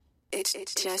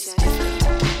It's just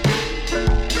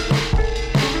different.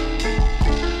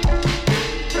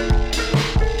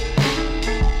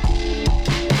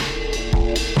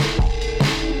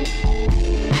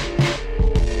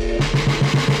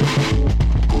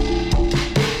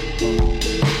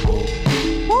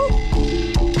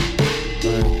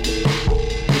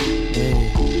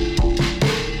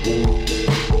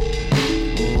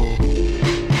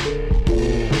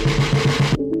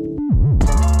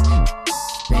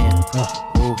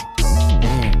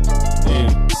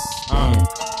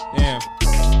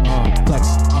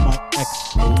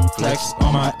 Flex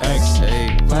on my ex,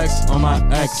 hey. Flex on my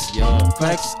ex, yeah.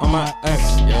 Flex on my ex,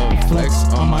 yeah. Flex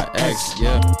on my ex,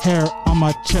 yeah. Hair on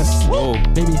my chest, whoa.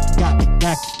 Baby got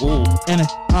back, whoa. And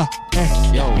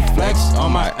ex, yo. Flex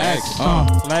on my ex,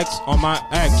 flex on my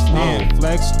ex, man.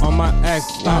 Flex on my ex,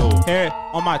 hair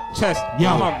on my chest. Yo.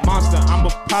 I'm a monster, I'm a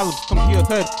problem. Come to your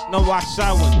hood, no I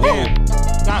shot one. Damn,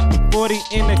 got 40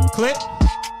 in the clip.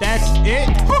 That's it.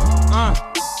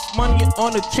 Money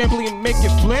on the trampoline, make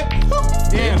it flip.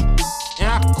 Damn,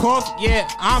 and I cough, yeah,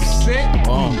 I'm sick.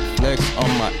 Flex on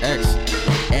my ex,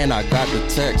 and I got the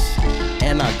text,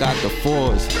 and I got the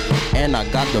fours, and I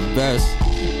got the vest,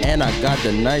 and I got the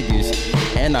Nikes,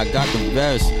 and I got the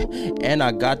vest, and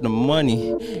I got the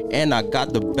money, and I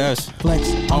got the best. Flex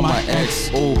on my ex,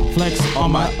 oh. Flex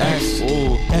On my ex,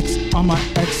 oh. X on my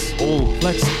ex, Oh.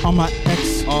 Flex on my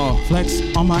ex, Flex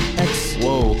on my ex,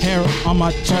 Whoa. Hair on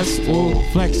my chest, Whoa.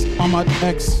 Flex on my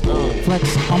ex,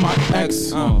 Flex on my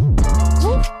ex. Damn,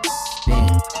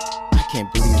 I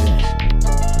can't believe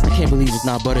it. I can't believe it's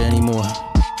not butter anymore.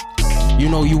 You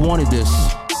know you wanted this.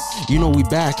 You know we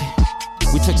back.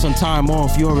 We took some time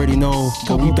off, you already know,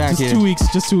 but we back just here. 2 weeks,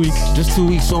 just 2 weeks. Just 2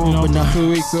 weeks off, but now 2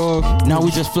 weeks off. Now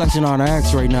we just flexing on our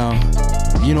ex right now.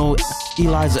 You know,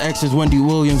 Eli's ex is Wendy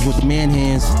Williams with the man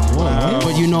hands.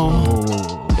 But you know,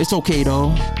 it's okay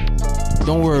though.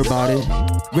 Don't worry about it.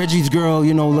 Reggie's girl,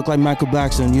 you know, look like Michael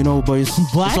Blackson, you know, but it's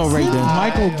all right then.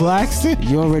 Michael Blackson?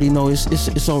 You already know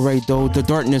it's all right though. The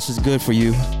darkness is good for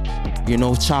you. You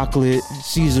know, chocolate,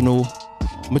 seasonal,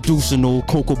 medicinal,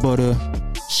 cocoa butter,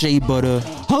 shea butter.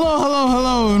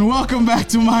 Hello, and welcome back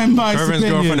to My Biased Irvin's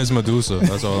Opinion. girlfriend is Medusa.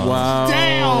 That's all. Wow.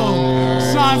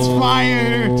 Damn! Shots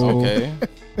fired!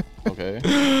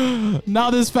 Okay. Now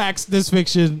there's facts, there's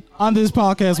fiction. On this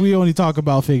podcast, we only talk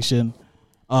about fiction.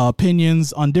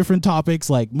 Opinions on different topics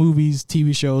like movies,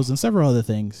 TV shows, and several other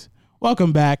things.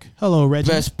 Welcome back. Hello, Reggie.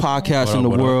 Best podcast in the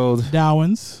world.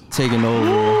 Dowens. Taking over.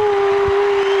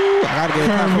 I gotta get a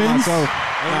clap for Kermans. myself.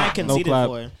 I conceded clap.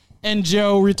 for it. And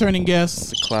Joe, returning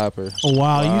guest. Clapper. Oh,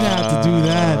 wow, you didn't have to do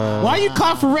that. Why you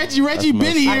clap for Reggie? Reggie been I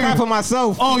here. clap for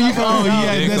myself. Oh, yeah,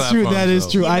 He that's clap true. for That is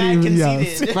himself. true. I didn't even. Yeah.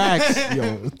 Conceded. Facts.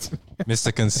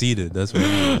 Mr. Conceited. That's what it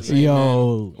is.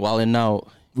 Yo, Wilding out.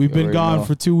 we've You been already gone know.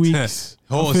 for 2 weeks.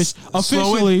 Oh, slow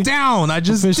Officially. it down. I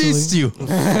just Officially. dissed you.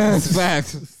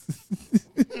 Facts.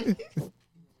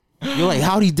 You're like,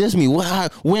 how'd he diss me?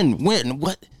 What? When?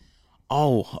 What?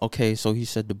 Oh, okay. So he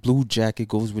said the blue jacket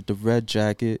goes with the red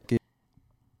jacket.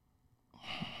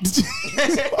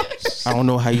 I don't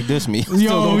know how you diss me.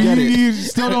 Still don't get it. you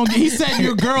still don't get. He said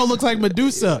your girl looks like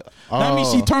Medusa. That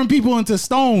means she turned people into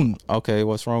stone Okay,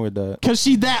 what's wrong with that? because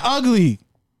she that ugly.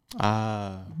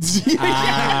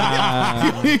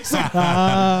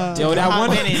 Yo,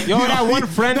 that one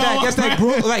friend that gets that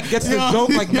gets the joke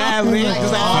like mad late.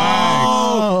 Just like,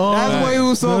 that's what he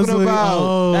was talking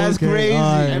about. That's okay. crazy. All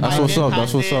right. That's what's up.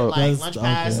 That's what's up. Like That's- lunch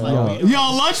pass. okay. Like, Yo,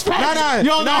 lunch pass.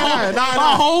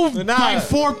 Nah. A whole Nah. like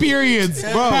 4 periods.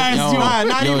 Bro, Pass, Yo, yo.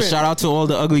 not yo, even. shout out to all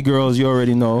the ugly girls. You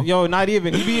already know. Yo, not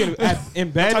even. He be in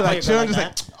bed Talk like about chilling, it just like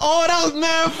like, oh, that was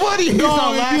mad funny. He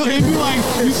start No, laughing. if you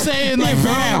like you saying like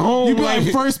at home, you be like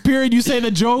like- first period you say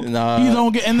the joke, Nah. you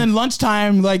don't get, and then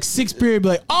lunchtime like 6th period be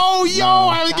like, oh yo,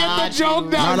 I get the Got joke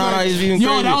you. now. No, he's even Yo,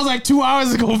 crazy. that was like 2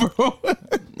 hours ago, bro.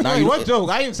 Nah, Wait, you- what joke?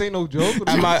 I didn't say no joke.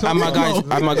 at my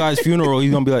guy's funeral,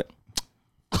 he's gonna be like,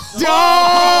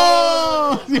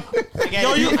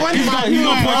 Yo, you funny. he's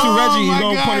gonna point to Reggie. He's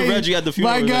gonna point to Reggie at the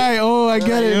funeral. My guy, oh, I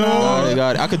get it. Oh, they No.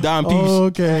 got it. I could die in peace. Oh,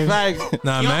 okay. Facts.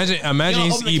 Nah, Yo,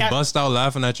 imagine open the he cap- bust out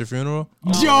laughing at your funeral.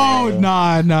 Yo,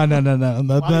 nah. Why would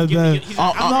you give me- he's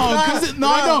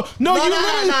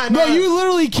like, You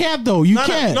literally can't though. You No,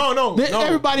 can't. no.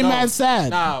 Everybody mad sad.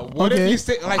 Nah, what Okay. if you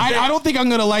say like I don't think I'm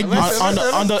gonna like this. Listen,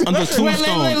 On the tombstone, wait,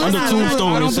 on the listen. I tombstone,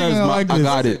 don't it think says, I like I this.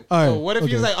 got it. All right, So what if okay.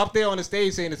 he was like up there on the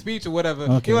stage saying a speech or whatever?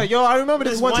 Okay. You're like, yo, I remember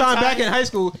this one time back in high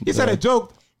school. He said a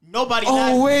joke. Nobody. Oh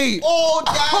died. wait. Oh,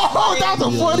 that's That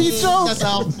was a funny joke. That's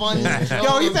how funny.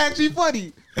 Yo, he's actually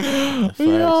funny.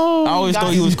 Yo. I always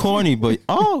thought he was corny, but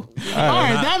All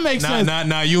right, that makes sense.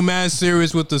 Now you mad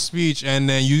serious with the speech, and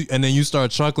then you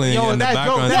start chuckling Yo, in the that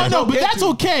background. joke- No, but that's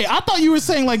okay. I thought you were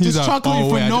saying like He's just like, chuckling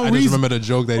for wait, no I just reason. remember the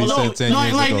joke that he said 10 years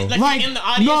ago. like in the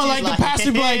audience, no, he's like the like,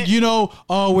 pastor be like, you know,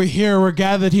 oh, we're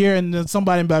gathered here, and then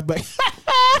somebody in the back like,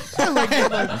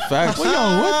 facts. yo,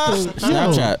 what the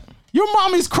Snapchat. Your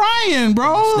mom is crying,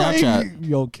 bro. Snapchat. Like,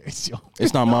 yo, okay, yo.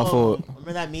 It's not my fault.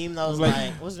 Remember that meme that was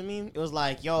like, what's the meme? It was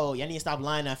like, yo, y'all need to stop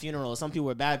lying at funerals. Some people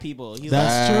were bad people. He's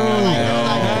That's like, true.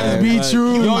 That's be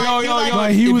true.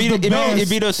 Like, he was the best. It'd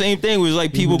be the same thing. It was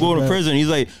like people was the go to best. prison. He's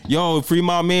like, yo, free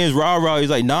my man's rah. He's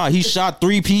like, nah, he shot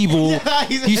 3 people.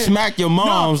 He smacked your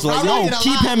moms. Like, I no, did a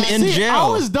keep lot. him in See, jail. I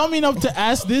was dumb enough to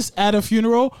ask this at a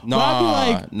funeral. But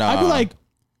I'd be Nah. like,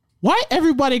 why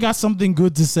everybody got something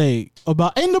good to say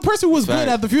about? And the person was good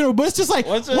Fact. at the funeral, but it's just like,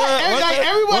 What's what?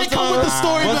 Everybody come with the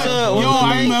story. What's Like, the- yo, what's the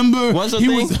I thing? remember. What's the he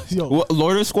thing? was. Yo, What,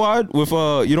 Loiter Squad with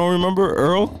you don't remember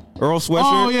Earl Sweatshirt?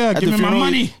 Oh, yeah, at give the me my funeral?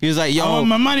 money. He was like, yo, I want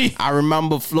my money. I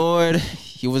remember Floyd.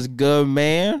 He was a good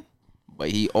man, but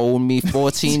he owed me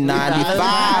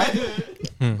 $14.95.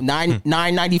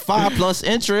 $9.95 plus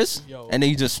interest, and then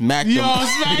you just smacked him. yo,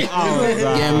 smack. Give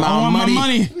I him my want money. my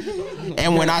money.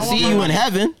 And when I see you in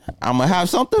heaven, I'm gonna have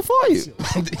something for you.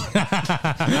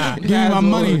 Give me my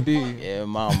money. Yeah,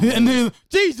 my money. And then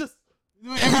Jesus.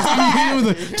 Every time you hit him, it was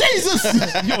like, Jesus.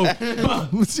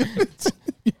 Yo.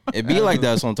 It be like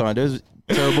that sometimes. There's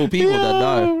terrible people that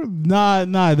die.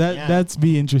 Nah. That's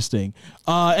be interesting.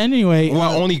 Anyway,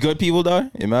 Well, only good people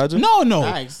die? Imagine. no,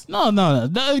 Nice. no.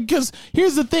 Because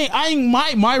here's the thing.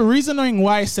 My reasoning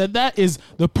why I said that is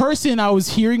the person I was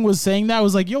hearing was saying that. I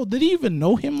was like, yo, did he even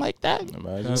know him like that?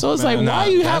 Imagine. So it's like, Nah, why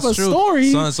you have a that's true.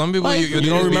 story? Some people Like, you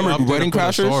don't remember Wedding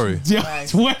Crashers? Story.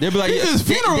 They'd be like, this is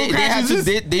funeral they have to, crashes.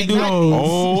 they do. No.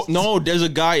 Oh no, there's a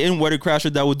guy in Wedding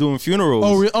Crasher that was doing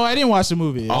funerals. Oh, I didn't watch the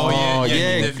movie. Oh, yeah,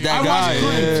 yeah, he did that I guy. watched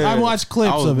clips. Yeah. I watched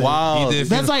clips That was of it. wild. He did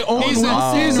That's like old He's a-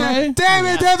 Wilson, right? Damn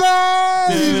it,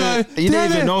 Devin! He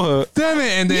didn't even know her. Damn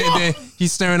it! And then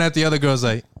he's staring at the other girls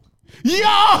like, Yo,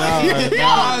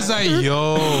 I was like,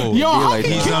 yo, yo, how like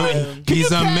can, that.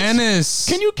 he's a catch- menace.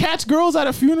 Can you catch girls at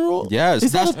a funeral? Yes,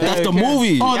 Is that that's a- the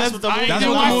movie. Oh, That's that's, what the I movie- didn't that's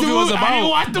what watch the movie was I didn't about.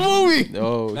 watch the movie.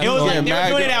 No, It was like they were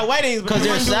doing it at weddings because they're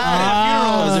one dude sad.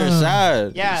 at Because they're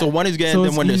sad. Yeah. So one is getting So them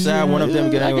it's when they're easier. sad. One of them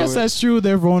Yeah, getting. I guess that's true.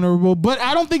 They're vulnerable, but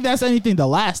I don't think that's anything to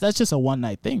last. That's just a one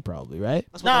night thing, probably, right?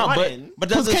 funeral. Nah, That's what but they wanted. but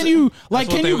Because that's can you like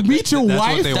what can you they- meet your that's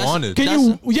wife? what they wanted. Can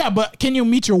you? Yeah, but can you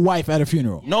meet your wife at a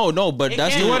funeral? no, but It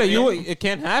that's can't. the It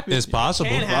can't happen. It's possible.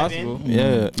 Can happen.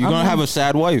 yeah. You're gonna have a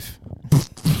sad wife.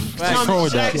 What's wrong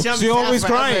with that? She always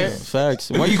crying. Facts.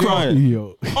 Why you crying?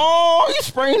 Yo, Oh, he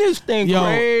spraying his thing. yo.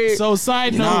 Great. So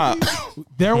side note, Nah.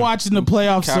 they're watching the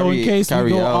playoffs. So in Carry- case we carry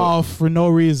go out. off for no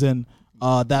reason.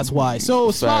 That's why. So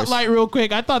Facts. spotlight real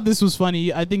quick. I thought this was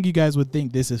funny. I think you guys would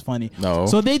think this is funny. No.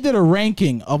 So they did a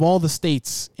ranking of all the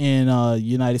states in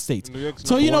United States. York's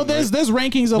So you know, number one, there's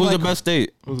rankings of Who's like the best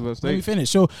state? Who's the best Let me state? finish.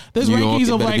 So there's New York, rankings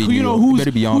it of better like be who you New know York. It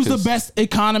better be who's the Yonkers. best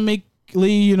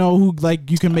economically, you know, who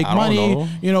like you can make I don't money, know.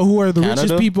 you know, who are the richest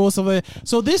Canada? people, stuff like that.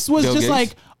 So this was Bill just Gates?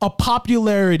 like a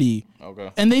popularity.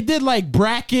 Okay. And they did like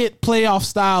bracket playoff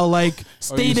style, like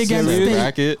state you against serious? state.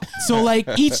 Bracket. So like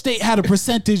each state had a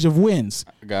percentage of wins.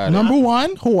 Got it. Number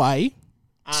one, Hawaii.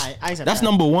 I accept That's that.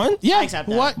 number one. Yeah, accept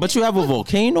that. what? But you have a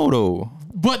volcano though.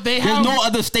 But they There's have no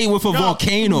other state with a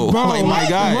volcano. Bro, Like my what?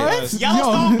 guy. What?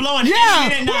 Yellowstone blowing Yeah,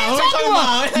 any minute what now. are you What are talking you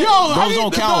about? talking Yo, Those I mean,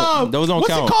 don't count. Those don't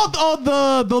what's count. it called?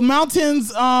 Oh, the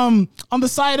mountains on the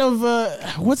side of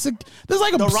what's it? There's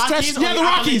like a The stretch. Rockies? Yeah, the Oh,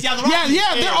 Rockies. yeah, the Rockies.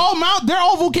 Yeah, Yeah. they're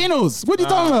all volcanoes. What are you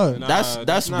talking about?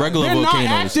 That's not- regular they're not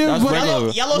volcanoes. active, That's but- regular.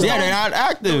 Yellowstone- Yeah, they're not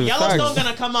active. Yellowstone's Facts.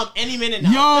 gonna come up any minute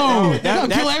now. Yo, they're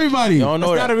gonna kill everybody. You don't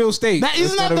know That's not that. a real state. That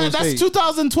isn't not a real that's state.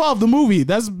 2012 the movie.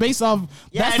 That's based off.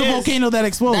 Yeah, that's it the is. volcano that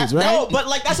explodes, right? No, but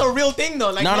like that's a real thing though.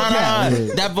 Like No.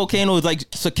 That volcano is like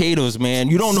cicadas, man.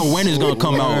 You don't know when it's gonna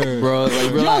come out, bro. Like, Yo,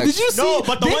 relax. did you see? No,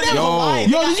 but the they one in never, Hawaii,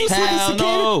 Yo, did you see the Hell cicada?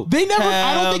 no. They never.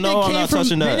 I don't Hell think no, I'm they came not from.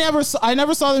 touching They that. never. I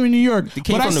never saw them in New York. They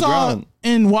came but from I the saw ground.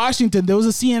 in Washington. There was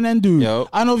a CNN dude. Yo.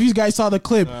 I don't know if you guys saw the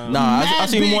clip. I Mad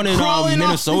seen big one in crawling off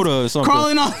Minnesota his- or something.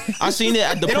 Crawling on. I seen it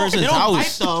at the they don't person's bite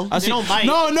house. though. I They seen don't bite.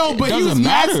 No, but he doesn't was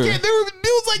mad matter. scared. It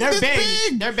was like They're this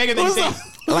big. They're bigger than It was you like- think.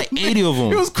 like 80 of He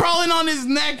them. was crawling on his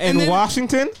neck. In and then,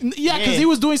 Washington? Yeah, because Yeah. he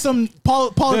was doing some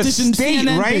politician The state,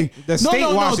 CNN right? thing. The state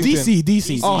no, Washington.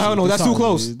 DC. Oh hell no, that's too Sorry.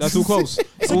 close. That's too close.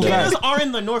 Move Cicadas back. are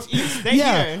in the northeast. They're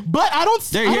Yeah, here. but I don't.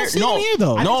 They're I here. don't see No, them here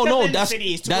though. I no, just no. got them in the That's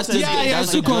city. It's too that's close the to the city.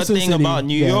 that's too the close good to the thing city. about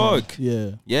New Yeah. York. Yeah.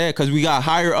 Yeah, because we got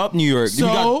higher up New York.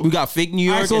 So- we got fake New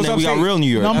York, so and then we got upstate. real New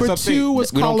York. Number That's two upstate.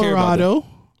 was We don't care about Colorado.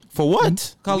 For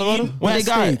what? Colorado. What they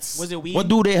got? States. Was it weed? What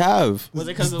do they have? Was it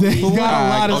because of They weed? got a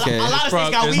lot of. Okay. A lot of states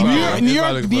got It's weed. probably- New York, it's New York,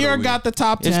 probably New York weed. got the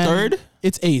top 10. It's third?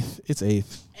 It's eighth. It's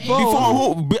eighth. Before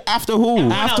who? After who?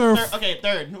 No, After- okay,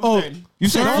 third. Who's Oh, third? You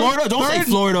said Third? Florida? Don't say Third?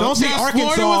 Florida. Don't say Yes, Arkansas.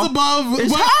 Florida was above.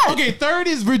 It's Well, hot. okay, third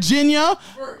is Virginia.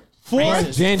 Fourth,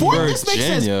 Virginia. this makes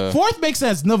Virginia. sense. Fourth makes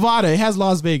sense. Nevada, it has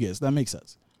Las Vegas. That makes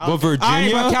sense. But Virginia? All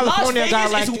right, but California Las got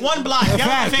Vegas like is one block. Get out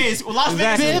fact. my face. Las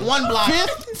Vegas Exactly. is one block.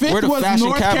 Fifth We're the was fashion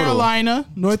North capital. Carolina.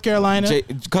 North Carolina.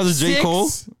 Because of J. Cole?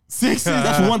 Six is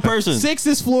That's one person. Six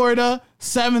is Florida.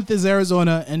 Seventh is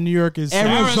Arizona, and New York is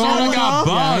Arizona got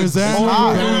bugs.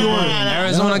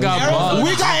 Arizona got bugs.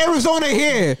 we got Arizona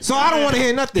here, so I don't want to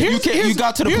hear nothing. You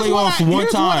got to the playoffs one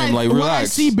time. Like, What I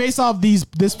relax. see based off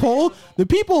this poll, the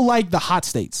people like the hot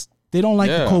states. They don't like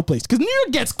the Yeah. cold place because New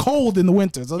York gets cold in the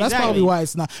winter, so that's Exactly. probably why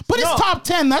it's not. But No. it's top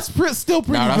 10. That's still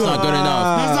pretty Nah, that's good. not good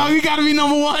enough. That's not. You got to be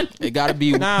number one. It gotta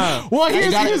be. Nah. Well,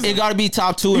 It gotta be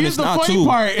top two, and Here's it's the not funny two.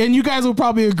 part, and you guys will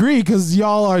probably agree because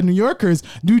y'all are New Yorkers.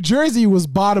 New Jersey was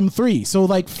bottom 3, so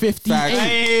like 58.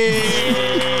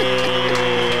 Facts.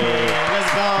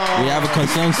 Let's go. We have a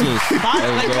consensus. Like,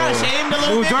 Let's got go. shamed a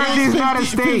little New bit. Jersey's not a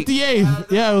state. 58.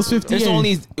 Yeah, it was 58.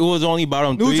 It was only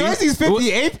bottom New three. Jersey's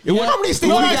 58th. How many states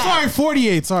No, we no, got? sorry,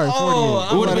 48. Sorry,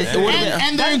 48. It would've been-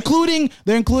 And they're including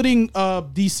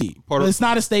DC. Puerto- It's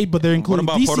not a state, but they're What including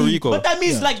about DC. Puerto Rico? But that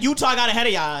means like Utah got ahead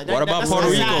of y'all. What about that's Puerto a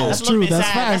little Rico? sad. That's That's a little true. bit That's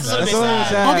sad. facts. That's a little That's bit a little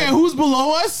sad. sad. Okay, who's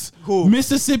below us? Who?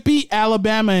 Mississippi,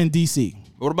 Alabama, and DC.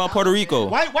 What about Puerto Rico?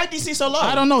 Why DC so low?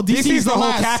 I don't know. DC DC is the whole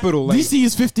last. capital, like- DC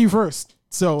is 51st.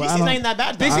 So I DC's don't. ain't that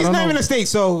bad. though. This is don't not know. even a state,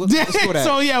 so let's do that.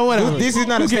 So yeah, whatever. This is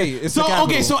not a state. It's the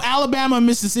capital. so Alabama and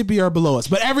Mississippi are below us,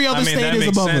 but every other I mean, state that is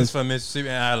makes above sense us. for Mississippi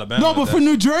and Alabama. No, but for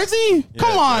New Jersey,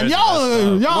 come on, Jersey, y'all, that's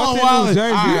tough. y'all What's are in wild. New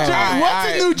Jersey? New Jersey, Alright,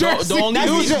 what's in New alright. Jersey? The only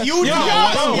That's reason- Utah.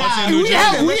 Yo, what's in New we Jersey?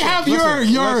 have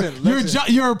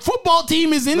Listen. your football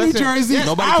team is in New Listen. Jersey. Yes,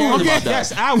 Nobody I cares will about get- that.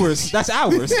 Yes, ours. That's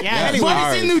ours. Yeah. Anyway.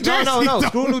 But it's in New Jersey. No, though.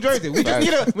 screw New Jersey. We just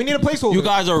need a placeholder. You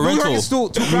guys are New York rental. is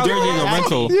too New Jersey is a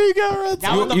rental. You got red.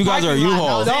 That was the You guys are parking lot.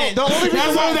 U-Haul. That was it. The only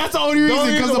reason why That's the only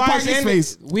reason because the parking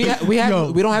space.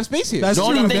 we don't have space here. That's The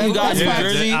only true, thing man. you got in New That's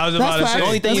facts. Jersey, I was about to That's say. the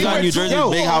only thing you got in New Jersey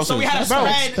is big houses. So we had a Bro,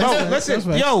 spread. bro, That's it.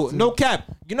 listen, That's yo, no cap.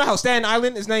 You know how Staten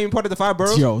Island is not even part of the 5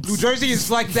 boroughs? Yo. New Jersey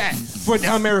is like that for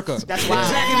America. That's wild.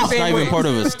 exactly the It's same not even way. part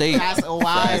of a state. That's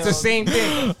wild. It's the same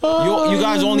thing. You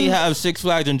guys only have Six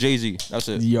Flags and Jay-Z. That's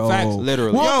it. Yo, Facts,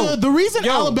 literally. Well, Yo. the reason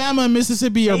Yo. Alabama and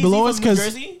Mississippi are Jay-Z below from us New because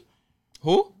Jersey?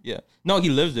 Who? Yeah. No, he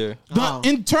lives there.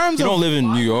 in terms He of don't live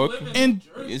in New York. in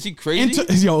Is he crazy?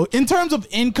 in terms of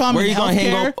income Where and he gonna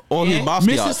hang healthcare, up all his Basquiat?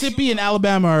 Mississippi and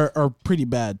Alabama are pretty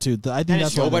bad too. I think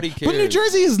that's why. Nobody But New cares.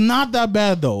 Jersey is not that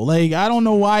bad though. Like I don't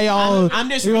know why y'all. I'm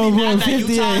just you know, really mad that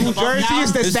 50 Utah is and- above Jersey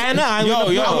is the y'all. Staten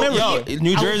Island. Yo,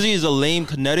 New Jersey is a lame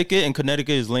Connecticut, and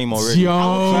Connecticut is lame already. Yo,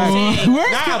 Facts.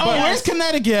 where's, Nah, but- where's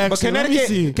Connecticut? Actually? But Let me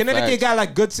see. Connecticut Facts. got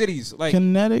like good cities. Like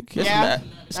Connecticut. It's, Yeah,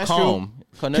 it's that's calm.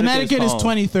 Connecticut is calm.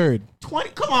 23rd. 20.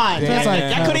 Come on. That's like-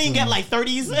 That couldn't even get like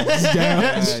 30s.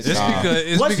 It's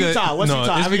because What's Utah? What's Utah?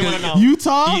 It's I really because wanna know.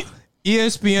 Utah.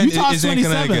 ESPN Utah's is in 27.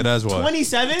 Connecticut. That's why.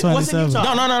 27? What's in 27.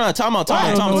 Utah? No. Time out.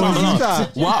 I don't know.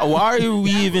 Utah. Why are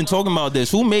we even talking about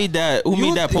this? Who made that? Who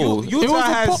made that poll? Utah It was,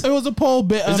 has. it was a poll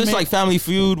bit. Is this like Family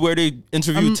Feud where they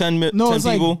interview 10 no? It's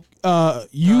people? like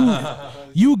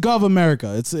you Gov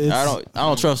America. It's I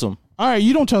don't trust them. all right.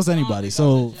 You don't trust anybody,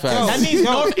 so Facts. That means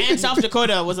North and South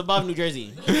Dakota was above New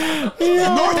Jersey.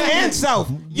 North and South.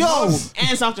 Yo.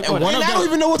 And South Dakota. I don't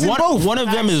even know what's in both. One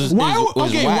of them is why? is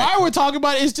Okay, whack. why we're talking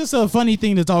about it? It's just a funny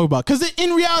thing to talk about because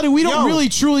in reality we don't Yo, really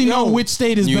truly know which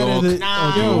state is New better York. than.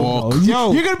 Nah. Yo, New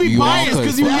York. you're gonna be New biased York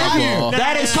because is you live basketball. here.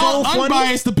 That is It's called so funny.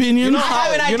 unbiased opinion. I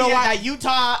have an You know idea why? that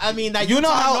Utah, that You Utah, know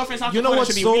how- North and South you know Dakota what's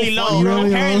should be so really low. funny? Really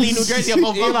Apparently, low. New Jersey above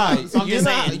both Eli, of them. So I'm just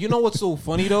saying. you know what's so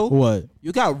funny though? What?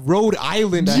 You got Rhode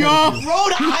Island. ahead Yo, of you.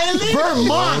 Rhode Island?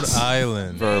 Vermont. Rhode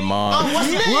Island. Vermont. What's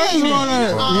the where's name? Rhode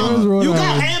Island? Where's Rhode You got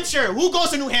Island? Hampshire. Who goes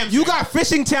to New Hampshire? You got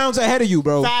fishing towns ahead of you,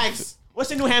 bro. Facts.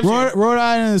 What's in New Hampshire? Rhode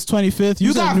Island is 25th.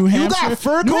 You said got- New you Hampshire. got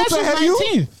fur New coats Hampshire's ahead of you?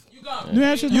 19th. New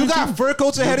Hampshire's You 19th. got fur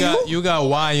coats ahead of you. You got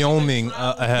Wyoming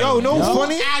ahead. Yo, of no you.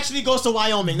 funny. Who actually goes to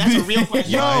Wyoming? That's a real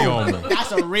question. Wyoming.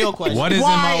 That's a real question. What is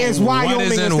Why in is What Wyoming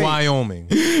is a in state? Wyoming?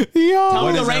 Yo, Tell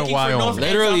What me the is in ranking for Wyoming? North and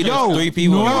Literally, South there's 3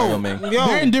 people in no. Wyoming.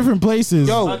 they're in different places.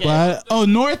 Yo. Okay. But,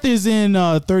 North is in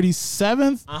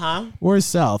 37th. Uh-huh. Where's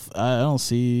South? I don't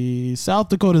see. South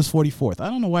Dakota's 44th. I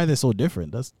don't know why they're so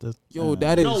different. That's Yo,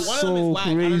 that is No, one of them is so whack.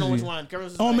 I don't know which crazy. one. Kermit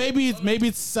was Oh, like- maybe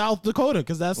it's South Dakota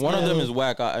because that's One of the- them is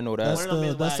whack. I know that. That's One of them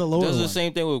the is that's the whack. lower There's the one.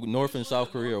 same thing with North and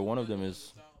South Korea. One of them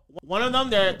is One of them,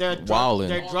 their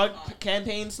Wildin'. drug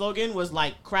campaign slogan was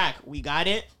like, "Crack, we got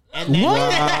it." And then Yo.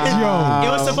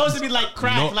 it was supposed to be like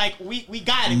crack. Like we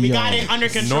got it. We got it under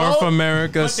control. North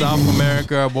America, But they- South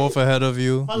America are both ahead of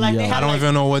you. But like they had I don't like,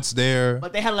 even know what's there.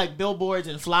 But they had like billboards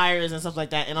and flyers and stuff like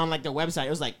that. And on like their website, it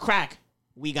was like crack.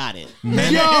 We got it.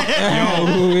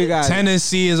 we got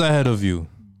Tennessee is ahead of you.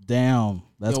 Damn,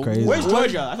 that's crazy. Where's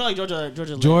Georgia? I feel like Georgia's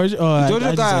lit. Georgia? I Georgia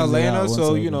just got said that Atlanta, one so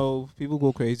second. you know people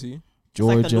go crazy. It's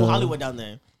like the new Georgia. Hollywood down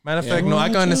there. Matter of fact, no, I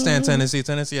can understand Tennessee.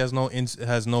 Tennessee has no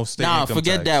state Nah, income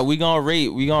forget tax. that. We gonna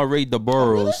rate the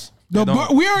boroughs. The They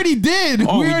don't- we already did.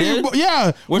 Oh, we already, did?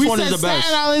 Yeah. Which we one is said the best?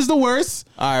 Staten Island is the worst.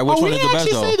 All right, which one we is the didn't best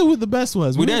actually say though? who the best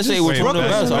was. We didn't say which Wait, one the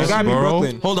Brooklyn. best. It gotta be Borough?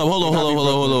 Brooklyn.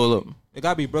 Hold up. It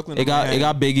gotta be Brooklyn. It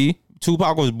got Biggie.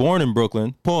 Tupac was born in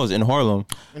Brooklyn. Pause in Harlem.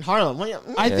 In Harlem.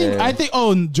 I think.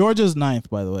 Oh, Georgia's ninth,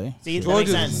 by the way. See, that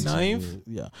makes Georgia's sense. ninth.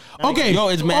 Yeah. Okay. Yo,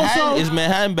 is Manhattan also- is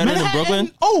Manhattan better than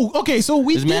Brooklyn? Oh, okay. So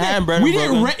we Is didn't. Manhattan better We than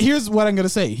didn't. Brooklyn? Here's what I'm gonna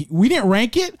say. We didn't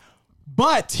rank it.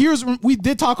 But we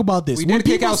did talk about this. We did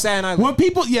kick out Staten Island. When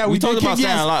people, yeah, we talked did about kick,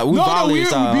 Staten yes. Island. We violated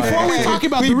Staten Island. Before we Yeah. talk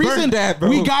about We the burnt reason that, bro.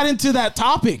 we got into that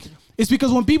topic, it's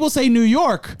because when people say New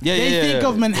York, Yeah, they yeah, think yeah.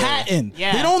 of Manhattan.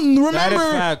 Yeah. They don't That is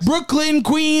remember facts. Brooklyn,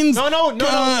 Queens, Staten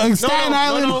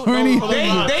Island, or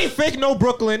anything. They fake know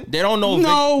Brooklyn. They don't know.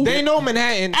 No. They know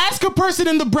Manhattan. Ask a person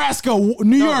in Nebraska,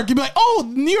 New York. You'd be like, "Oh,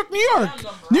 New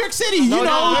York City." You No,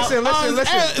 know, listen.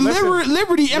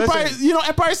 Liberty, Empire. Listen. You know,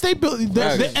 Empire State Building,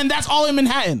 Facts. and that's all in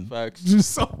Manhattan. Facts.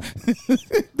 So,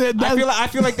 I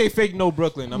feel like they fake know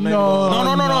Brooklyn. I'm not No. even gonna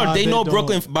lie. No. Nah, They they know don't.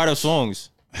 Brooklyn by their songs.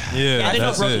 Yeah, they know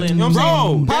that's Brooklyn. it. You know what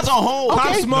I'm saying? Bro, that's a whole. Okay.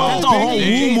 Pop Smoke, That's a whole Biggie, woo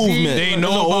Jay-Z. movement. They That's know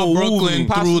a whole about woo Brooklyn movement.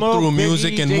 Pop through Smoke,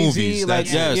 music Biggie, and Jay-Z, movies. like,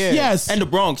 That's Yes. Yeah. Yes. And the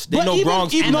Bronx. They But know even-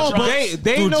 Bronx even- no, but-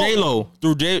 They through know J-Lo.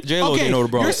 Through J-Lo, Okay, they know the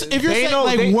Bronx. if you're They saying know-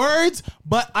 like they- words,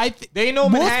 but I think They know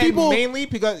most Manhattan people mainly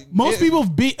because most people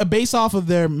base off of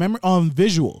their memory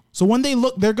visual. So when they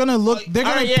look, they're gonna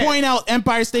Alright, yeah. point out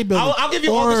Empire State Building. I'll give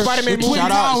you all the or Spider-Man Twin movies.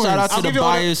 Shout out Towers. to I'll the give you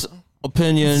all the- biased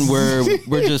opinion where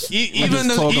we're just Even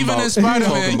talking in about- Spider-Man,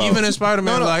 talking even in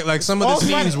Spider-Man, No. like some of All the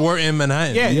scenes Spider- were in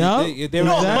Manhattan. Yeah, Yeah. they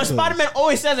No, were but Exactly. Spider-Man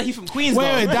always says that he's from Queens.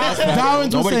 Wait, though. Darwin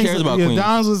was Nobody saying cares something. about Yeah, Queens.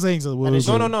 Darwin was saying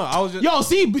something. No. I was just. Yo,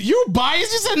 see, but you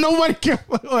biased. You said nobody cares.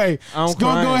 Wait, I'm go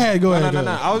crying. ahead. Go ahead.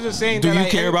 No. I was just saying. Do that, you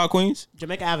like, care about Queens?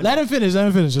 Jamaica Avenue. Let him finish. Just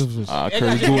finish.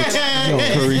 Curry Goods. Yo,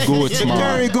 Curry Goods, man.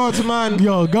 Curry going to mine?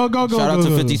 Yo, go. Shout out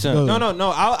to 50 Cent.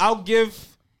 No.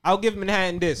 I'll give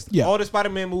Manhattan this. Yeah. All the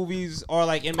Spider-Man movies are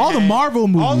like in All the Manhattan. Marvel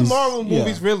movies. All the Marvel Yeah.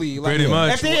 movies, really. Like, Pretty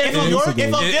much. If New York, If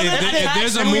If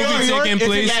there's a New movie York, taking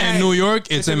place in New York,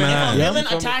 it's in If a Manhattan. villain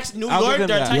attacks New I'll give York, him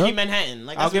they're that. attacking Yep. Manhattan.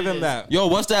 Like, I'll that's give what it him is. that. Yo,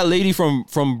 what's that lady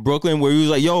from Brooklyn where he was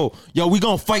like, yo, we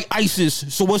gonna fight ISIS.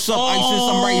 So what's up, ISIS?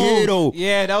 I'm right here though.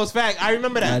 Yeah, that was fact. I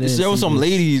remember that. That is- There was some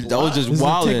ladies that was just Is it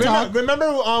wilding. TikTok? Remember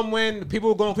when people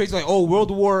were going crazy like, oh, World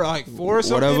War like 4 or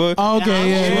something? Whatever. Okay,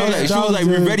 yeah. She was like,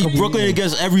 we ready Brooklyn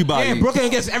against everybody. Yeah, Brooklyn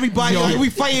against everybody. Like, we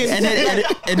fighting. And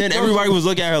then everybody was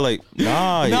looking at her like,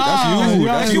 nah, Nah, that's you.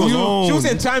 yeah, That's she you was- alone. She was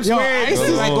in Times Yo, Square.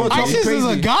 ISIS, like, going talking ISIS is a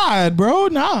crazy. god, bro.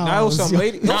 Nah, Nah, it was some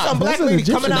lady. It was Nah, some black that's an lady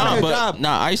coming Egyptian. out Nah, of her but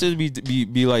job. ISIS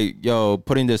be like, yo,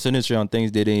 putting their signature on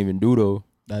things they didn't even do though.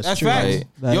 That's true. facts. Like,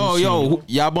 That yo, is yo, true.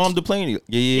 y'all bombed the plane. Yeah,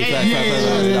 Yeah, facts, yeah, facts, yeah, facts, yeah,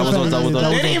 facts. yeah, That was yeah, us. yeah.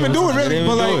 They didn't even do it, They really. didn't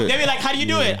But even do like, it. They be like, how do you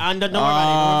do it? Don't worry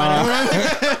about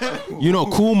it. You know,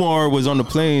 Kumar was on the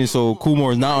plane, so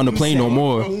Kumar is not on the plane no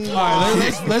more. All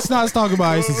right, let's not talk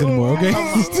about ISIS anymore, okay?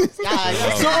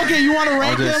 Yeah, So okay, you want to I'm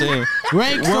rank just them? saying.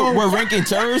 Rank so We're ranking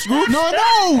terrorist groups? no.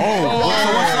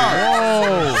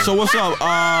 So what's up?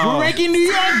 We're ranking New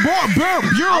York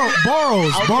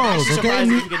boroughs. I'd be Okay,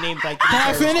 surprised if you could name like. can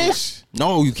I finish?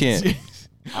 No, you can't.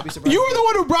 I'll be surprised. You were the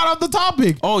one who brought up the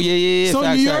topic. Oh, yeah. So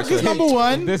Facts, New York facts, is facts. number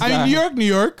one. This I guy. mean,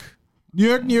 New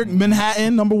York,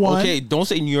 Manhattan, number one. Okay, don't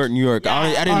say New York. I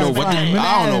didn't know Alright, what fine. that.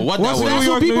 I don't know what that That's was.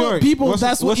 what New York. people. What's-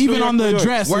 That's what what's even New on the York?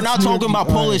 address. We're it's not New talking York. about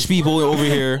Polish people over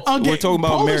here. Okay, We're talking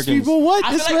about Polish Americans. people. What?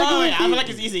 I It's feel like, regular I feel people. like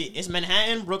it's easy. It's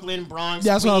Manhattan, Brooklyn, Bronx.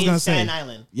 Yeah, that's what I was Queens, gonna say. Staten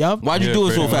Island. Yep. Why'd you Yeah, do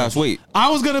it so pretty fast? Wait, I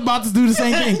was about to do the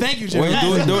same thing. Thank you, Jimmy.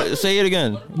 wait, do it. Say it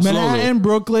again. Manhattan, Slowly.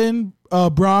 Brooklyn,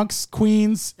 Bronx,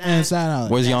 Queens, and Staten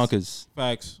Island. Where's Yonkers?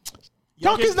 Facts.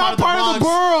 Yonkers not part of the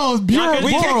Bronx. boroughs. Bureau Yonkers-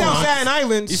 We kicked out boroughs. Staten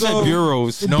Island. You so said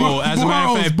bureaus. No, as a matter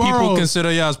of fact, people boroughs.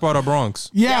 consider y'all as part of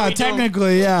Bronx. Yeah, Yeah, we do.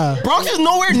 technically, yeah. Bronx is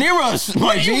nowhere near us,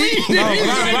 my G.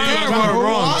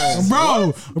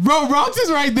 Bro, Bronx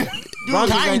is right there.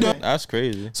 Kinda. That's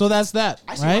crazy. So that's that,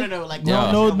 I just right? want to know, like,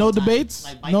 Yeah. No debates.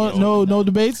 Like, bike No, it. no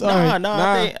debates. All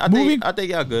right. Moving- I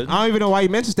think y'all good. I don't even know why you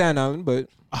mentioned Staten Island, but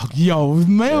Oh, yo,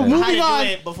 man, How moving to on.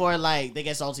 do it before like they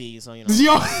get salty, so you know.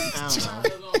 Yo, I don't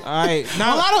know. all right. a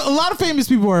Now lot of famous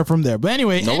people are from there. But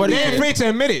anyway, Nobody they're cares. afraid to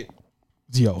admit it.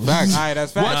 Yo, Facts. All right,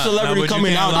 that's fact. What Nah, celebrity but you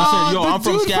coming can't out and lie. said, "Yo, I'm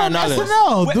from Staten Island"?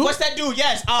 SNL, Wait, dude. what's that dude?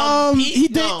 Yes. Pete? He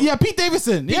did. No. Yeah, Pete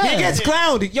Davidson. Yeah, He gets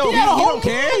clowned. Yo, He he had a whole don't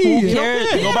care. movie. He Who don't cares?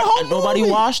 care. Yeah, the whole Nobody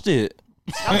movie. watched it.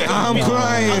 I'm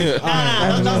crying.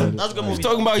 Nah, that was a good movie.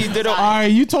 Talking about he did All it. right,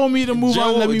 you told me to move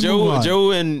on. Let me move on.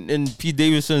 Joe and Pete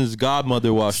Davidson's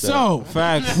godmother watched that. So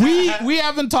Facts. we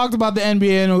haven't talked about the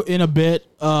NBA in a bit.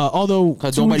 Although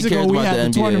 'Cause 2 weeks nobody ago cares we about had the the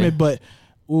NBA. tournament, but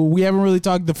we haven't really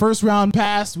talked. The first round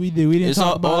passed. We didn't It's talk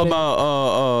all about it.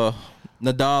 about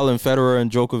Nadal and Federer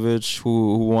and Djokovic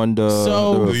who won the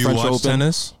So- Do you French watch Open.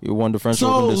 tennis? You won the French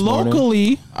So Open this morning.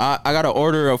 locally, I got an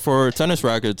order for tennis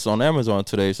rackets on Amazon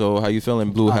today. So how you feeling,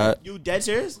 Blue Hat? You dead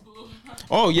serious?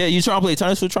 Oh yeah, you trying to play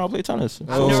tennis? We're trying to play tennis.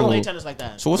 I've never played tennis like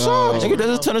that. So what's up? Nigga,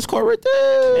 there's a tennis court right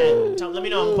there. Man, let me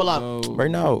know. I'm pull up.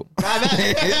 Right now. I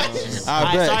I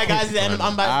Alright, bet. sorry guys.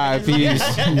 I'm about. Alright, peace.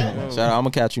 Shout out. I'm gonna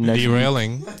catch you next week.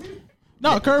 Derailing.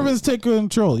 no, Curvin's take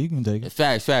control. You can take it.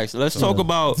 Facts. Let's talk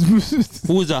about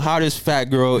who's the hottest fat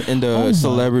girl in the Oh my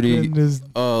celebrity goodness.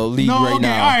 league No, right okay,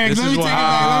 now. all right. This Let is me what take it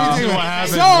back. happens. Let me take it This is what back.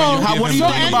 happens So, when you What do give you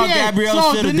him think the about NBA, Gabrielle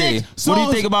so the Sididay? Knicks- What do you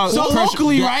so- think about so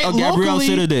locally, right? Gabrielle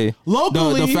Locally- Sididay?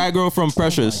 locally- the fat girl from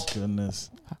Precious. Goodness.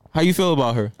 How you feel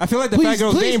about her? I feel like the Please- fat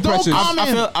girl's please name don't precious.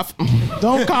 comment.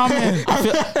 Don't comment.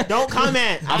 Don't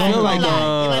comment. I feel like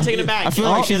Eli taking it back. I feel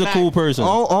like she's a cool person.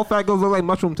 All fat girls look like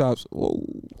mushroom tops. Whoa.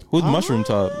 Who's Mushroom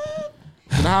Top?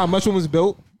 You know how a mushroom is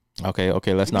built? Okay,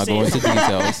 let's not go into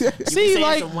details. See,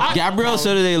 like, Gabrielle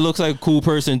Sididay looks like a cool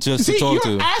person just to see, talk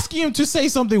you're to. asking him to say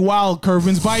something wild,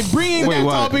 Curvins, by bringing Wait, that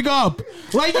what? topic up.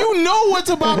 Like, you know what's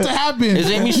about to happen. Is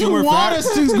Amy You Schumer want fat?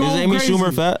 us to Is go Amy crazy.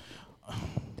 Schumer fat?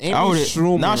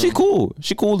 Schumer. Nah, she cool.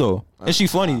 She cool though, and she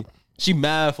funny. She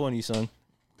mad funny, son.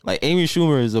 Like Amy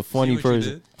Schumer is a funny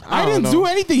person. I didn't do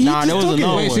anything. He Nah, just there was took another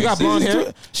it. one. Wait, she got blonde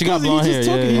hair? She got blonde He hair. just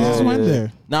took it. He just went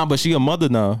there. Nah, but she a mother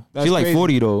now. That's She like crazy.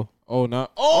 40 though. Oh, no.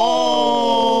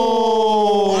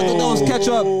 Oh! I thought that was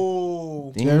ketchup.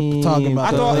 They're talking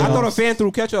about I thought a playoffs. fan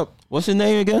threw ketchup. What's his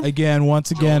name again?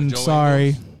 Once again, Joe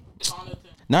sorry.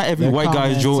 Not every They're white guy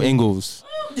is Joe commenting. Ingles.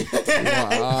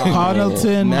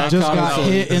 Connaughton Nah, just got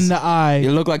Connaughton. hit in the It eye.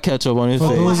 look like ketchup on his For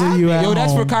face. those of you at Yo,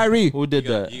 that's for home. Kyrie. Who did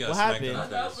that? What happened?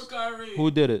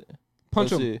 Who did it?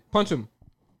 Punch Let's him. see. Punch him.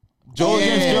 Joe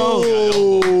against Joe.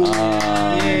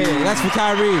 Yeah, that's for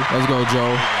Kyrie. Let's go,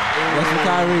 Joe. That's for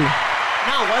Kyrie.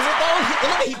 No, was it though?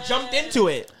 Look like he jumped into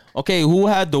it. Okay, who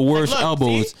had the worst look,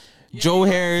 elbows? see? Joe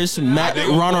Harris, Matt, They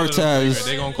gonna Ron call it a Ortez, favorite.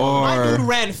 They gonna call My dude or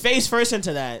ran face first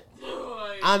into that.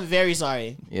 I'm very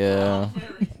sorry. yeah,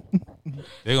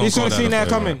 They gonna You should call have seen a that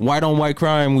flagrant. coming. white on white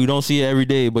crime. We don't see it every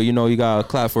day, but you know you gotta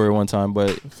clap for it one time. But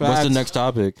what's the Facts. next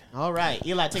topic? All right,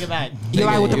 Eli, take it back.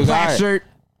 Eli with the You plaid got it. shirt.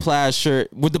 Plaid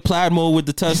shirt with the plaid mode with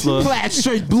the Tesla. Plaid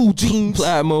shirt, blue jeans.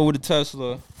 Plaid mode with the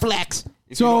Tesla. Flex.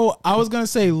 So I was gonna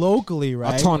say locally,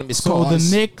 right? Autonomous So cars.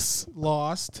 the Knicks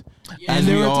lost, As and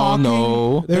they we were all talking.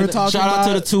 know. They were talking. Shout out to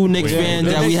the about- two Knicks fans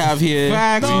that we have here.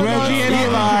 Facts. No, no, Reggie and no,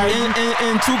 Eli.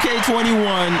 In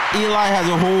 2K21, Eli has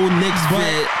a whole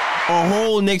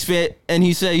Knicks fit, and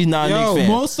he said he's not a Yo, Knicks fan.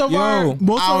 Most of Yo, our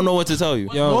most I don't of, know what to tell you.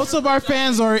 most of our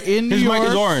fans are in New His mic York.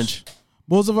 is orange.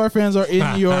 Most of our fans are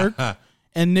in New York,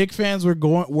 and Knicks fans were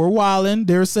wilding.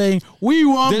 They're saying, "We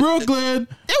want They- Brooklyn.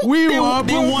 We want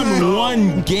They Brooklyn." won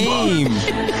one game,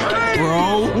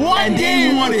 bro. One and game.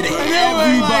 they wanted And they were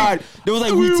everybody. like, They was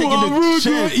like, we taking want the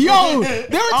Brooklyn. chip. Yo,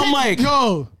 they were I'm like-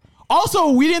 yo. Also,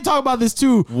 we didn't talk about this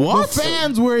too. What? The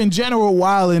fans were in general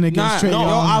wilding Nah, against Trae no, Young.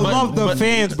 yo, I but- love the but-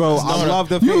 fans, bro. I no. love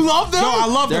the fans. You love them? Yo, I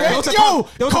love them. They're- There was a Yo, couple-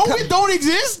 there was a COVID couple- don't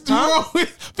exist, Huh? bro.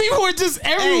 People were just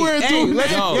everywhere Hey, doing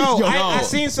listen, that. yo, yo. I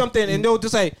seen something and they were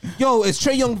just like, yo, is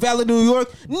Trae Young valid in New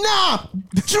York? Nah,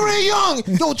 Trae Young.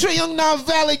 Yo, Trae Young not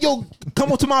valid. Yo,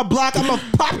 come up to my block. I'm a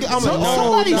pocket. I'm So- a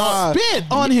somebody nah. spit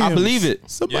on him. I believe it.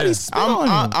 Somebody Yeah. spit on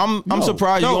him. I'm Yo.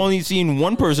 surprised you Yo. only seen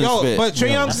one person Yo, spit. but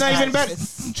Trae Young's not even That's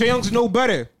better. Trae Young's no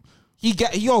better. He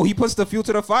puts the fuel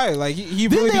to the fire. Like he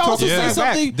Didn't really they be also talking say that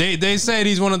back. something? They said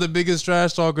he's one of the biggest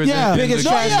trash talkers. Yeah, in biggest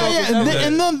the no, trash yeah, talkers yeah. And, ever.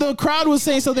 and then the crowd was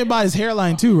saying something about his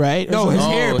hairline too, right? Or No, his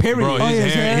something. hair. Period. Bro, Oh,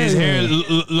 yeah, his hair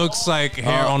yeah. looks like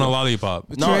hair on a lollipop.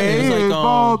 no, it looks like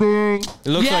it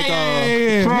looks Yeah, like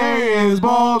yeah. Trae is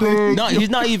balding. no, he's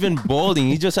not even balding.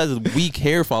 He just has weak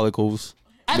hair follicles.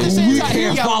 At the same time,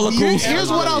 hair follicles. here's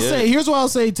what I'll say. Here's what I'll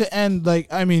say to end. Like,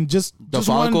 I mean, just The just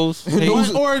one- follicles?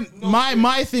 or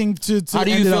my thing to How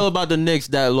do you end it feel up. about the Knicks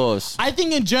that lost? I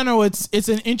think in general it's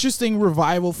an interesting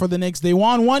revival for the Knicks. They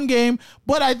won one game,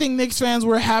 but I think Knicks fans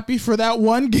were happy for that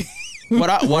one game. What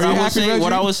I would happy, say Reggie?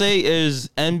 what I would say is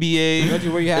NBA Reggie,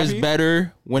 were you is happy?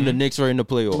 better when the Knicks are in the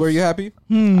playoffs. Were you happy?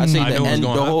 I say I the knew it was end,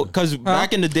 gonna the whole, happen. because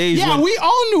back in the days, Yeah, when, we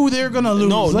all knew they were gonna lose.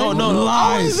 No,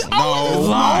 Lies.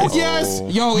 Lies. Yes.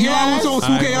 Yo, Eli was on 2K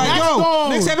like, Let's yo, go.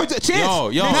 Knicks have a chance. yo,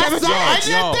 Knicks have a That's not- I chance.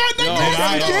 did that. Did Let's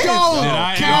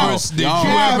you go.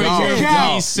 ever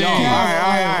hear me say? All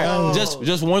right.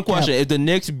 Just one question: if the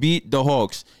Knicks beat the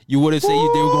Hawks, you wouldn't say they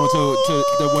were going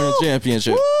to win a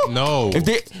championship. No.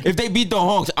 If they beat the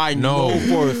Hawks, I know No.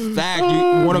 for a fact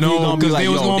one of you No, gonna be because like, they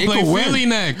was yo, gonna they play could win. Philly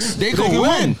next. They could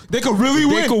win. They could really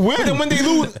win. They could win. But then when they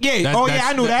lose, yeah.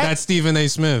 I knew that. That's Stephen A.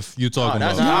 Smith you talking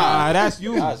that's about. Nah, that's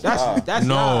you. That's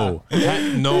No.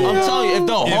 No. I'm telling you, if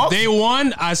the If Hawks, they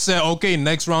won, I said, okay,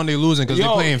 next round they losing because they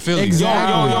playing Philly.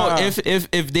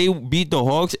 If they beat the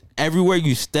Hawks, everywhere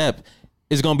you step,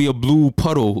 it's gonna be a blue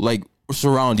puddle like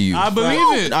surrounding you. I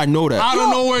believe it. I know that. I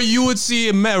don't know where you would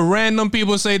see random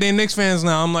people say they Knicks fans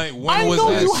now. I'm like, when I was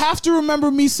know this? you have to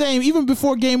remember me saying even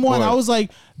before game one, What? I was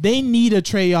like, they need a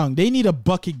Trae Young. They need a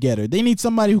bucket getter. They need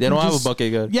somebody who They can don't have just- a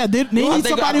bucket getter. Yeah, they need I think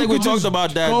somebody who we can talked just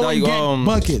about that. go Like, and get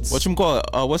buckets. What you call it?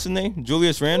 What's his name?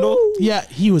 Julius Randle. Yeah,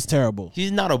 he was terrible.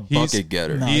 He's not a bucket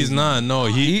getter. No. He's not. No,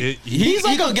 He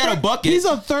could get a bucket. He's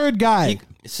a third guy.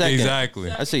 Second. Exactly.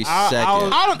 I say I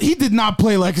second. I don't. He did not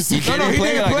play like a He second. didn't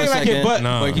play like a second, but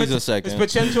No. but he's a his second.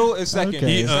 potential is second.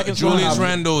 Okay. Second Julius slot.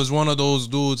 Randle is one of those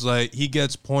dudes, like, he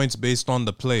gets points based on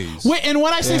the plays. Wait, and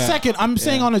when I say second, I'm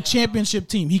saying on a championship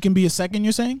team, he can be a second.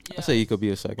 You're saying? I say he could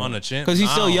be a second. On a champ? Because he's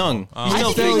I still don't young. know. I He's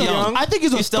don't still know. fake young. I think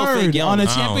he's a He's still third fake young. on a I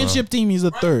don't know. championship team. He's a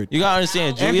third. You gotta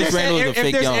understand, Julius Randle is a If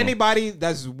fake there's young. anybody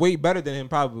that's way better than him,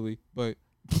 probably. But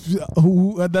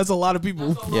That's a lot of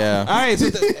people. Yeah, all right, so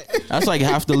that's like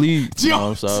half the league. You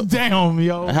know, so Damn,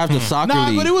 yo. half the soccer Nah,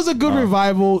 league. but it was a good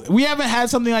revival. We haven't had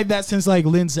something like that since like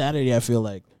Lynn Saturday. I feel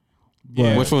like.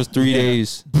 yeah. Which was 3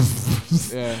 days.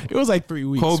 It was like 3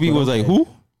 weeks. Kobe but was like, okay. who?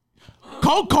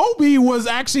 Kobe was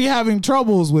actually having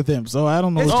troubles with him, so I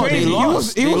don't know. It's what- crazy. They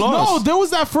lost. They No, lost. there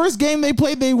was that first game they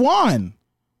played. They won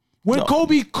when No.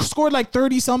 Kobe scored like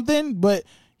 30 something, but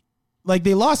like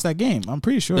they lost that game. I'm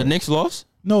pretty sure. The Knicks lost.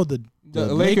 No, the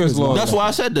Lakers lost. That's why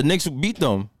I said the Knicks beat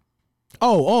them.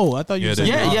 Oh, I thought you Yeah, said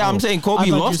they that. Yeah, Oh. I'm saying I Kobe thought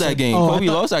you lost said- that game. oh, I Kobe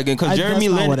thought- lost that game because Jeremy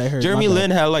that's not what I Lin. heard. Jeremy My bad.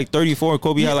 Lin had like 34.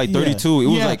 Kobe had like 32. It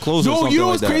was Yeah. like close or No, something you know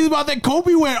like what's that. crazy about that?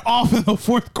 Kobe went off in the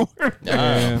fourth quarter.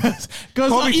 Because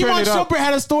Kobe turned Iman it up. Shumpert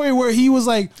had a story where he was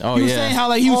like, Oh, he was yeah. saying how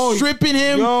like he was Oh, stripping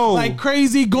him yo. like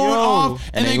crazy, going Yo. off,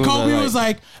 and And then he was Kobe like, was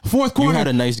like, fourth quarter, had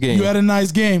a nice game. You had a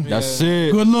nice game. That's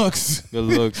it. Good looks. Good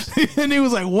looks. And he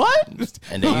was like, what?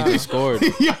 And then he just scored.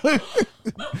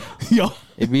 Yo.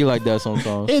 It be like that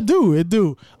sometimes. It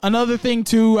do. Another thing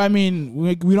too. I mean,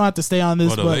 we don't have to stay on this,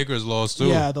 Well, the but Lakers lost too.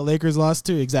 yeah, the Lakers lost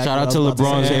too. Exactly. Shout I out was to about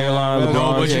LeBron's say. hairline.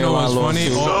 No, but you know what's hairline funny?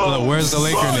 lost too. Where's the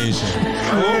Laker Nation?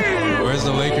 Where's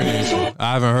the Laker Nation?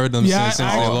 I haven't heard them Yeah, since they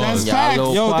that's lost. Yeah, facts.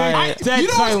 little Yo, quiet. You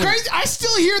know silent. what's crazy? I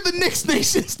still hear the Knicks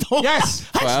Nation still. Yes.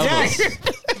 I Forever. still hear.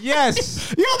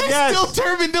 yes. Yo, they Yes. still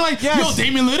turbine. They're like, Yes. yo,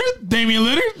 Damian Lillard, Damian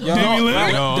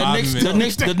Lillard. No,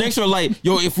 The Knicks are like,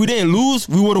 yo, if we didn't lose,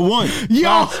 we would have won.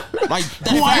 Yo, Like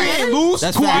that's Kawhi fact. Leonard,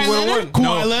 That's Kawhi fact. Leonard, No,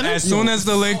 Kawhi Leonard. as soon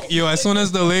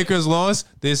as the Lakers lost,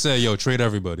 they said, "Yo, trade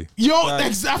everybody, Yo,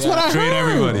 that's what I trade heard.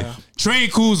 everybody,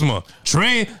 trade Kuzma,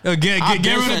 trade get I've rid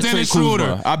been of said Dennis trade Kuzma.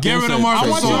 Schroeder, I've get been rid of said Marcus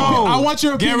trade I want your, Kuzma. Gasol. I want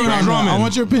your Get opinion rid of on that. Drummond. I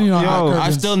want your opinion on Yo, that. I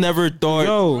Curtis. still never thought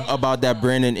Yo. about that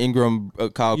Brandon Ingram,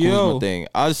 Kyle Yo. Kuzma thing.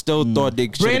 I still thought they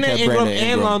should have Brandon kept Ingram Brandon and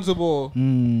Ingram. Lonzo Ball.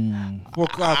 For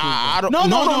Kyle Kuzma. I don't, No,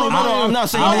 no. I'm not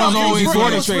saying I that. was I'm saying always before for the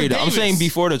Davis. trade. I'm saying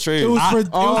before the trade. It was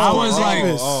for. I was like-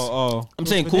 Davis. I'm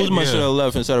saying Kuzma Yeah. should have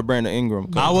left instead of Brandon Ingram.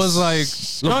 I was like,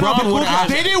 LeBron would have.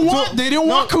 They didn't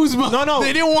want Kuzma. No.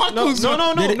 They didn't want No, Kuzma.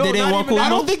 no. They didn't not want even Kuzma? I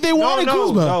don't think they wanted no,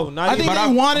 Kuzma. no, not I think even.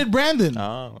 they wanted Brandon.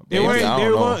 They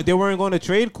weren't going to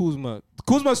trade Kuzma.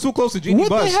 Kuzma's too close to Jeannie What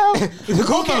the Buss. hell?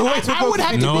 Kuzma Okay, way too I close would to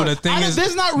have Jeannie to no. be- The thing I- is,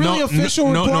 there's not really no,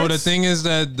 official No, the reports. thing is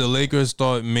that the Lakers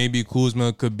thought maybe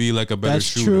Kuzma could be like a better That's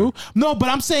shooter. true. No, but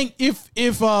I'm saying if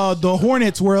the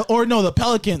Hornets were, or no, the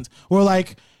Pelicans were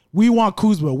like, we want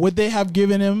Kuzma, would they have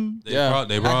given him? They Yeah.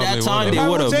 probably At that time, would've. they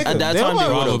would have. take At him. that They time, they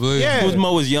would've. would Probably. have. Yeah.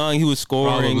 Kuzma was young. He was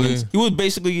scoring. Probably. He was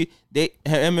basically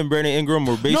him and Brandon Ingram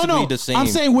were basically No. the same. I'm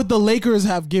saying would the Lakers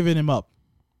have given him up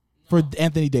for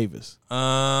Anthony Davis?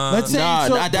 Let's say nah,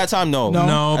 so- at that time, no. No.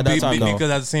 No, At that time, no.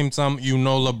 because at the same time, you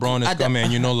know LeBron is At that- coming,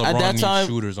 and you know at LeBron that needs time-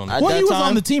 shooters on the at team. Well, he that was on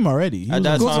time- the team already. He at was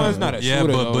that good. time- Kuzma's not a Yeah,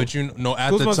 shooter, but though. but you know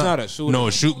at Kuzma's the time, not a shooter.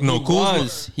 No,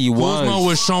 Kuzma. He was. Kuzma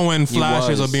was showing flashes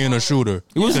was. of being a shooter.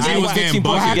 He was 'Cause getting getting 15 What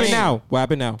buckets a happened game. now? What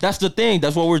happened now? That's the thing.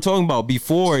 That's what we're talking about.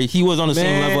 Before he was on the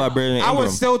same level at Brandon I Ingram.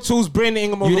 would still choose Brandon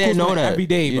Ingram over You didn't Kuzma know that every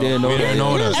day. You bro. didn't know We that. didn't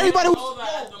know that. Everybody was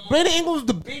Brandon Ingram's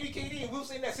the baby KD, and we were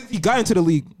saying that since he got into the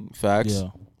league. Facts. Yeah.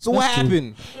 So what That's true.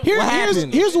 happened? Here's What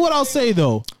happened? here's what I'll say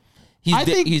though. I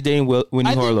think- He's dating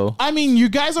Winnie Harlow. I mean, you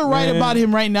guys are right Man. about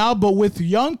him right now, but with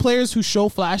young players who show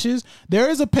flashes, there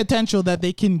is a potential that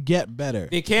they can get better.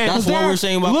 They can't. That's what we're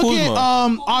saying about Look Kuzma.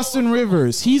 at Austin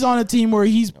Rivers. He's on a team where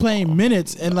he's playing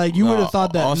minutes, and like you would have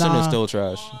thought that. Austin nah, is still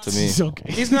trash to me. It's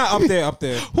okay. He's not up there. Up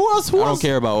there. Who else? Who I else? don't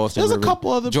care about Austin There's Rivers. a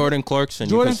couple other Jordan Clarkson.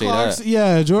 Jordan you can say Clarkson. that.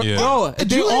 Yeah, Jordan. Yeah. No, they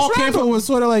Julius all came Randle from. was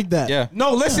sort of like that. Yeah.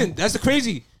 No, listen, that's the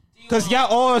crazy. Because y'all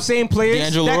all the same players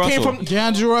D'Angelo that came Russell. from.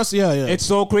 DeAndre Russell. Yeah. It's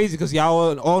so crazy because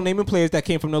y'all are all naming players that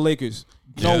came from the Lakers.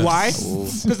 You know Yes.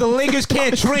 why? Because the Lakers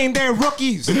can't train their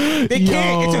rookies. They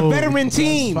can't. It's a veteran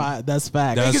team. That's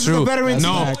fact. Lakers That's is a true. veteran team.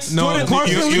 No, Facts. no. Jordan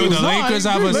Clarkson The leaves. No, I Lakers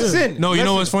have agree. a Listen, no. You know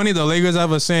listen. what's funny? The Lakers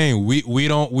have a saying: we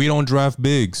don't draft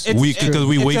bigs. It's- Because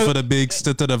we it's wait a- for the bigs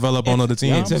to develop on other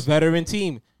teams. It's a veteran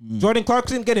team. Jordan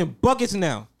Clarkson getting buckets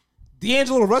now.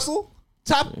 D'Angelo Russell,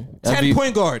 top 10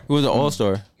 point guard. He was an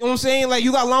all-star. You know what I'm saying? Like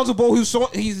you got Lonzo Ball,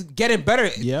 he's getting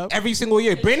better Yep. every single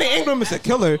year. Brandon Ingram is a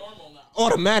killer.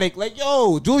 Automatic, like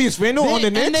yo, Julius Randle on the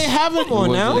Knicks. and they have a, Come on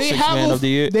Was now. the they sixth have man a, of the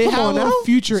year. they Come have on a now.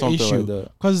 future Something issue like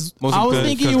that. because Most I was good,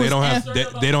 thinking it Because was they don't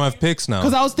have they don't have picks now.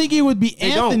 because I was thinking it would be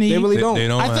They don't. Anthony. They really don't. They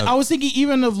don't have. I was thinking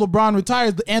even if LeBron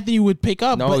retires, Anthony would pick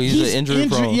up. No, but he's injury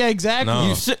prone. Yeah, exactly.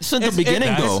 No. Since the It's- beginning,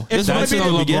 it's- though. it's This gonna was be since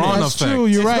the the beginning. LeBron That's effect. true.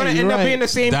 You're It's right. gonna You're end up right. being the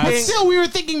same That's- thing. Still, we were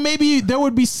thinking maybe there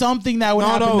would be something that would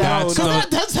happen. no, That, no, so no.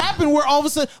 that's happened where all of a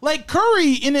sudden, like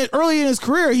Curry early in his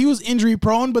career, he was injury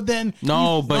prone, but then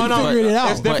No, but no, figured it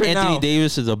out. it's But different Anthony now.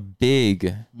 Davis is a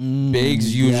big.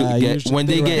 Bigs usually get usually- when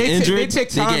they they're get right. They injured. take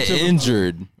They time get to-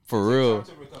 injured for real.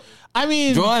 I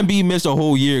mean, Joel Embiid missed a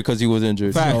whole year because he was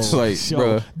injured. Facts. Like,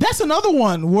 bro. that's another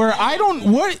one where I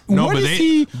don't. What No, what but is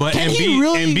he? but Can Embiid, he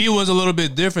really? Embiid was a little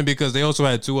bit different because they also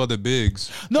had two other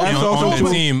bigs No, That's on, also on the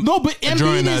true. team. No, but during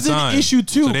Embiid that is an time. issue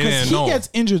too So they because didn't he know. gets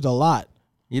injured a lot.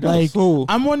 He does. Like Who?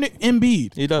 I'm wondering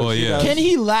Embiid. He does. Oh, He yeah. does. Can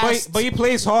he last? But he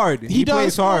plays hard. He does.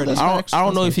 plays hard. That's I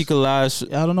don't know if he could last.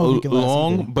 I don't know if he can last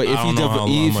long, either. but if I he don't know how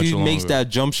if much he makes longer. that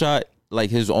jump shot like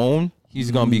his own,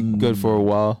 he's gonna be good for a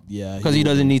while. Yeah, because he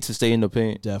doesn't need to stay in the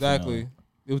paint. Definitely. Exactly.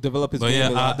 It will develop his But game. yeah,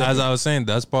 a lot as different. I was saying,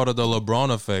 that's part of the LeBron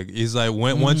effect. It's like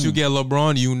once you get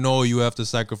LeBron, you know you have to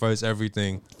sacrifice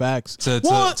everything Facts. to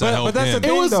Well, help but that's him. the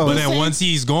thing, though. But the then same- once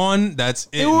he's gone, that's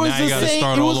it. It was Now you the got to same.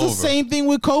 start It all was the over. same thing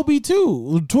with Kobe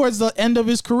too. Towards the end of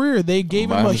his career, they gave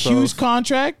By him a himself. huge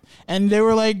contract, and they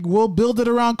were like, "We'll build it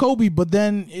around Kobe," but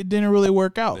then it didn't really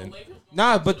work out.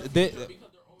 Nah, but they,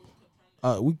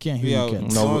 We can't hear yeah, you, Ken.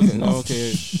 no,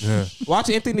 okay. Yeah. Watch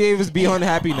Anthony Davis be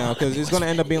unhappy now because it's gonna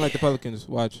end up being like the Pelicans.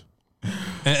 Watch.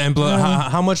 And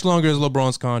how much longer is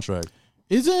LeBron's contract?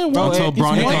 Isn't it Bro, one? until it's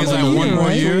Bronny one takes, more like, one more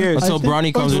right? year. 2 years. Until I think-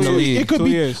 Bronny comes oh, in the 2 years. league. It could 2 be.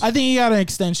 years. I think he got an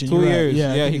extension. 2 You're right. years.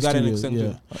 Yeah, I Yeah, think he it's got 2 an years.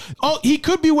 extension. Yeah. Oh, he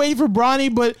could be waiting for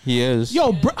Bronny, but He is.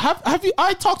 yo, have you?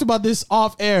 I talked about this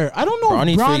off air. I don't know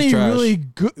Bronny if fake Bronny trash. really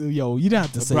good. Yo, you didn't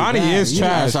have to say Bronny that. is You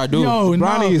trash. Yes, I do. Yo, Bronny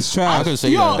no. is trash. I could say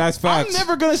Yo, that. That's facts. I'm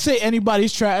never gonna say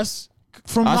anybody's trash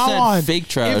from I now said on. fake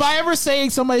trash. If I ever say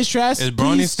somebody's trash, Is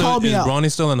Bronny please call me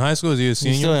out. still in high school? Is he a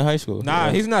senior? He's still in high school. Nah,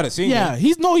 Yeah. he's not a senior. Yeah,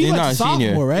 he's He's like not a a senior.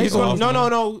 sophomore, right? He's Or- gonna,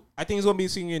 no. I think he's gonna be a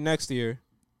senior next year.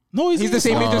 no, He's the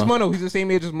same age as Uh, Mono. He's the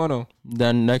same age as Mono.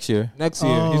 Then next year. Next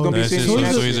year, he's gonna be a That's senior. just,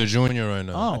 next so year. he's a junior right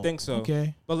now. Oh, I think so.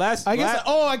 Okay. But last, I guess.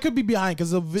 I could be behind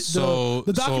because the So-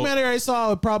 documentary I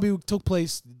saw it probably took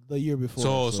place the year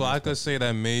before. So I could say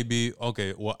that maybe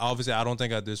well obviously I don't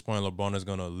think at this point LeBron is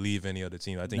gonna leave any other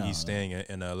team. I think he's staying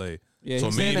in LA. Yeah, so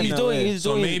he's staying maybe in He's doing. He's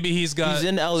so doing. maybe he's got He's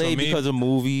in LA so maybe- because of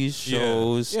movies, Yeah.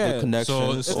 shows, Yeah. the connections. So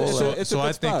all it's that. a so good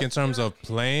I think spot. in terms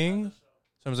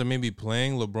of maybe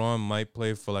playing, LeBron might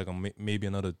play for like maybe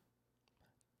another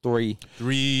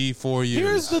 3-4 years.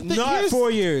 here's the thing. not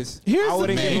 4 years. here's I the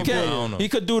wouldn't thing. give him I credit. don't know. He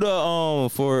could do the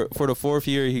for the fourth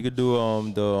year. He could do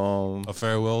A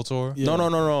farewell tour. Yeah.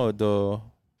 no the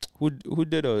who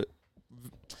did a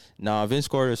Vince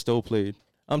Carter still played.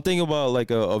 I'm thinking about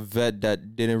like a vet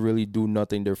that didn't really do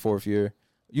nothing their fourth year.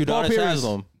 Paul Udonis Pierce.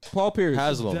 Haslam. Paul Pierce.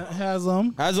 Haslam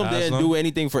Haslam. didn't Haslam. do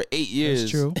anything for 8 years.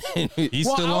 true. He's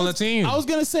Well, still I on was- the team. I was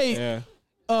gonna say, Yeah.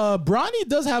 Bronny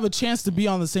does have a chance to be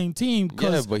on the same team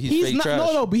because Yeah, but he's fake not. trash.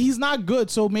 No, but he's not good.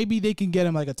 So maybe they can get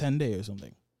him like a 10-day or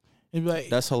something. It'd be like,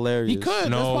 That's hilarious. he could.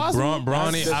 No, that's possible.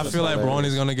 Bronny. I feel like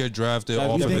Bronny's gonna get drafted You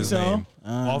off of think his so? name.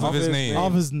 Off of his name.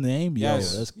 Off his name,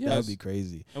 Yes. That'd Yes. be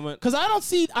crazy. And when- Because I don't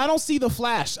see the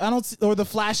flash. I don't see or the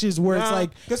flashes where it's like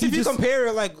because he if you just-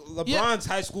 compare like LeBron's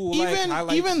high school, like even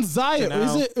highlights even Zaire, to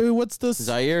now. is it what's this?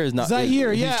 Zaire is not.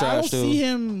 Zaire, he's yeah, trash I don't too. see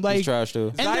him like. He's trash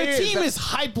too. And their Zaire- team is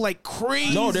hyped like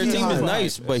crazy. No, their team is hype.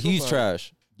 nice, but he's super.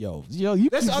 trash. Yo, you.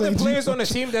 There's keep other saying- players on the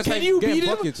team that's Can like you getting beat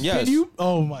him? buckets. Yeah. Yes. Can you?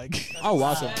 Oh my god. I'll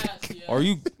watch him. Are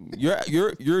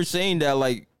you're saying that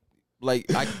like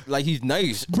like he's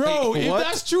nice, Bro, Like, if what?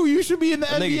 that's true, you should be in the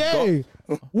That nigga NBA.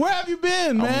 Where have you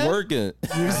been, man? I'm working.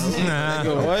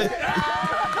 Nigga, what?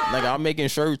 Like I'm making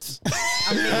shirts.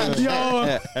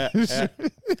 Yo.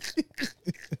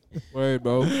 Word,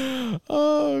 bro.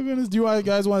 Oh goodness. Do you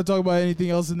guys want to talk about anything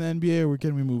else in the NBA, or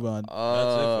can we move on?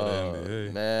 That's it for the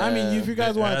NBA. Man. I mean, if you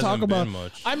guys It want to talk hasn't about, been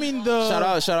much. I mean, the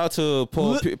shout out to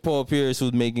Paul Pierce,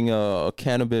 who's making a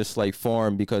cannabis like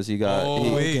farm because he got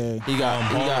Oh, wait. okay. he got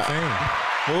Hall of Fame.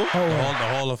 The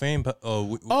Hall of Fame.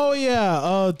 Oh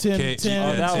yeah, Tim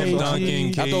Tim Duncan,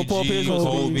 KG. I thought Paul Pierce was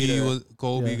supposed to be there.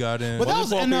 Kobe Yeah. got in. But that Wasn't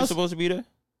was Paul and Pierce that's- supposed to be there?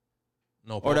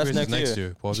 No, Paul that's Pierce is next next year.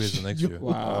 year. Paul Pierce is next year.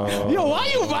 Wow. Yo, why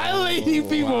you violating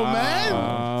people, man?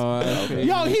 Okay.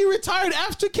 Yo, he retired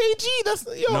after KG. That's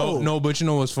yo. No, but you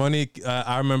know what's funny?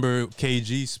 I remember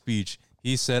KG's speech.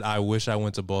 He said, "I wish I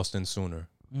went to Boston sooner."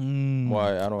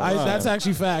 Why? I don't. That's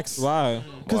actually facts. Why?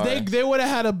 Because they would have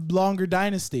had a longer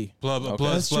dynasty. Plus,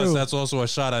 That's true. that's also a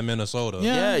shot at Minnesota.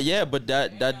 Yeah. Yeah, but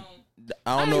that I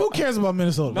I don't mean, know. who cares about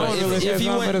Minnesota? No one if- really if cares he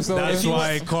about went- Minnesota. That's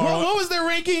why What was their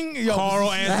ranking? Yo,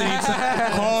 Carl Anthony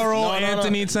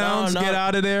Towns No. get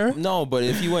out of there. No, but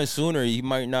if he went sooner, he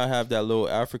might not have that little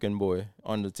African boy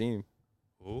on the team.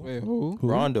 Wait, who?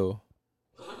 Rondo.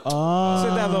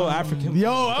 Said that little African.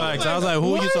 Yo, Facts. I was like,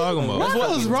 who are you talking about?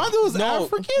 Rondo's No,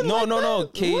 African? no, like no, no.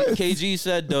 that? What? KG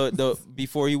said the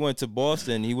before he went to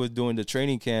Boston, he was doing the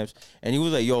training camps, and he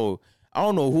was like, "Yo, I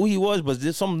don't know who he was, but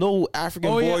there's some little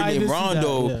African Oh, boy yeah, I named did see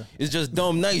Rondo. that, yeah. It's just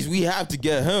dumb nice. We have to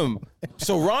get him."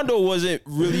 So Rondo wasn't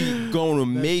really going to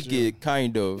make it,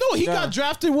 kind of. No, he got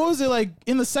drafted. What was it like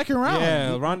in the second round?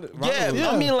 Yeah, Rondo. Yeah, Yeah.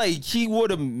 I mean, like he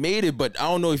would have made it, but I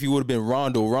don't know if he would have been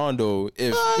Rondo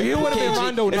if He would've been KG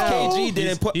Rondo if now. KG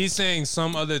didn't put. He's saying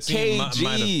some other team might KG.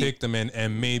 have picked him,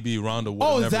 and maybe Rondo would.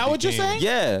 Oh, is that what you're saying?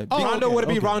 Yeah, Oh, Rondo okay, would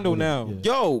be okay. Rondo now.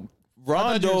 Yo,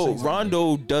 thought you were saying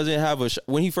Rondo doesn't have a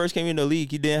when he first came in the league,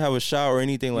 he didn't have a shot or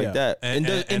anything like Yeah. that. And-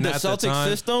 in and the at the Celtics time-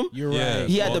 system, You're Yeah. right.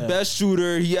 he had the Yeah. best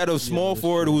shooter. He had a small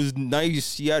forward who was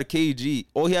nice. He had a KG.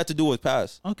 All he had to do was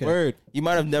pass. Okay. Word. He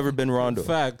might have never been Rondo.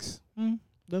 Facts.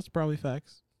 That's probably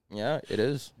facts. Yeah, it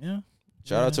is. Yeah.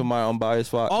 Shout out to my unbiased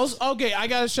Fox. Also, okay, I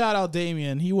got to shout out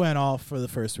Damian. He went off for the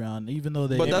first round, even though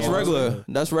they. But that's regular.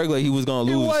 That's regular. He was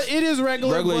gonna It lose. It is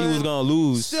regular. Regular, he but was gonna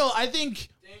lose. Still, I think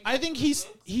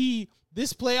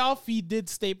this playoff he did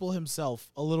staple himself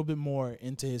a little bit more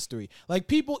into history. Like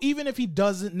people, even if he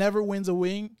never wins a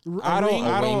ring. I don't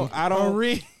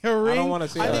wanna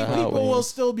say I that. think people will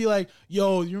still be like,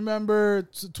 "Yo, you remember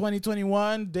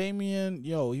 2021? Damian,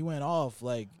 yo, he went off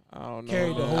like I don't know.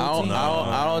 carried the whole I team."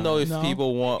 don't know if No.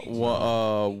 people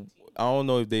want I don't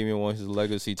know if Damian wants his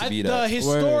legacy to be the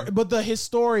that. but the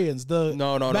historians, the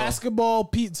No. basketball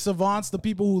savants, the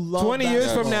people who love 20 years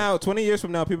from basketball.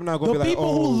 now, people not gonna The be like, people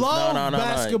oh, who love no.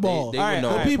 basketball, They would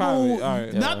know. the people who,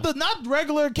 probably. not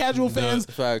regular casual fans,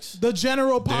 Facts. the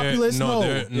general populace.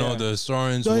 The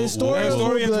historians. The historians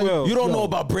will be like, will. You don't know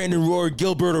about Brandon Roy,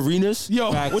 Gilbert Arenas?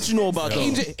 Yo, What you know about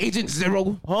those? Agent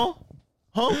Zero. Huh?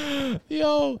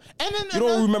 yo, and then You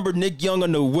don't remember Nick Young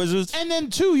on the Wizards? and then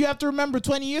too, you have to remember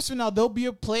 20 years from now there'll be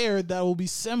a player that will be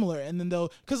similar, and then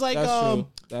they'll because like That's true.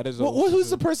 That is who's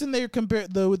the person they compare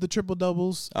with the triple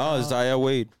doubles? Oh, it's Zaire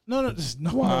Wade. No, no,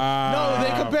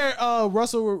 they compare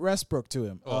Russell Westbrook to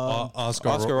him. Oscar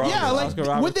Robinson. Yeah, like Oscar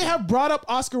Robertson. would they have brought up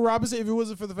Oscar Robertson if it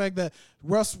wasn't for the fact that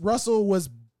Russell was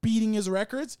beating his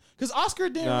records? Because Oscar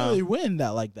didn't Nah. really win that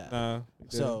like that. Nah,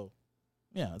 So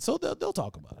yeah, so they'll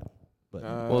talk about it. But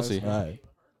We'll see. all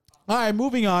right,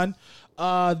 moving on.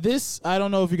 This I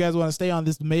don't know if you guys want to stay on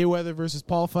this Mayweather versus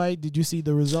Paul fight. Did you see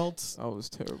the results? that was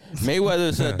terrible.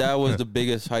 Mayweather said that was the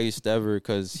biggest heist ever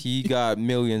because he got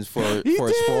millions for a did,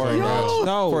 sparring yo. match.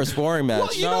 No. For a sparring match.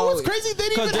 Well, you know what's crazy? They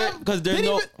didn't 'Cause even there- have 'cause there's they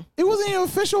didn't no- even- It wasn't an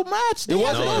official match. They It had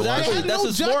wasn't. no, Exactly. They had That's no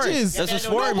a sparring. judges. That's a Yeah,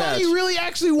 sparring match. Nobody really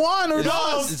actually won or No,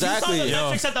 lost. Exactly. You saw the Yo.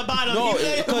 metrics at the bottom. No, He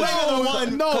played because- the regular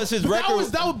one. No, 'Cause his but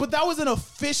record- that was an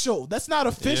official. That's not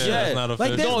official. Yeah, it's Yeah. not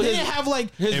Like official. they his- didn't have like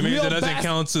It means real it doesn't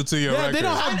count to your Yeah, record. they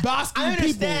don't have basking I people.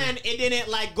 understand it didn't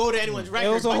like go to anyone's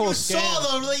record, was a but whole you scam.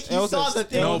 saw the It was saw a- the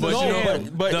thing. No, but No, you know,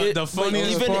 but the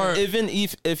funniest part. even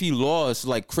if he lost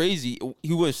like crazy,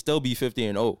 he would still be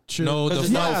 50-0. No, Because the it's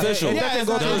not fun- official. It doesn't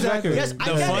go to his exactly. record. Yes, I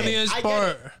the get it. funniest I get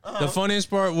part, it. the funniest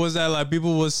part was that like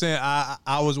people was saying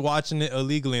I was watching it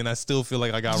illegally and I still feel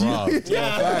like I got robbed.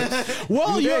 Yeah.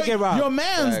 Well, You did get robbed. your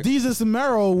man's Facts. Jesus and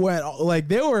Mero went like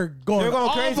they were going They were going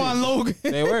off crazy. on Logan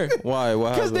They were. Why?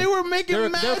 What because happened? they were making They're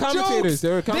mad commentating. commentators. They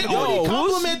were They commentators. only who's-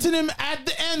 complimented him at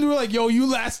the end. We're like, yo, you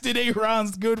lasted 8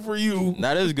 rounds. Good for you.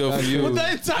 That is good for you. But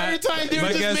the entire time they were But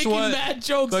just guess making what? mad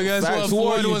jokes. But guess what? Facts. Who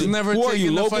are Floyd you? was never Who are you,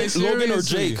 taking the Logan, fight Logan or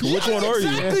seriously. Jake? Which one are you?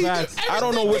 Exactly. Yeah, facts. I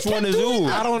don't know which one is who.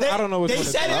 I don't know which They one.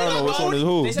 said it I don't know which one is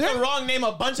who. They said the wrong name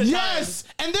a bunch of Yes, times.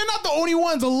 and they're not the only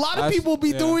ones. A lot of That's- people be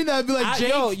yeah. doing that. Be like, Jake,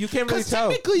 Yo, you can't really 'cause tell.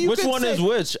 technically you Which could one say- is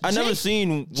which? I never Jake-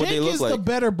 seen what Jake they look is the like.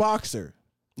 better boxer.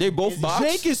 They both box.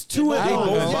 Jake is 2 I don't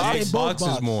know. and 0. Box. They both Box is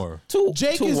box. more. Two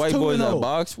Jake is white 2 boys and that 0.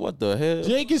 box. What the hell?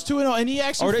 Jake is 2 and 0, and he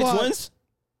actually Are they fought. twins?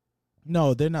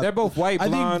 No, they're not. They're both white, I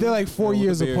think blonde. they're like 4 with a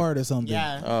years beard. apart or something.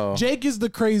 Yeah. Oh, Jake is the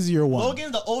crazier one.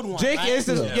 Logan's the old one. Jake right? is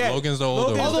the Yeah, Logan's the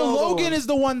older one. Although the older Logan one. is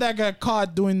the one that got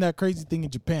caught doing that crazy thing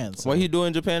in Japan. So. what he do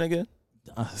in Japan again?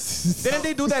 Didn't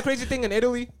they do that crazy thing in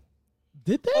Italy?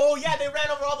 Did they? Oh yeah, they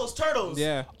ran over all those turtles.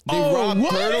 Yeah. They Oh, robbed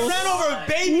what? They turtles. ran over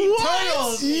baby What?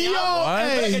 turtles. Yo, Like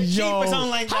hey, a Jeep yo. or something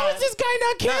like How that. is this guy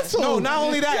not canceled? No, not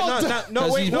only that. Yo, No,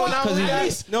 Cause wait, he's- no, not cause only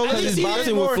he's- that. No, at Because least he's he did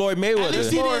boxing more- with Floyd At least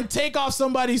Mayweather. he didn't take off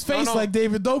somebody's face no. like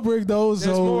David Dobrik, though.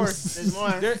 There's So more. There's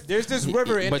more. There's this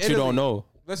river in But Italy. you don't know.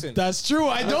 Listen, that's true.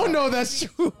 I don't know. That's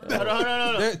true. Hold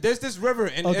on. there's this river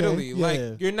in Okay, Italy. yeah, Like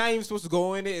yeah. you're not even supposed to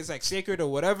go in it. It's like sacred or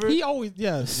whatever. He always,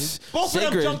 yeah. Both of them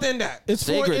Sacred. jumped in that. It's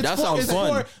Sacred, it's that sounds it's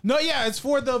fun. no, yeah, it's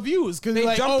for the views because They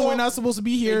like, jumped oh, we're off- not supposed to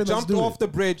be They here. Let's jumped do off it. the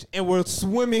bridge and were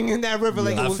swimming in that river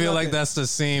like it I was feel like nothing. that's the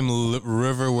same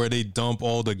river where they dump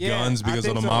all the Yeah, guns I because of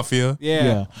think the so. mafia.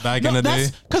 Yeah. Back in the day.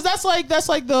 because that's like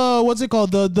the what's it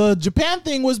called? The Japan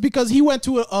thing was because he went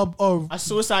to A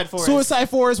suicide forest. suicide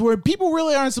forest where people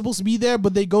really aren't supposed to be there,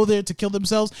 but they go there to kill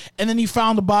themselves. And then he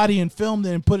found the body and filmed it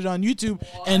and put it on YouTube.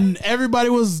 And everybody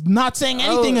was not saying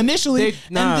anything initially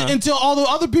until all the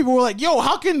other people were like, "Yo,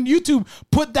 how can YouTube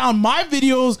put down my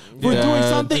videos for Yeah, doing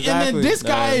something?" And exactly. then this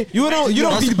guy, You don't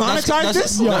demonetize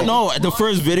this? No, the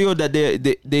first video that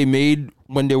they made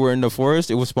when they were in the forest,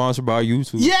 it was sponsored by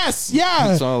YouTube. yes,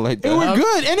 yeah, Something like it that. were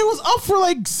good, and it was up for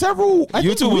like several. I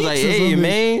think, YouTube was weeks like, or "Hey, something.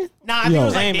 man." Nah, I think it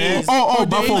was like Hey, days. Oh,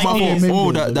 days, my fault. maybe.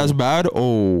 Oh, that's bad.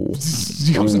 Oh,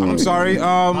 I'm sorry.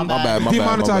 my bad.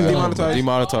 Demonetize.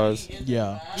 Demonetize.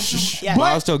 Yeah. Yeah. But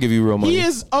I'll still give you real money. He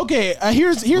is okay.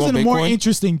 Here's Want a more Bitcoin?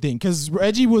 interesting thing because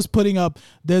Reggie was putting up.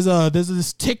 There's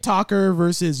this TikToker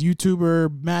versus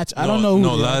YouTuber match. I don't know. Who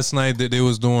No, they are. last night they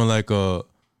was doing like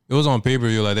it was on pay per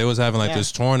view. Like they was having like Yeah.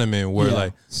 this tournament where Yeah.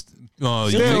 like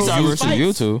TikTok versus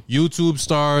YouTube. YouTube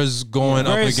stars going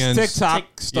up Various against TikTok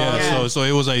Yeah, stars. Yeah. so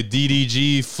it was like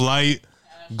DDG Flight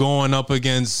going up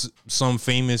against some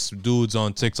famous dudes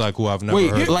on TikTok who I've never Wait,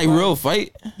 heard. like real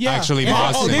fight? Yeah. actually Yeah.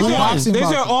 boxing. Oh, These these are- are, boxing, these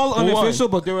are boxing. all Who won? unofficial,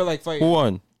 but they were like Who fighting.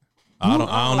 won? I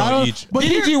don't know each. But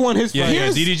here- DDG won his Yeah, fight. yeah,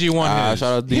 here's- DDG won his.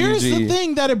 Shout out DDG. Here's the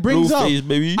thing that it brings Blueface, up.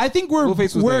 baby. I think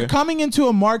Blueface was we're there. coming into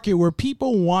a market where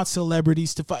people want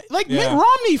celebrities to fight. Like Mitt Yeah.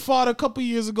 Romney fought a couple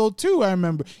years ago too. I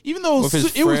remember, even though With his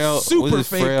it was frail- super with his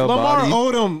fake. frail Lamar body.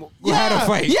 Odom had a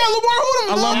fight. Yeah, Lamar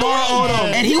Odom. Lamar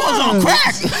Odom. And he was on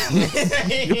crack.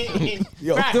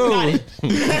 Crack, dude. got it.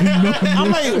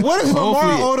 I'm like, what is Lamar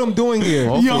Hopefully- Odom doing here?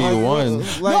 Hopefully he won.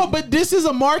 No, but this is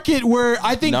a market where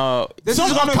I think No, This so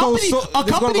is a gonna go company, so- a this is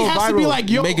gonna company go has to be viral. like,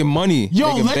 yo, making money,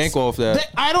 making let's- bank off that.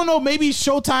 I don't know, maybe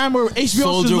Showtime or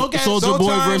HBO should look at Soldier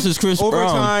Boy versus Chris Brown.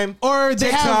 Overtime. or they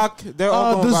TikTok, have they're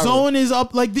all the going viral. zone is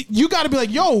up. Like you got to be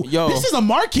like, yo, Yo. this is a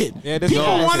market. Yeah, this is People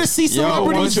a market. want to see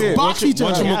celebrities box each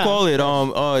What other. you call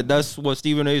it? That's what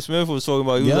Stephen A. Smith was talking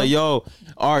about. He was Yeah. like, "Yo,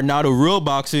 all right, now the real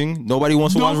boxing. Nobody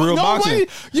wants to watch real boxing.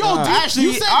 Yo,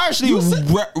 dude, I actually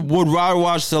would rather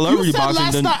watch you celebrity said boxing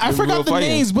last than night. I than forgot real the fighting.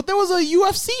 names, but there was a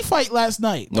UFC fight last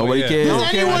night. Nobody yeah. cares. Does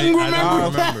Okay. anyone I didn't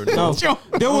remember that? remember. No.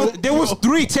 Yo, There was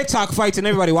 3 TikTok fights and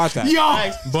everybody watched that.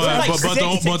 yo. But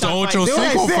the Ocho They were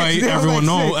like Cinco six. fight, They were everyone like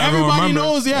know, six. everyone Everybody remember.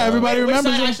 knows. Yeah, everybody Which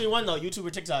remembers side it. actually won though? YouTube or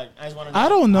TikTok? I just want to know. I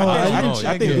don't know. I I don't didn't know. I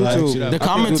check think it. YouTube. The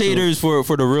commentators for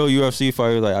the real UFC fight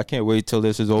were like, I can't wait till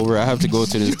this is over. I have to go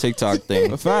to this TikTok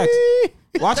thing. A fact.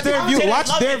 Watch their view. commentators Watch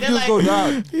love their it. They're views like- go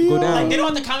down. Go Like down. they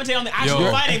don't have to commentate on the actual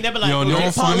Yo. fighting. They'll be like, Yo, no "Okay,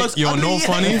 Paul funny. looks Yo, no ugly."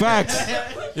 funny. Facts.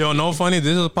 Yo, no funny.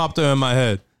 This just popped up in my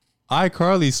head.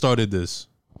 iCarly started this.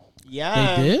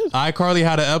 Yeah, They did? iCarly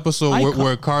had an episode iCar-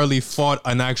 where Carly fought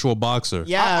an actual boxer.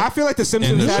 Yeah, I feel like the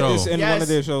Simpsons In the had show. this in Yes. one of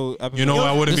their show episodes. You know,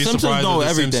 I wouldn't The be Simpsons surprised know if the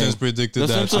everything. Simpsons predicted The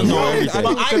that. Simpsons too. know I everything.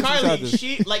 but think the Simpsons had iCarly,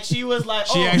 this. she was like,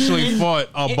 She oh, actually and- fought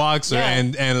a boxer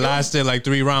yeah. and lasted like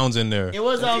 3 rounds in there. It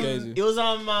was crazy.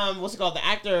 what's it called? The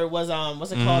actor was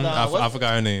what's it called? I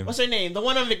forgot her name. What's her name? The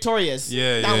one on Victorious.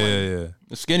 Yeah, That one. yeah.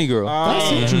 The skinny girl.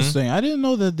 That's interesting. I didn't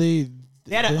know that they.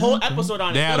 They had a whole episode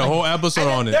on it. They had a They're whole like- episode and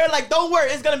then on it. They're like, don't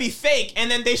worry, it's gonna be fake. And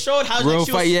then they showed how Real like,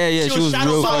 she was, fight, yeah, she was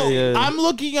shadow real boxing. fight, yeah. I'm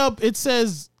looking up. It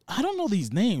says I don't know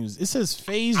these names. It says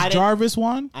FaZe I didn't- Jarvis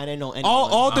one. I didn't know any.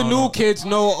 All the don't new know. kids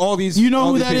know all these. You know all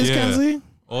who these that is, kids. Yeah. Kensley?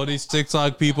 All these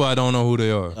TikTok people, I don't know who they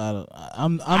are. I'm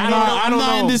don't not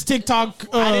know. in this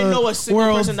TikTok I didn't know a single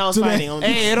world person that was today. fighting. On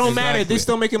Hey, it don't matter. Exactly. They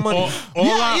still making money. All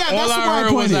Yeah, I, yeah, all that's I what my heard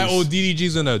was point that, is.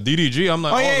 DDG's in a DDG. I'm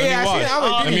like, Oh, yeah, yeah, I let seen me it. I was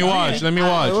watch. like, Let me watch. Let me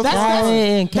watch.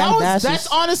 That's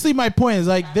honestly my point. Is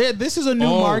like this is a new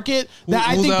market that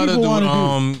I Who's think the other people want to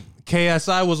do. dude?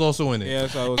 KSI was also in it. Yeah,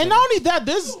 so I was And not only that,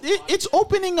 it's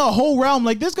opening a whole realm.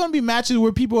 Like there's gonna be matches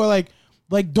where people are like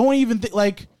don't even think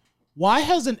like, why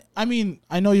hasn't? I mean,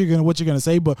 I know what you're gonna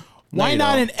say, but why you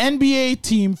not don't. an NBA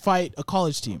team fight a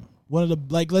college team? One of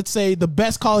the let's say the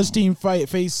best college team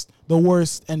face the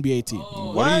worst NBA team.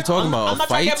 What are you talking about? I'm A not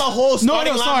trying to fight? get my whole No,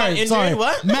 starting lineup sorry, injured. sorry.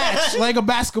 What? Match like a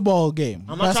basketball game.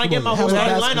 I'm not trying to get my Basketball whole game.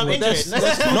 starting Have a lineup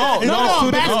basketball injured. No,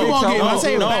 two different basketball things. game. I'm No,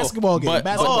 saying no. basketball game. But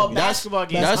Basketball game. basketball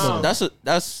game.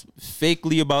 That's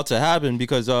fakely about to happen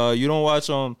because you don't watch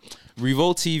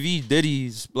Revolt TV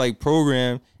Diddy's like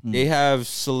program. They have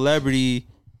celebrity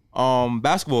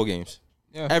basketball games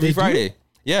every They do? Friday.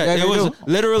 Yeah, Yeah, it they was do.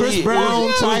 literally Chris Brown, it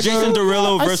was Tiger. Jason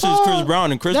Derulo I versus saw- Chris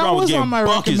Brown, and Chris that Brown was was getting on my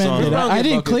buckets on recommended. him. Brown I get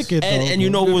didn't buckets. click it. And though. you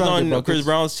know who was Brown on get buckets. Chris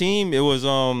Brown's team? It was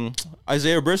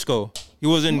Isaiah Briscoe. He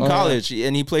was in college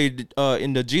and he played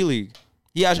in the G League.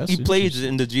 He plays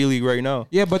in the G League right now.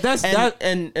 Yeah, but that's And that.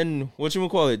 and what you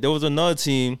call it? There was another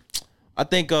team. I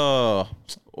think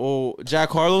Jack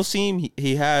Harlow's team.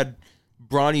 He had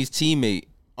Bronny's teammate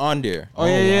on there. Oh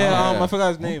yeah. wow. I forgot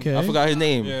his name. Okay. I forgot his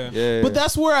name. Yeah. Yeah. But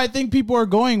that's where I think people are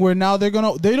going. Where now they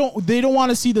don't want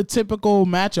to see the typical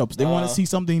matchups. They want to see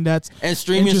something that's and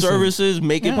streaming interesting. services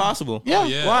make Yeah. it possible. Yeah,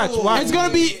 Yeah. Watch. it's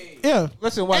gonna be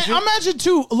Listen, watch. And imagine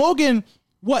too, Logan.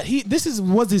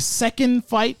 Was his second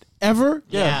fight ever?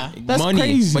 Yeah. That's money,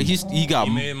 crazy. but he got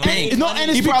made money. banked. No,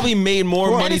 and it's he probably made more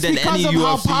and money it's than because any of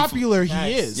how UFC. popular he Facts.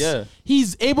 is. Yeah.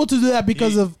 He's able to do that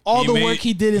because of all the made- work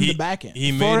he did in the back end.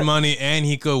 He made money and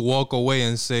he could walk away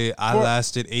and say, I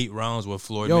lasted 8 rounds with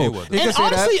Floyd Yo, Mayweather. You can And say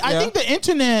that, honestly, I yeah. think the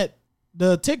internet,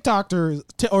 the TikTokers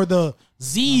or the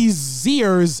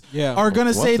Zers Yeah. are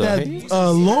gonna say the that heck?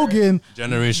 Logan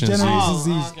Generation Z. Generation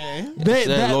Z. Okay.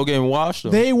 That Logan washed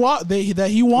him. that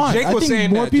he won. Jake I was think saying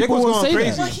more that. Jake people was will going say crazy.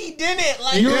 that. But he didn't.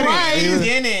 Like, You're he right.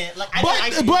 didn't. Like,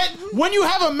 But when you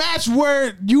have a match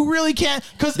where you really can't,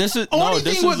 because This is- the only no, thing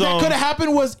this is, that could have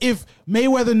happened was if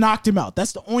Mayweather knocked him out.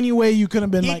 That's the only way you could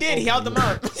have been. he like, did. He held them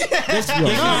out. He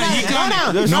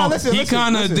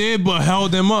kind of did, but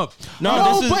held him up.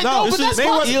 No, but this that's is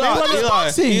boxing. Eli, That's Eli,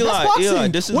 boxing. Eli, That's boxing. Eli,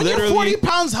 this is when you're literally 40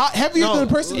 pounds heavier than the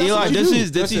person. That's Eli, what you do.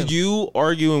 this is you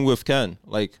arguing with Ken.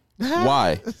 Like,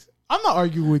 why? I'm not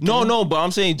arguing with you. No, but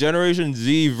I'm saying Generation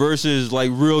Z versus like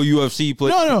real UFC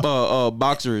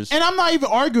boxers. And I'm not even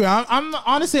arguing. I'm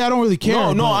honestly, I don't really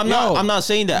care. No, but- I'm not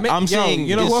saying that. I'm saying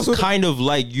you know who else it's was- kind of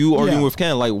like you arguing Yeah. with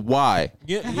Ken. Like, why?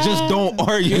 Just don't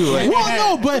argue. Like,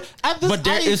 Well, no, but at this, but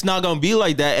it's not gonna be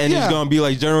like that, and Yeah. it's gonna be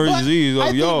like Generation But Z.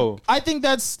 Like, I think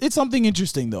it's something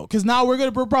interesting though, because now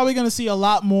we're probably gonna see a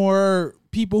lot more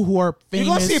people who are You're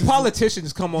famous. gonna see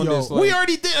politicians come on this. we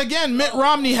already did again. Mitt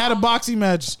Romney had a boxing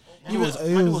match. He was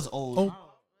old. Oh.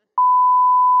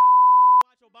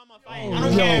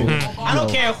 I don't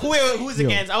care who's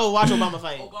against. I will watch Obama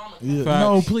fight.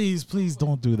 No, please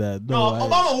don't do that. No, No,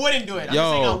 Obama wouldn't do it. I'm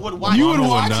just saying I would watch. you would Obama.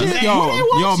 watch not. it. Yo, You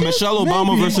would watch it? Michelle Obama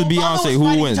Maybe. versus Beyonce. Who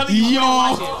Fighting, wins? tell me you wouldn't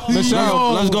watch it.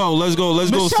 Michelle, let's go. Let's go.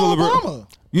 Michelle Celebrate. Obama.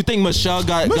 You think Michelle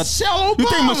Michelle Obama. You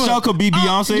think Michelle could beat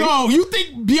Beyonce? Yo, you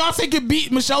think Beyonce could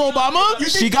beat Michelle Obama?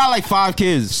 She got like 5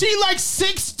 kids. She like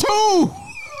 6'2".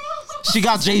 She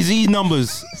got Jay-Z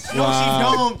numbers. No,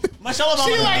 she don't. Michelle Obama.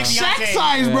 She would like beat Shaq Beyonce.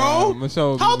 size, bro.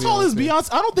 Michelle How tall is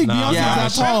Beyonce? I don't think Beyonce Yeah.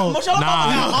 is that tall. Michelle Obama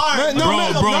got hard.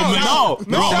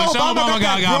 Michelle Obama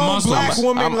got muscles. Black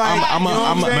woman, I'm- like, I'm- you know what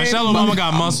I'm I'm- saying? Michelle Obama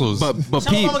got muscles. But Michelle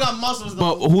Pete, Obama got muscles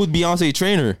though. but who's Beyonce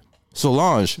trainer?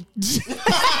 Solange.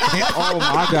 Oh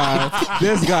my god,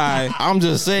 this guy. I'm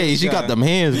just saying, she got them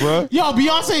hands, bro. Yo,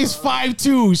 Beyonce is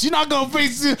 5'2". She's not gonna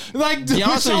face like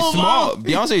Beyonce's Michelle small. Obama.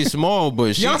 Beyonce's small,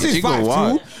 but Beyonce's she can 5'2".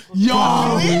 watch. Yo,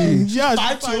 yeah,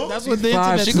 5'2"? that's what the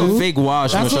Five, internet She says. can fake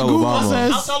wash That's Michelle what Google Obama.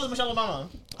 says. How tall is Michelle Obama?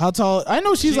 How tall? I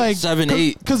know she's like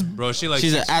 7'8". Because Bro, she like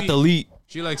She's an 6 feet. athlete.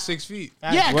 She like 6 feet.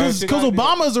 yeah, Well, because she gotta be-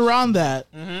 Obama's around that.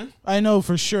 I know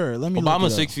for sure. Let me. look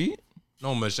Obama's it up. 6 feet.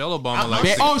 No, Michelle Obama Ba- like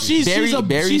 6 Oh, feet. she's 6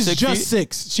 just feet?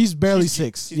 6. She's barely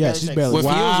 6. Yeah, barely she's six. barely. With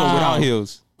heels or without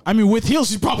heels? I mean, with heels,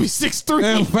 she's probably 6'3".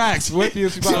 Damn facts. What you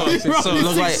So,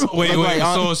 Look like- wait, look like-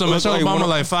 so look Michelle like Obama one-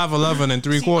 like 5'11" and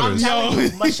 3 I'm quarters. telling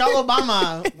you, Michelle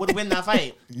Obama would win that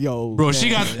fight. Yo, Bro, she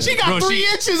got bro, 3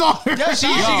 inches on her. she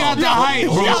got the height,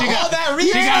 bro. She got that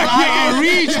reach. the height and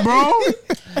reach, bro.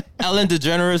 Ellen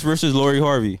DeGeneres versus Lori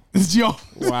Harvey. Yo,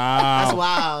 That's Wow.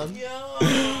 wild.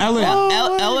 Ellen.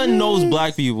 Ellen knows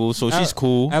black people, so she's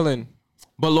cool. Ellen.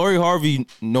 But Lori Harvey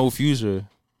know Future,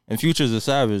 and Future's a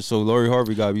savage, so Lori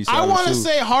Harvey gotta be savage I want to too.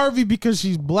 say Harvey because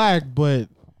she's black, but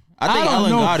I think don't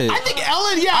Ellen know. got it. I think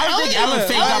Ellen. Yeah, I think Ellen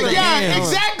faked out the Yeah, hand.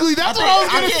 exactly. That's what I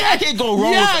was gonna say. I can't go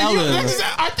wrong with Ellen.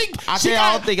 I think I she can't-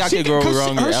 I don't think I can go because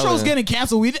wrong her with show's Ellen. getting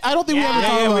canceled. I don't think we ever Yeah,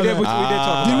 talked Yeah, about we did. that. We did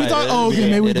talk Did about we it. talk? Oh, okay,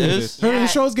 maybe we It did. is? Her Yeah.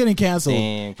 show's getting canceled,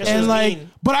 Damn. 'Cause she and was like,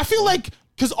 mean. but I feel like.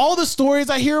 Because all the stories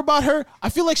I hear about her, I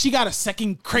feel like she got a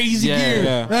second crazy Yeah. gear.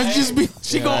 Yeah. That's just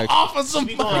she go Yeah. off of some. She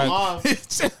be going off. Yo,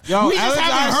 Yo, we just Ellen's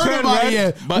eyes haven't heard turned about it red,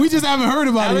 yet. but- We just haven't heard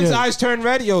about it Ellen's yet. eyes turned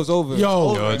red. It's over.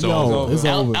 Yo, it's over. it's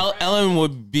over. Ellen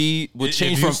would change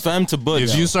If from you- femme to butch.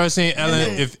 If you start seeing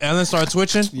Ellen, if Ellen starts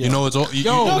twitching, you know it's all. You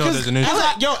Yo, know because there's an issue.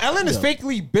 Ellen is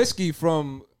fakely Bisky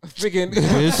from freaking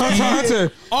Bisky?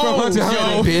 Hunter. From Hunter. yo,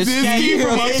 Hunter. Bisky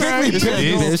from Hunter.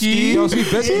 Bisky. Yo, she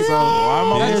Bisky. So Why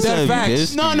am I That's saying facts.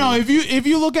 Bisky? No. If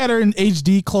you look at her in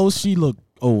HD close, she look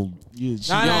old.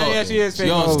 Nah, yeah, she is fake.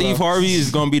 Yo, old, Steve though. Harvey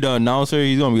is gonna be the announcer.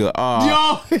 He's gonna be like,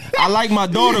 Yo, I like my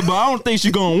daughter, but I don't think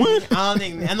she's gonna win. I don't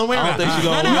think. And the winner. I don't think she's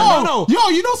gonna No, win. no. yo,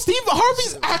 you know Steve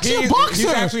Harvey's actually a He's- boxer. he's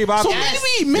actually a boxer. So Yes.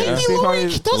 maybe Yeah. Steve Lori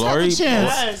Harvey- does have Lori- a chance.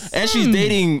 Yes. And she's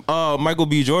dating Michael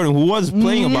B. Jordan, who was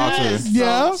playing a boxer. Yes.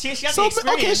 Yeah. So she got So the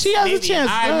okay, experience, she has maybe. a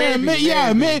chance. Maybe.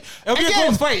 Yeah, maybe. It'll be a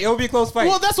close fight. It'll be a close fight.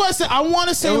 Well, that's why I said I want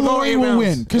to say It'll go Lori 8 will rounds.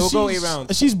 win It'll because go 8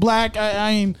 rounds. she's black.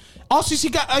 I mean, also she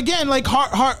got again like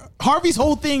Harvey's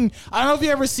whole thing. I don't know if you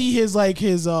ever see his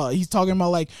he's talking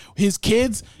about like his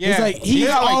kids. Yeah. It's like He he's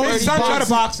got, like, always his son tried to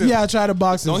box him. Yeah, try to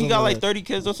box him. Don't he got something like that. 30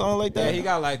 kids or something like yeah, that? he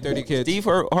got like 30 kids. Steve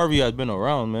Harvey has been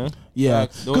around, man. Yeah,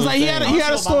 Facts. because like, he had a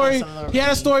Also story. about my son, He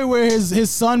had a story where his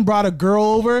son brought a girl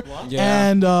over, Yeah.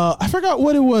 and I forgot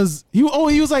what it was. He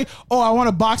was like, "Oh, I want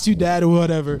to box you, dad," or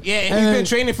whatever. Yeah, and And he's been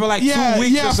training for like 2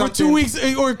 weeks. Yeah, or for something. 2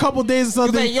 weeks or a couple days or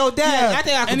something. like, "Yo, Dad, I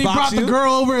think I can And he box brought the you."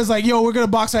 girl over. It's like, "Yo, we're gonna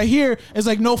box right here." It's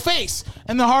like no face,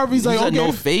 and the Harvey's like, said "Okay,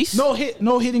 no face?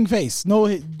 no hitting face, no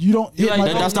hit. You don't hit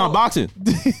my That's not boxing.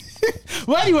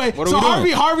 Well, anyway, What are so we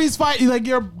doing? Harvey's fighting, like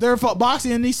they're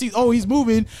boxing, and he sees, oh, he's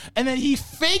moving, and then he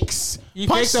fakes. He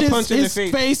fakes a punch in the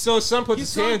face. So his son puts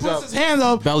his hands up. His hands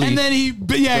up, Belly. and then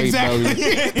Straight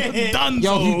exactly. Done.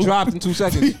 Yo, he dropped in 2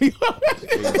 seconds.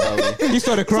 He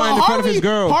started crying in front of his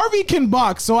girl. Harvey can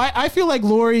box, so I feel like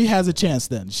Lori has a chance.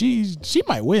 Then she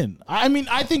might win. I mean,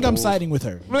 I think I'm siding with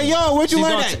her. I'm like, yo, where'd you She's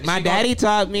learn gonna that? t- My she daddy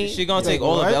taught me. She gonna take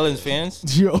all of Ellen's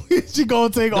fans. Yo, she gonna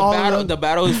take all of them. The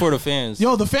battle is for the fans.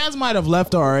 Yo, the fans might have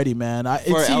left already, man. It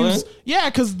For seems, Ellen? yeah,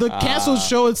 because the canceled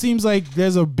show. It seems like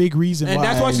there's a big reason And why.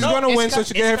 that's why she's gonna it's win, so cause-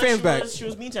 she get her it's cause fans back. She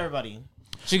was mean to everybody.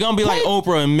 She gonna be like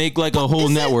Oprah and make like a whole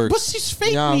Is it- network. But she's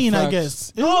fake Yeah, mean, I facts.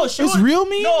 guess. No, It's she was real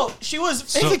mean. No, she was.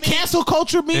 Is it cancel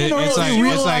culture mean or It's is like it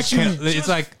real it's like action? it's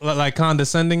like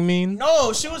condescending mean.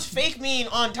 No, she was fake mean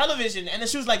on television, and then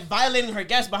she was like violating her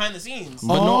guests behind the scenes.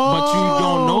 But you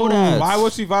don't know that. Why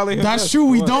would she violate her? That's guest? true.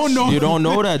 We What? don't know. You don't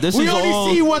know that. This We is only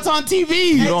all. see what's on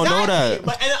TV. You don't know that.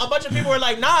 But and a bunch of people were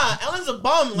like, "Nah, Ellen's a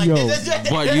bum." Like, Yo.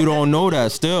 But you don't know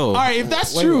that still. All right, if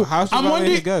that's Wait, true, How she I'm violate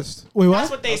wondering. her guest? Wait, what? That's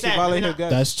what they How she said. violate I her mean,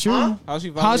 guest? That's true. Huh? How she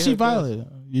violate How's she her guest? violated?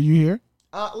 Did you hear?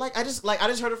 I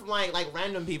just heard it from like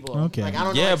random people. Okay. Like I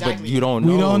don't know Yeah, exactly. but you don't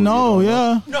know. We don't know.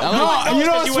 Yeah. No, Ellen- no, you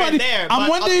know what's you weren't funny? there. I'm but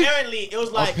wondering- Apparently, it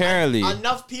was like Apparently.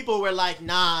 enough people were like,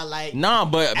 "Nah, like Nah,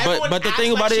 but everyone the acts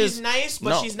thing like about it she's is nice,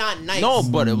 but she's not nice." No,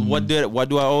 but what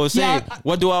do I always say? Yeah,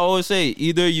 What do I always say?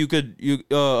 Either you could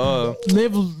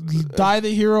Die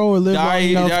the hero or live long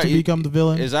enough die- to become the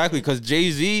villain. Exactly, because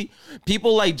Jay-Z,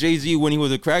 people like Jay-Z when he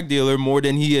was a crack dealer more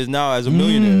than he is now as a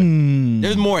millionaire.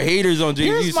 There's more haters on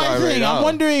Jay-Z's Here's my side right thing. now. I'm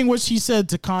wondering what she said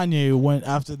to Kanye when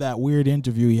after that weird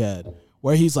interview he had,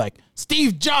 where he's like,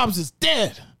 "Steve Jobs is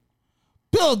dead,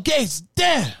 Bill Gates is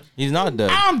dead, He's not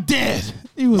dead. I'm dead."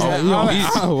 He was like,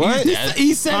 yo, What?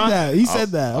 he said that. He said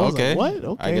that. I was Okay. like, what?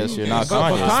 Okay. I guess you're not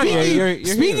But Kanye. Kanye, you're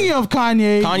Speaking here. of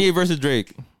Kanye, Kanye versus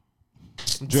Drake.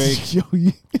 Drake. yo,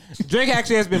 Drake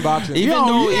actually has been boxing. Yo,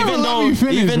 you never let me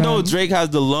finish, Even though man. Drake has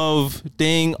the love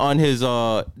thing on his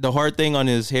the heart thing on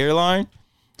his hairline,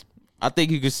 I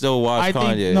think you could still watch I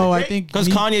Kanye. think no, I think because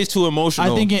Kanye's too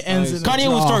emotional. I think it ends in a Kanye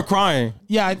draw. would start crying.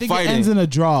 Yeah, I think fighting. it ends in a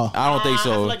draw. I don't think I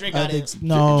so. feel like Drake I got think it.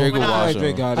 no. Drake will We're not- watch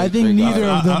Drake him. got it. I think Drake got neither it.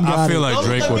 of them got I feel it. like Don't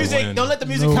Drake let the would music. win. Don't let the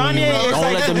music. No. fool you, Kanye bro. is Don't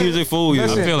like- let the music fool you. I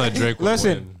Listen. feel like Drake would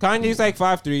Listen, win. Kanye's like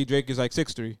 5'3", Drake is like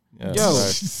 6'3". Yeah, Yo,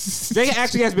 right. Drake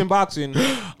actually has been boxing.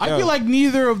 I Yo. feel like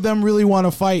neither of them really want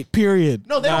to fight. Period.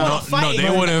 No, they don't No, want to fight. they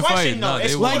But wouldn't the question, fight. though, No,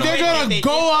 is they who Like would they're win if gonna they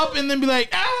go did. up and then be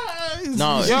like,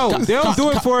 No, Yo, they'll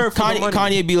do it for the Kanye. money.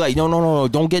 Kanye be like, no.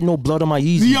 Don't get no blood on my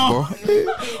Yeezys, Yo.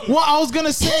 bro. Well, I was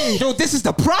gonna say Yo, this is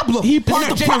the problem. he This is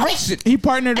partnered. the generation. He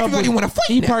partnered up. Everybody With, wanna fight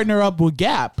he now. partnered up with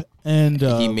Gap, and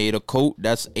He made a coat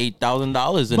that's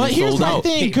 $8,000 and but it here's sold my out.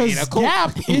 thing, because made a coat.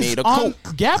 Gap He is made a on coat.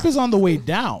 Gap is on the way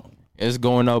down It's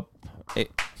going up.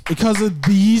 because of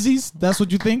the Yeezys. That's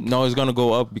what you think? No, it's gonna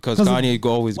go up because 'Cause of- Kanye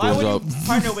always Why goes would up. you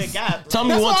partner with Gap? Tell me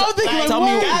That's one what I'm time. thinking, like, Tell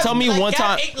me. what? Tell me like one Gap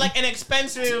time. ain't like an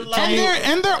expensive. Like,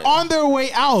 And they're on their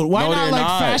way out. Why No, not they're like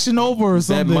not. Fashion Over or That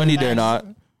something? money, they're not.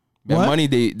 That What? money,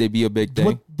 they be a big thing.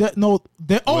 What, they'll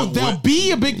What-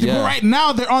 be a big thing. Yeah. But right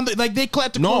now they're on the like they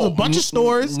collect to close a bunch of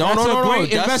stores. No, That's no, a no, no.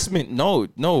 great That's- investment.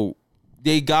 No.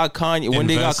 They got Kanye when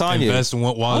they got Kanye. Invest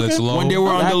while it's Okay. low. When they were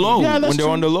on the low. Yeah, that's When they were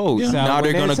true. on the low. Yeah. Now When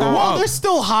they're they're gonna go top. Well, up. they're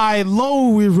still high.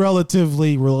 Low is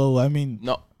relatively low. I mean,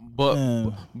 No, but Yeah.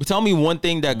 tell me one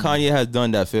thing that Kanye has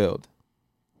done that failed.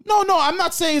 no, I'm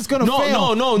not saying it's gonna No,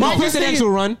 fail. no, My no. just thing Presidential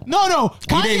is- run. No.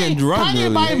 Kanye, didn't even run, Kanye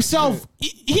really. by himself,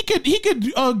 he could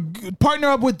partner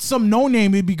up with some no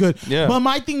name. It'd be good. Yeah. But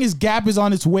my thing is, Gap is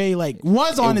on its way. Like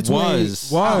was on its way.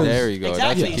 Was. There you go.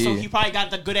 exactly. That's the So key. he probably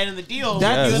got the good end of the deal.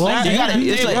 That's- Because well, they got a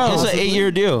It's deal. like it's an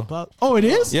 8-year deal. Oh, it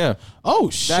is. Yeah. Oh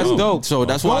shit. That's dope. So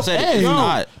that's why I said Hey, it's yo.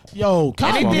 not Yo,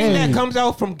 Anything Kanye. that comes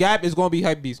out from Gap is gonna be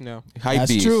hype beast now. hype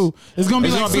That's beast. true. It's gonna be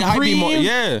It's like gonna be hype Supreme, more-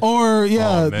 yeah. or yeah,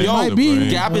 Oh, man. it Yo, might be.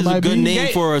 Gap It is might a good be. name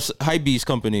Get- for a hype beast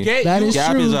company. Get That you- is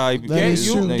Gap true. is a hype. That is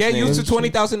true. nice Get name. used to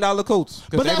 $20,000 coats.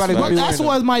 But that's wearing them.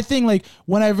 was my thing. Like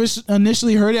when I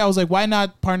initially heard it, I was like, why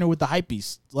not partner with the hype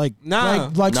beast? Like Nah.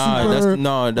 like Nah, Super,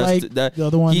 that's like that. the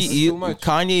other ones. Too much.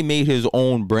 Kanye made his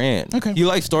own brand. Okay. He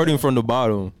like starting from the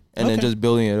bottom and then Okay. just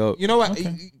building it up. You know what?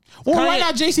 Well, why Kanye-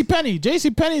 not JC Penney?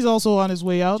 JC Penney's also on his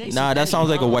way out. Nah, that sounds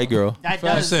like a white girl. That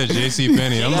I does. said JC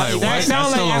Penney. I'm like, what? That That's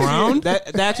sounds still like around?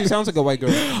 that actually sounds like a white girl.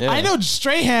 Yeah. I know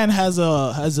Strahan has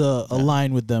a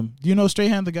line with them. Do you know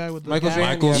Strahan, the guy with the Michael Gap? Strahan.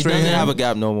 Michael yeah. He doesn't Strahan. have a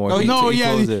Gap no more. No, He- No, he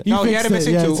yeah, closed it. No, he had fixed a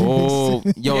missing it. Yeah, tooth. he Oh,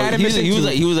 fixed it. yo, He had a he missing was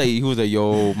like, tooth.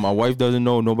 yo, my wife doesn't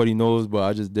know, nobody knows, but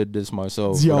I just did this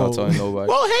myself Yo. without telling nobody.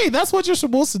 Well, hey, that's what you're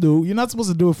supposed to do. You're not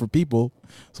supposed to do it for people.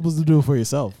 You're supposed to do it for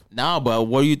yourself. Nah, but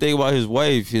what do you think about his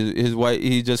wife? His wife,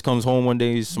 he just comes home one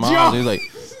day, he smiles, Yo. and he's like,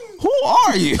 "Who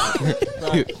are you?"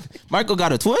 Michael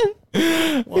got a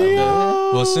twin.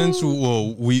 Well, since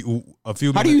we a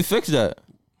few. How do you minutes- fix that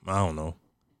I don't know.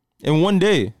 in one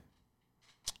day?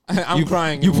 I'm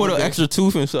crying. You put an extra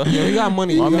tooth and stuff. Yeah, he got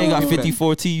money. My He man got money for that.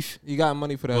 54 teeth. You got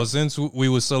money for that. Well, since we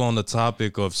were still on the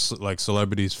topic of like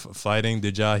celebrities fighting,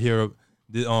 did y'all hear?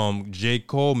 J.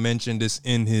 Cole mentioned this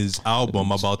in his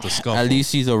album about the scuffle. At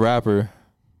least he's a rapper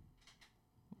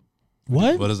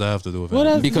What? What does that have to do with What it?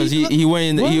 has- because he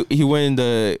went in What? he went in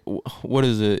the what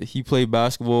is it? He played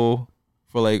basketball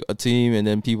for like a team, and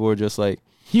then people were just like,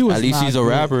 He was At least not he's a good.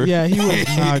 rapper. Yeah, he was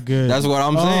not good. "That's what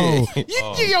I'm saying."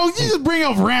 You just bring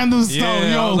up random stuff,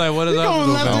 Yeah, yo. I was like, what does that have to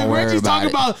do with it? Don't worry Reggie's talking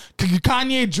about about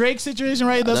Kanye Drake situation,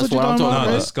 right? That's That's what you're what I'm talking talking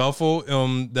about, The right?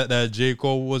 scuffle that J.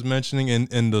 Cole was mentioning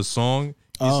in the song.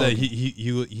 He Oh, said okay.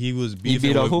 he was beat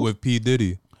beefing up who? with P.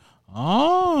 Diddy.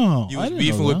 Oh, He I was didn't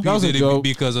beefing know with that. P. That was a Diddy joke.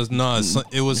 because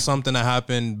it was something that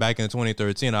happened back in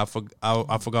 2013. I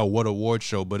forgot what award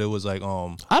show, but it was like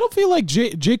I don't feel like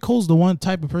J. Cole's the one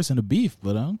type of person to beef,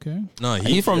 but okay. no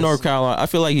He's from North Carolina. I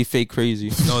feel like he fake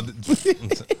crazy. No,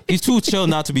 He's too chill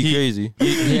not to be crazy.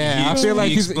 Yeah, I feel like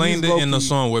he he's explained it in the low-key.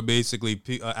 song where basically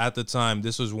at the time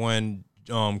this was when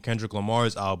Kendrick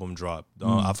Lamar's album dropped.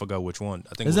 I forgot which one.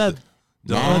 I think Is it was that?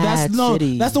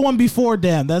 the, That's the one before.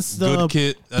 Damn, that's the Good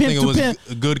Kid. I Pimp think it to was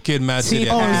Pimp. Good Kid, Mad City.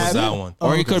 I Oh, think it is was it? that one.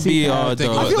 Or he could be I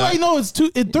think I it feel that- like no, it's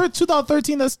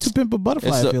 2013. That's To Pimp a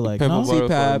Butterfly. I feel like Pimp a no. Butterfly,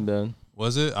 CPAP. then.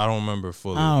 Was it? I don't remember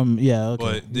fully. Yeah,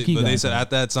 okay. but Keep they going. said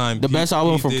at that time The best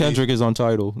album from Diddy- Kendrick is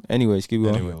Untitled. Anyways, keep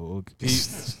going. Anyway,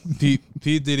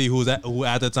 P Diddy, who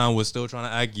at the time was still trying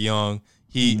to act young,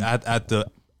 he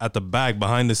at the back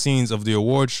behind the scenes of the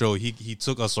award show, he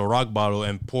took a Ciroc bottle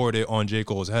and poured it on J.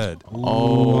 Cole's head.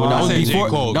 Oh, I that was said J. before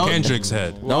Cole, that was- Kendrick's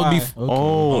head. That would be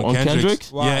on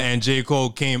Kendrick's. Yeah, and J. Cole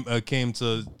came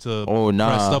to Oh, nah.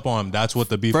 pressed up on him. That's what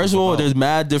the beef. First was of all, about. there's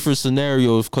mad different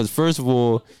scenarios. Because first of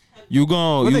all, you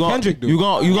What did Kendrick do?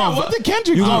 What did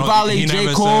Kendrick you do? gonna He violate never J.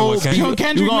 said Cole? what Kendrick- Yo,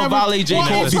 Kendrick You gonna never- violate J. Well,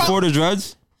 Cole it's before the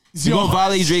dreads? You gonna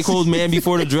violate J. Cole's man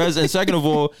before the dreads? And second of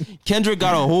all, Kendrick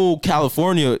got a whole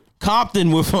California Compton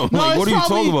with him. No, Like, it's what are you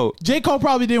probably- talking about? J. Cole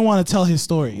probably didn't want to tell his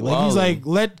story. Like he's Wow. like,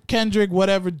 let Kendrick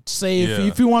whatever say. Yeah.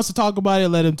 If he wants to talk about it,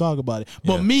 let him talk about it.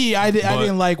 But Yeah. me, I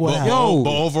didn't like what happened. Yo,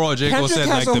 But overall, J. Cole Kendrick said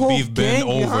has like a the whole beef been gang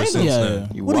over behind since him. then.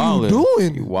 You What are you wildin'.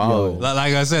 doing? You wildin'.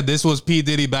 Like I said, this was P.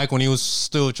 Diddy back when he was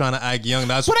still trying to act young.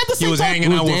 That's But at the he same was time-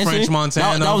 hanging Who's out with dancing? French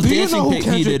Montana. That was Do you dancing know who P.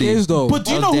 Kendrick Diddy. is though? But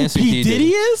do you I know was who dancing P. P. Diddy Diddy.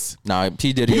 is? Nah,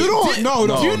 P. Diddy. You don't know.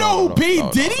 Do you know who P.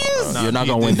 Diddy is? You're not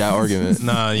gonna win that argument.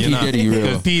 Nah, you're P. not. Diddy real.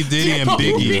 Because P. Diddy and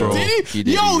Biggie, bro. P.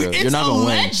 Diddy, Yo, bro. it's You're not gonna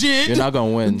win. alleged You're not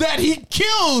gonna win. that he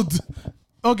killed.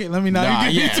 Okay, let me not. Nah,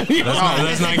 you yeah. get me.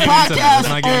 Let's not get into that. Let's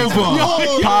not get into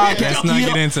that. Let's not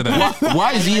get into that.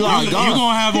 Why is Eli You gone?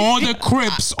 gonna have all the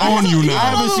Crips on you I now.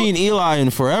 haven't seen Eli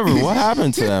in forever. What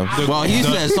happened to them? Well, he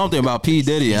said something about P.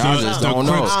 Diddy, and I just The don't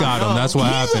know. Crips got him. That's what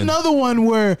He's happened. another one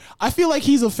where I feel like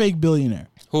he's a fake billionaire.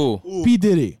 Who? P.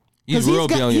 Diddy. He's 'Cause real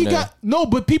got, billionaire. no,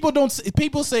 but people don't.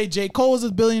 People say J. Cole is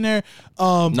a billionaire.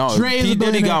 No, Dre is P. a Diddy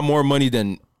billionaire. got more money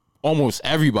than almost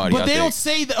everybody. But I they think. don't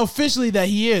say that officially that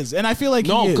he is, and I feel like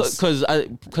No, he is.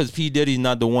 because P. Diddy's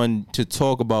not the one to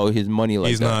talk about his money like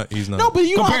He's that. not. He's not. No, but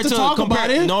you don't have to talk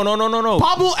about it. No.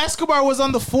 Pablo Escobar was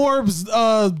on the Forbes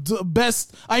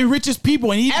best, richest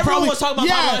people, and he Everyone probably was talking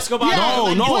about Pablo Escobar. Yeah, No,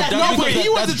 like, no, no, that's but because he that's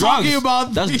wasn't drugs. talking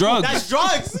about. That's drugs. That's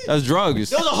drugs. That's drugs.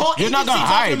 There was a whole You're not gonna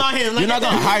agency talking hide. about him. You're not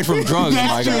gonna hide from drugs, my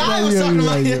That's true. guy. I was talking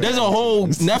about him. There's a whole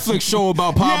Netflix show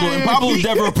about Pablo, and Pablo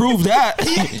never approved that.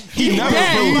 He never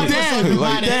approved it.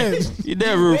 Like, he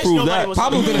never approved nobody that. was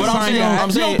Pablo talking gonna about But sign I'm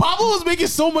that. saying, Yo, Pablo was making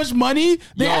so much money,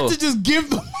 they Yo. had to just give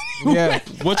the money. Yeah.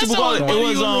 what you call it? It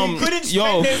was couldn't spend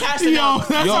yo. his ass Yo, enough.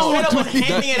 that's Yo. how Straight up was much money.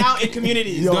 handing it out in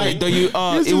communities.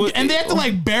 It was, and they had to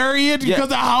like bury it Yeah. because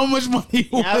of how much money it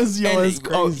Yeah. was. Yo, and it's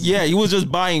crazy. yeah, he was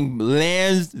just buying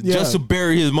lands Yeah. just to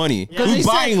bury his money. He They was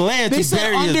buying said- land they to said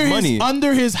bury under his money.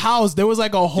 Under his house, there was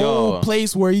like a whole Yo.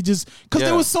 place where he just because Yeah.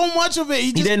 there was so much of it. He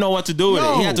He just didn't know what to do with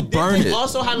it. He had to Yo. burn They it.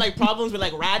 also had like problems with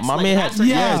like rats. My like, man rats had- were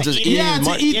yeah, to just eat eat it. yeah, his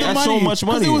to money. eat the That's money. so much 'Cause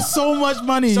money. It was so much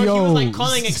money. So yo. he was like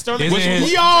calling exterminators. Isn't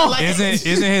his,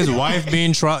 Yo. isn't his wife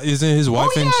being tried? Isn't his wife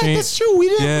Oh in yeah, chains? that's true. We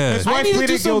didn't. Yeah. His I wife need to do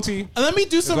pleaded some- guilty. Let me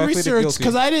do some wife pleaded research guilty.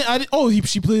 because I didn't. Oh,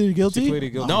 she pleaded guilty. She pleaded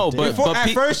guilty. No, but At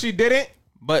Pete- first she didn't.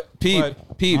 But Pete,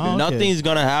 Oh, okay. nothing's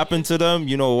gonna happen to them.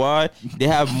 You know why? They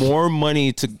have more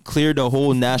money to clear the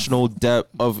whole national debt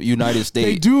of United States.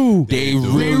 They do. They They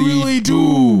really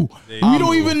do. We I'm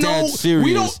don't even dead know. serious.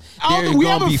 We don't. They're We gonna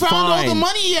haven't be found all the fine.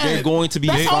 money yet. They're going to be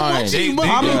That's how fine. much he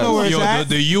I don't know where it's Yo, at.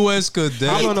 the U.S. could.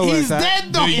 I don't know where He's it's at.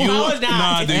 dead though. The U.S. not.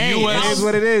 Nah, the Hey, It U.S. is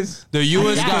what it is. The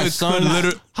U.S. He got could sons.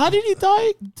 literally. How did he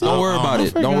die? Don't worry about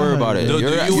it. Don't worry about it.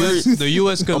 The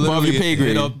U.S. could above literally your pay grade.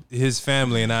 hit up his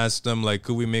family and ask them like,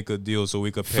 could we make a deal so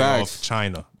we could pay Facts. off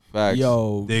China? Facts.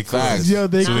 Yo, They could. Facts. Yo,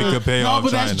 they So we could pay no, off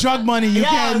but China. that's drug money. You Yeah.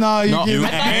 can't. No, you No, can't. you-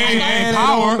 Hey,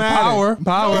 Power.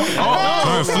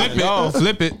 Flip it. Yo.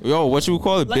 Flip it. Yo, what you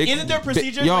call it? Like, isn't there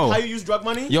procedures yo, like how you use drug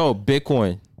money? yo,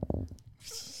 Bitcoin.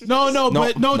 No,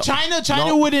 but no. China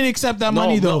No. wouldn't accept that No,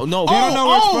 money no, though. no. Oh, They don't know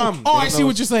where it's oh, from. Oh, They I don't see know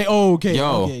what you're saying. Oh, okay.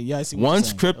 Yo, Okay, yeah, I see. What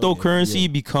once you're saying.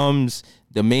 cryptocurrency becomes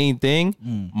the main thing,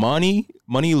 money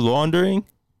laundering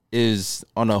is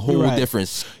on a whole You're right. different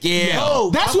scale. Yo,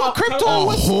 That's what crypto A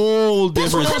was. whole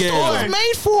That's what different crypto was scale.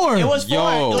 made for. It was for Yo.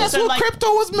 it was That's said, what like, crypto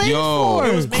was made Yo,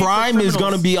 for. was made for crime is criminals.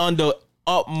 gonna be on the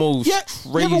utmost Yeah, crazy.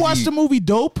 you ever watched the movie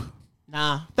Dope?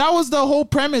 Nah. That was the whole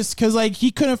premise because like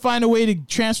he couldn't find a way to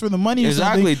transfer the money. Or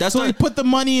Exactly, something. that's so what- he put the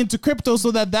money into crypto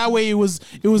so that way it was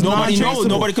Nobody non-traceable. knows.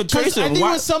 Nobody could trace 'Cause I it. think Why-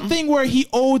 it was something where he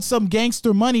owed some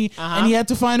gangster money and he had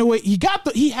to find a way.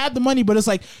 He had the money, but it's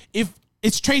like if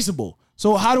it's traceable.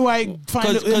 So how do I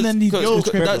find it? And then he goes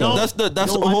crypto. that's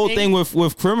the one whole thing- thing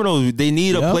with criminals. They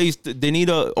need a Yep. place. They need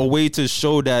a way to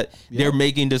show that they're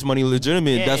making this money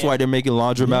legitimate. Yeah, That's yeah. why they're making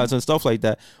laundromats and stuff like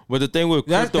that. But the thing with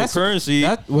cryptocurrency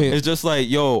is just like,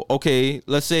 yo, okay,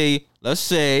 let's say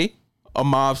a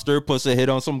mobster puts a hit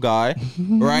on some guy,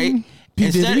 right?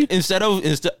 Diddy? Instead of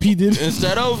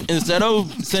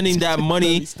sending that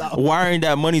money, wiring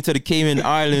that money to the Cayman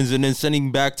Islands and then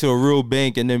sending back to a real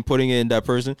bank and then putting it in that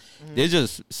person, they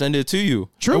just send it to you.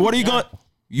 True. And what are you going?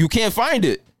 You can't find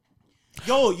it.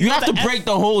 Yo, You know have to the break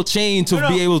the whole chain to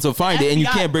be able to find it, and you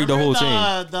FBI, can't break the whole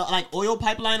remember chain. The like oil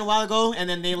pipeline a while ago, and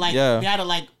then they like Yeah. they had to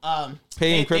like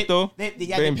Pay in crypto? They Pay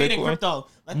paid in in Bitcoin? crypto.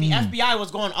 Like the FBI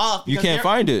was going off. You because can't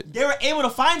find it. They were able to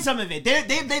find some of it.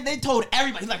 They told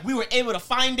everybody like we were able to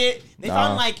find it. They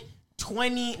found like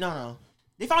 20. No.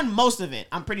 They found most of it.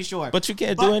 I'm pretty sure. But you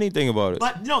can't do anything about it.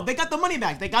 But no, they got the money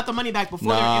back. They got the money back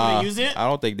before they were able to use it. I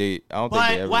don't think they. I don't think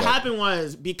they But ever. what got- happened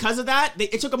was because of that,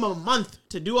 it took them a month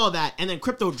to do all that, and then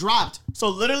crypto dropped. So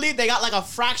literally, they got like a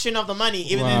fraction of the money,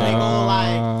 even if they go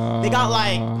like they got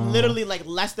like literally like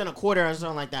less than a quarter or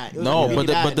something like that. It was No, really but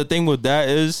bad. the thing with that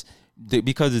is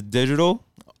because it's digital.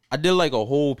 I did like a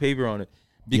whole paper on it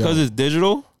because it's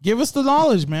digital. Give us the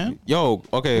knowledge, man. Yo,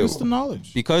 okay, Give us the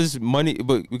knowledge.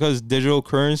 because digital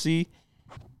currency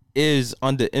is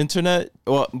on the internet.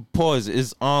 Well,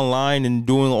 is online and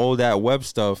doing all that web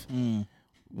stuff.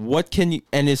 What can you?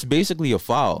 And it's basically a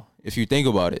file. If you think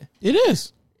about it, It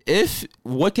is.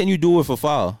 what can you do with a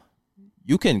file?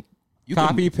 You can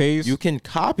Copy, paste. You can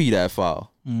copy that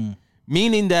file.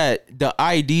 meaning that the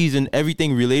IDs and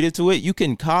everything related to it, you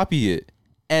can copy it.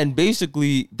 And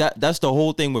basically, that's the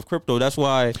whole thing with crypto. That's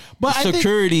why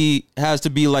security has to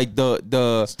be like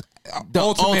the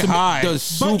ultimate high.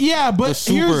 Here's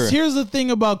the thing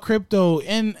about crypto,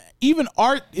 and even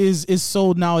art is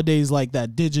sold nowadays like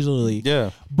that digitally. Yeah.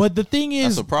 But the thing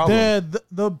is, That's the problem.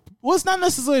 Well, it's not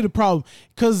necessarily the problem,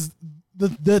 because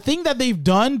the thing that they've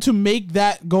done to make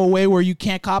that go away where you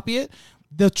can't copy it,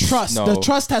 the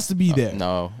trust has to be there.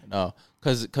 No,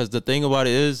 because the thing about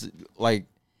it is, like,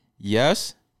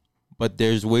 yes, but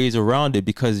there's ways around it,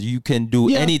 because you can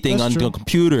do anything on the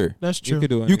computer. That's true.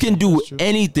 You can do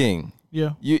anything.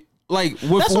 Yeah. You like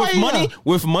with money.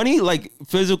 With money, like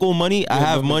physical money. I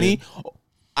have money.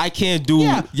 I can't do.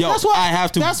 I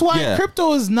have to. That's why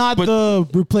crypto is not the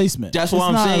replacement. That's why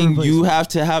I'm saying you have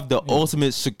to have the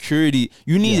ultimate security.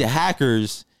 You need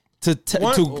hackers to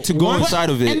go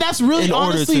inside of it, and that's really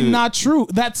honestly not true.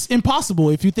 That's impossible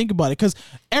if you think about it, because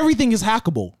everything is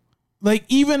hackable. Like,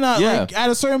 even like at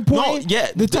a certain point,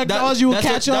 the technology will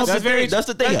catch up. That's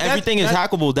the thing. Everything is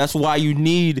hackable. That's why you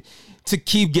need to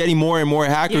keep getting more and more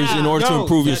hackers in order to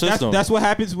improve your system. That's what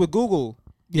happens with Google.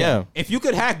 Yeah. If you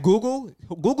could hack Google,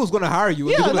 Google's going to hire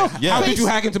you. How did you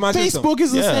hack into my system? Facebook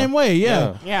is the same way.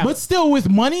 Yeah. But still, with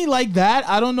money like that,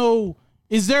 I don't know.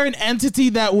 Is there an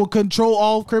entity that will control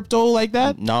all of crypto like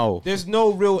that? No. There's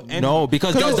no real entity. No,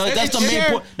 because that's the main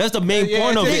point. That's the main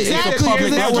point of it. Exactly. It's a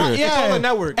public ledger. It's all a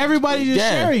network. Everybody's just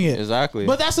sharing it. Exactly.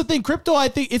 But that's the thing. Crypto, I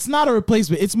think it's not a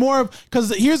replacement. It's more of,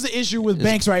 because here's the issue with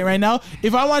banks right now.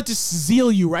 If I wanted to seal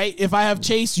you, right? If I have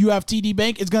Chase, you have TD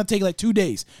Bank, it's going to take like 2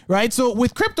 days, right? So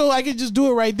with crypto, I can just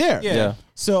do it right there. Yeah.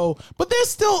 So, but there's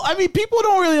still, I mean, people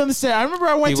don't really understand. I remember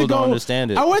I went to go. People don't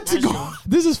understand it. I went to go.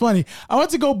 This is funny. I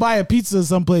went to go buy a pizza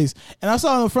someplace, and I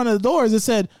saw on the front of the doors it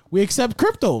said, "We accept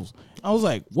cryptos." I was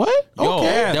like, "What?"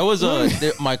 Okay. There was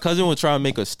my cousin was trying to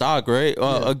make a stock, right?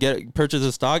 Purchase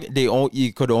a stock.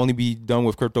 It could only be done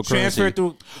with cryptocurrency. Transfer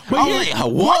through.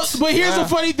 What? But here's the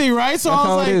funny thing, right? So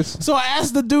I was like, so I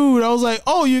asked the dude. I was like,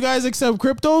 "Oh, you guys accept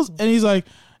cryptos?" And he's like,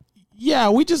 "Yeah,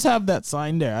 we just have that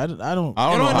sign there. I don't know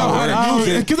how to use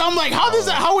it." Because I'm like, how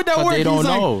would that work? They don't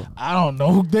know. I don't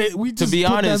know. We just to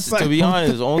be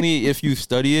honest, only if you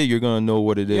study it, you're gonna know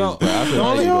what it is.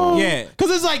 Yeah.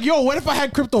 Because it's like, yo, what if I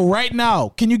had crypto right now?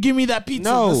 Can you give me that pizza,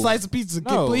 the slice of pizza,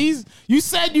 please? You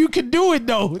said you could do it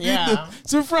though. Yeah.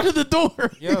 It's in front of the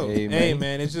door. Yo, hey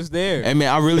man, it's just there. Hey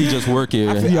man, I really just work here.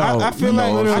 I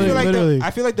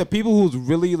feel like the people who's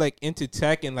really like into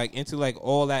tech and like into like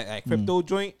all that like crypto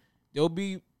joint,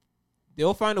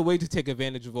 they'll find a way to take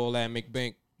advantage of all that and make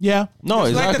bank. Yeah. No,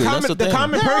 exactly. Like the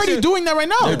common They're person already doing that right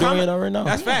now. They're doing it right now.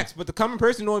 That's facts. But the common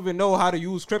person don't even know how to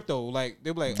use crypto. Like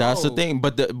they're like, that's the thing.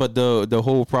 But the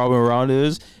whole problem around it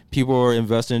is people are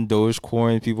investing in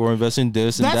Dogecoin. People are investing in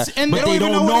this and that. And but they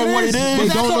don't know what it is. They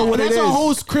don't know what it is. That's a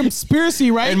whole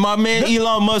conspiracy, right? And my man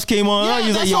Elon Musk came on.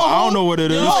 He's like, yo, I don't know what it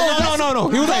is. No.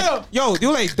 He was like, yo,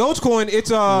 Dogecoin.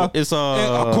 It's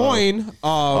a coin.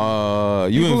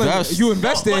 You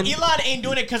invest in. But Elon ain't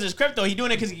doing it because it's crypto. He's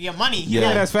doing it because he can get money.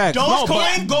 That's facts.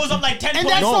 Dogecoin goes up like 10 and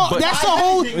that's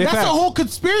a whole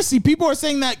conspiracy. People are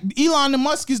saying that Elon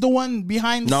Musk is the one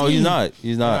behind the scenes.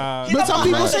 He's not. But some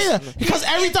people say that because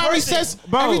every time he says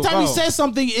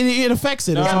something, it affects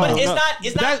it. Yeah, but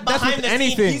it's not behind the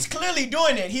scenes. He's clearly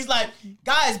doing it. He's like,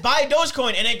 guys, buy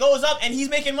Dogecoin, and it goes up, and he's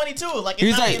making money too. Like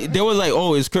he's like, they was like,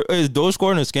 oh, is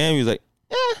Dogecoin a scam? He's like,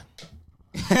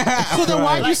 So then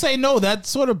why do you say no? That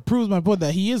sort of proves my point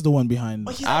that he is the one behind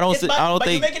it. I don't think.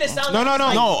 You're making it sound no.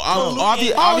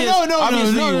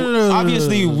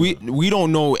 Obviously, we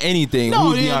don't know anything.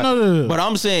 No. But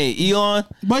I'm saying Elon.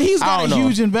 But he's got a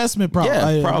huge investment problem.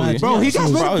 Yeah, probably. Bro, he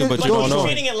got probably, but you don't know. He's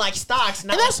treating it like stocks.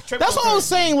 Not that's what I was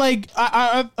saying. Like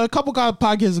a couple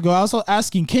podcasts ago, I was also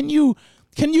asking, can you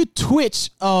Twitch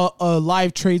a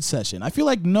live trade session? I feel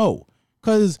like no,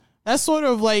 because that's sort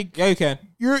of like you can.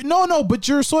 But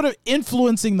you're sort of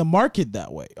influencing the market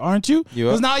that way, aren't you?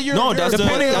 Because now you're that's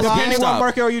depending what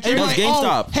market are you trading? That's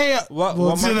GameStop.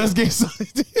 That's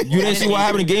GameStop. You didn't see what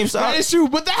happened in GameStop? That is true,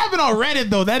 but that happened on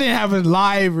Reddit though. That didn't happen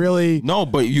live, really. No,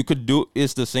 but you could do.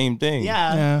 It's the same thing.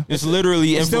 Yeah. It's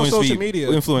literally social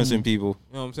media. influencing people.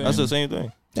 You know what I'm saying? That's the same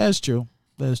thing. That's true.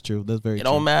 That's true. That's very true. It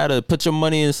don't matter. Put your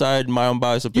money inside my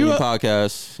unbiased opinion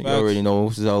podcast. You already know.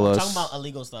 Sell us. Talking about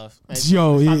illegal stuff.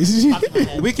 Yo,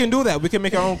 we can do that. We can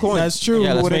make our own coin. That's true.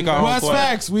 Yeah, let's make our own that's coin.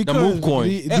 facts. We the could. Move coin.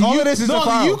 The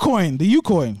Ucoin. The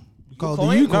Ucoin. Called the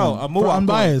Ucoin. No, a Move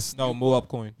unbiased. No, Move Up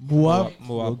coin. Move Up.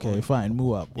 Okay, coin. Fine.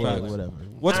 Move Up. Whatever.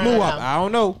 What's Move Up? I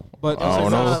don't know. But I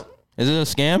don't know. Is it a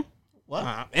scam?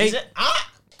 What? Hey. Is it?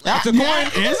 It's a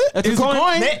coin. Is it? It's a It's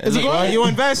coin. It's a coin. You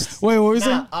invest. Wait, what were you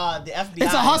saying? The FBI.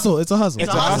 It's a hustle. It's a hustle.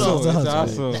 It's a hustle. It's a It's a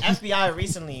hustle. hustle. The FBI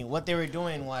recently, what they were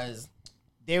doing was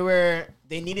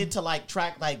they needed to like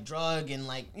track like drug and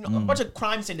like a bunch of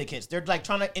crime syndicates. They're like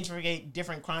trying to integrate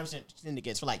different crime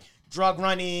syndicates for like drug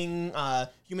running,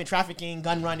 human trafficking,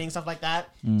 gun running, stuff like that.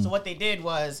 So what they did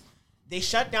was they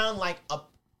shut down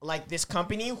like this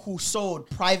company who sold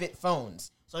private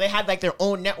phones. So they had like their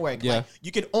own network. Yeah. Like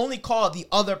you could only call the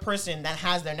other person that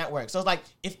has their network. So it's like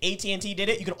if AT&T did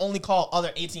it, you could only call other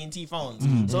AT&T phones.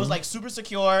 So it was like super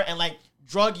secure and like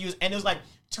drug use, and it was like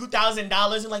 $2,000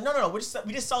 and like no,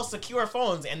 we just sell secure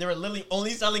phones, and they were literally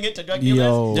only selling it to drug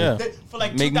dealers. Yeah. For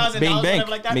like Make $2,000, bank.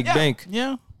 whatever like that. Make Yeah. bank.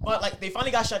 Yeah. But like they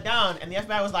finally got shut down, and the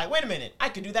FBI was like, "Wait a minute, I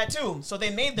could do that too." So they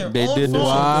made their They own did phones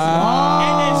this.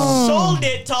 and then sold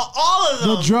it to all of them.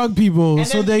 The drug people, And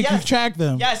so then, they yes, can track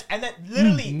them. Yes, and then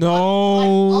literally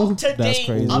No. up to That's date,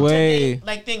 crazy. up to Way. date,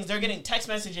 like things. They're getting text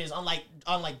messages on like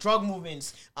drug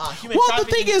movements, human Well, the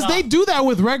trafficking thing is, stuff. they do that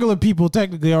with regular people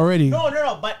technically already. No,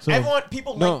 but everyone,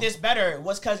 people No. like this better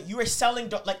was because you were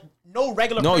selling like no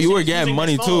regular. No, person you were is getting using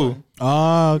money this phone. too.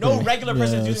 Oh, okay. No regular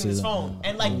person Yeah, I is using see this that. phone,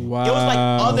 and like it was like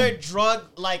Wow. other drug,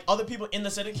 like other people in the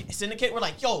syndicate were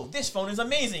like, "Yo, this phone is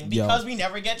amazing because we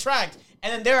never get tracked,"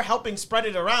 and then they're helping spread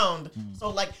it around. So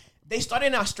like they started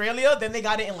in Australia, then they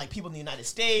got it in like people in the United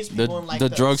States, people in like the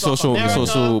drug South social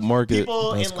America, market.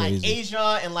 people That's in like crazy.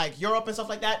 Asia and like Europe and stuff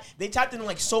like that. They tapped into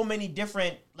like so many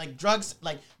different like drugs,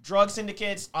 like drug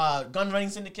syndicates, gun running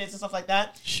syndicates and stuff like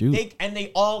that. Shoot.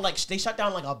 They all like they shut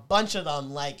down like a bunch of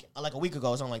them like a week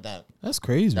ago or something like that. That's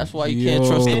crazy. That's why you can't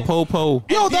trust the And- popo.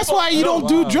 Yo, that's people- why you don't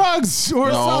do drugs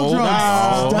or sell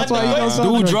drugs. no. That's why you don't sell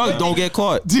Do drugs. drugs, don't get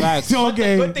caught. Facts.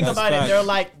 Okay. The good thing That's about fact. it, they're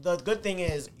like the good thing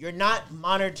is you're not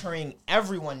monitoring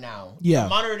everyone now. Yeah. You're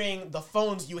monitoring the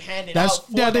phones you handed That's out.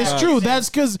 For that's that true. reason. That's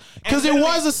because And it literally-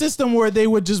 was a system where they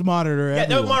would just monitor Yeah,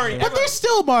 they were everyone. monitoring But they're everyone.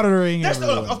 still monitoring They're still,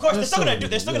 everyone. of course, they're still gonna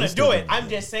do it. I'm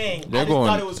just saying. They're I just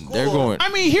thought it going. was cool. They're going. I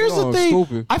mean, here's the Oh, thing.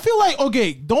 stupid. I feel like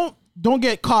okay, don't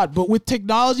get caught, but with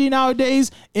technology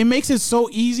nowadays, it makes it so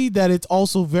easy that it's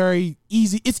also very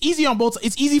easy. It's easy on both sides.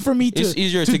 It's easy for me to It's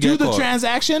easier to do get the caught.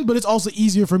 transaction, but it's also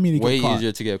easier for me to Way get caught.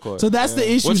 easier to get caught. So that's the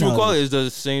issue. What you nowadays. call it is the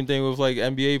same thing with like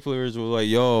NBA players were like,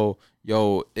 yo,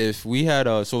 if we had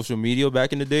social media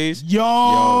back in the days,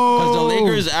 because the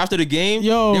Lakers after the game,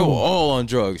 Yo. they were all on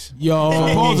drugs.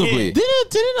 Supposedly. Supposedly.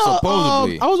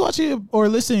 Supposedly. I was watching or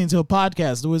listening to a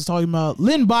podcast that was talking about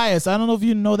Lynn Bias. I don't know if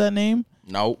you know that name.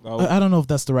 No. I don't know if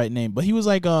that's the right name, but he was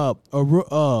like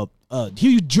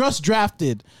he just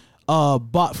drafted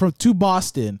to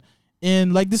Boston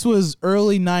in like this was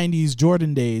early 90s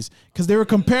Jordan days because they were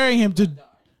comparing him to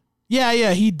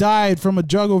he died from a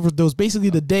drug overdose basically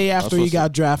the day after he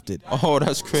got drafted. Oh,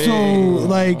 that's crazy. So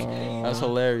like That's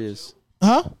hilarious.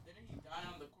 huh?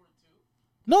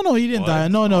 No, he didn't die.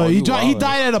 No, Oh, he you he wildin'.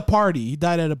 died at a party. He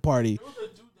died at a party.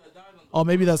 Oh,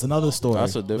 maybe that's another story.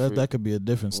 That's a different- That could be a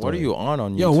different story. What are you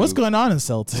on Yo, what's YouTube? going on in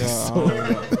Celtics?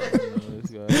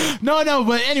 No,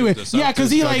 but anyway, yeah,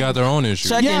 because he They like got their own issues.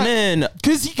 Checking Yeah. in.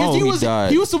 because he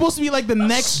died. was supposed to be like the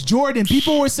next Jordan.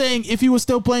 People were saying if he was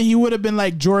still playing, he would have been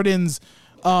like Jordan's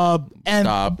and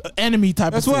Stop. enemy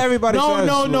type. That's of what thing. everybody says.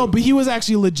 No, but he was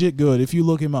actually legit good. If you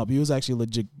look him up, he was actually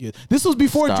legit good. This was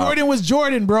before Stop. Jordan was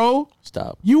Jordan, bro.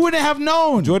 Stop. You wouldn't have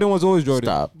known. Jordan was always Jordan.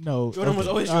 Stop. No, Jordan was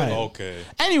always All right. Jordan. Okay.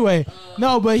 Anyway,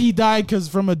 no, but he died because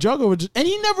from a drug overdose, and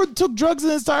he never took drugs in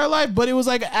his entire life. But it was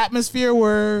like an atmosphere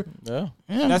where, Yeah.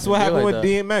 That's what I feel happened like with that.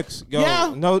 DMX. Yo,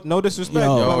 Yeah. no disrespect.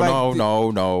 Yo. but No,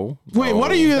 like, no. wait, what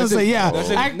are you gonna That's say? it. Yeah, That's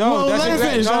it. I, No, well, that's let him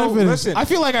exact- finish. no, Let him finish. listen. I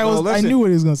feel like I listen. knew what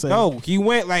he was gonna say. No, he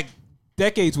went like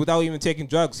decades without even taking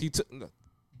drugs. He took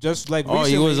just like Oh,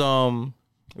 he recently- was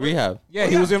rehab. Yeah,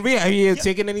 he was in rehab. He had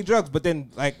taken any drugs, but then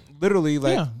like literally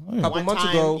like Yeah, yeah. a couple One months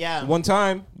time, ago, yeah. one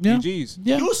time, Yeah. GG's.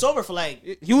 Yeah. He was sober for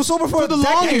like He was sober for the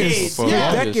decades. longest. For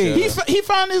Yeah. longest, Decades. He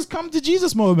found his come to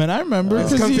Jesus moment. I remember.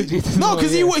 His 'Cause come he- to Jesus no, moment,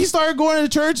 because yeah. he started going to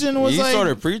church and was He like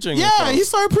started preaching. Yeah, and he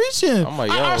stuff. started preaching. I'm like,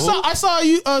 I yo, saw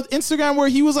you Instagram where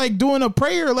he was like doing a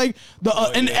prayer, like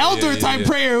an elder type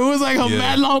prayer. It was like a Yeah.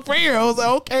 mad long prayer. I was like,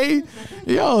 okay,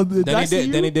 yo,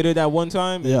 Then he did it that one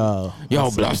time. Yeah,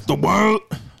 Yo, bless the world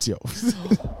yo.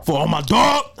 for all my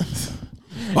dog.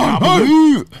 I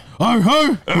believe. I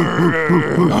heard.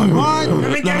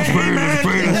 Let me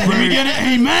get it.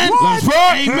 Amen. Let's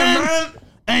pray. Amen.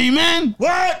 Amen.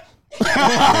 what?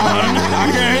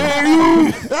 I can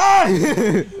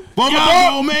hear you. Y'all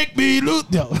gonna make me lose.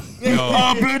 Yo.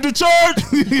 Up in the church.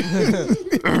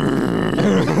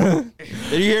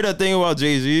 Did you hear that thing about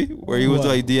Jay-Z where he was What?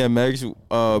 like DMX?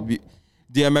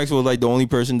 DMX was like the only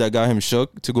person that got him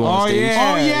shook to go on stage.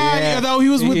 Yeah. Though he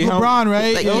was with LeBron,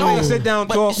 right? Like, Yo, sit down,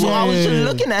 but, talk. so I was just Yeah.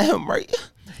 looking at him, right?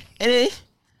 And then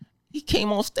he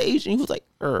came on stage and he was like,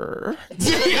 Yeah,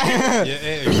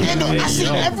 I see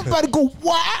everybody go,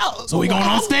 wow. So we going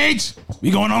on stage?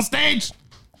 We going on stage?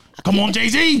 Come on,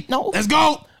 Jay-Z. No. Let's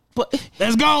go. But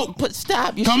Let's go.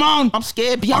 stop. Come on. I'm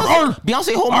scared. Arr.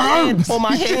 Beyonce, hold my hand. Hold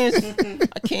my hands.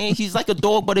 I can't. He's like a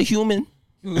dog, but a human.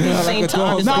 At the same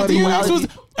time, it's Now, like DMX duality. was.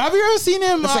 Have you ever seen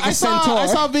him? It's like a I centaur.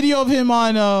 saw a video of him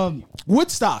on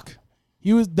Woodstock.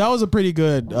 That was a pretty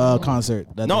good concert.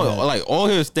 That No, they had. like all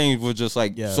his things were just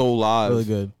like Yeah. so live. Really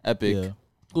good. Epic. Yeah.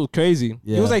 It was crazy.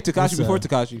 Yeah. He was like Tekashi That's, before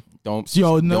Tekashi. Don't.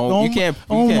 Yo, no, don't, you can't. You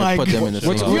oh my can't put them God. in the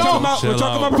We're, same. we're Yo, talking about, chill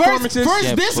out. performances. First,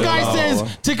 Yeah, this chill guy out. says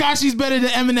Tekashi's better than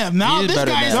Eminem. Now He is this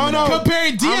better guy is than Eminem.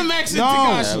 comparing DMX and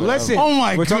Tekashi. Listen. Oh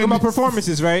my We're talking about goodness.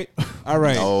 performances, right? All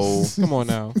right. No. Come on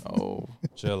now. Oh,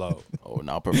 chill out.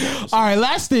 now performance. All right,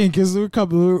 last thing, because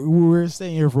we're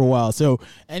staying here for a while. So,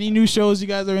 any new shows you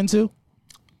guys are into?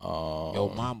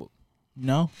 Yo, mama.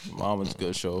 No. Mama's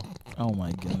good show. Oh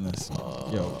my goodness.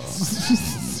 Yo.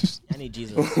 I need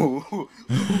Jesus. All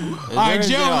right,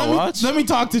 Joe. Let me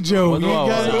talk to Joe. What You do I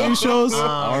got watch? any new shows?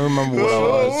 I don't remember what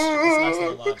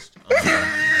I was.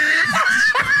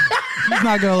 He's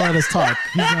not gonna let us talk.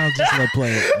 He's gonna just let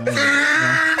play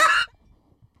it.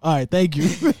 All right, thank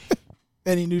you.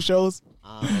 Any new shows?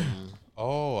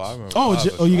 Oh, I remember. Oh, I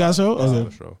have a you got a show? I have Okay.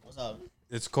 a show. What's up?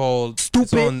 It's called.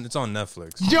 Stupid. It's on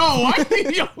Netflix.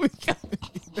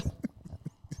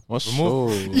 What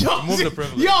Remove- show? Remove the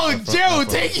privilege. Yo, Joe,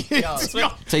 take it.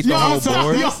 Take the I'm whole sorry.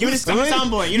 board. Yo, Give me the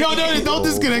soundboard. no, don't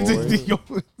disconnect it. Yo,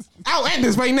 I'll end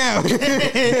this right now.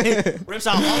 Rips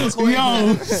out all the cords.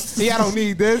 yo, See, I don't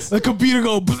need this. the computer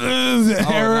go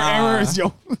errors.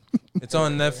 Yo, It's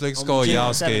on Netflix called Jim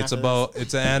Yasuke. Seven It's after about.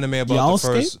 It's an anime about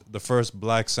Yasuke? the first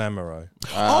black samurai.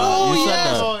 oh you said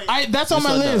yeah, that. that's on You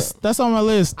my said list. That's on my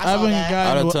list. I saw haven't that.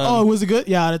 gotten. Out of 10. Oh, was it good?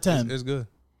 Yeah, out of 10. It's good.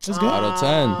 It's good. Out of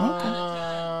 10.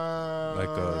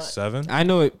 Like a 7. I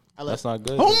know it. That's not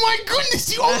good. Oh my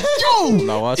goodness, you Joe!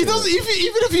 not watching It doesn't. Even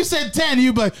if you said 10,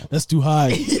 you'd be like, "That's too high."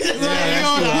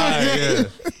 Yeah.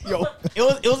 Yo,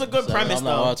 It was a good premise I'm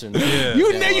not though. watching.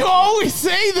 Yeah. you always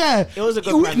say that. It was a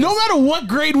good No premise. matter what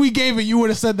grade we gave it, you would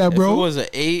have said that, If it bro. was an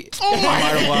 8, Oh my I might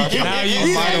have watched it. Now you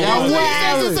He might said have that watched it. one.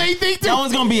 That's the same thing too. That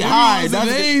one's gonna be If it high. was an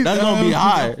That's eight, gonna be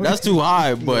high. That's too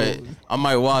high, but I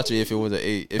might watch it if it was an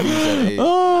 8. If you said an 8,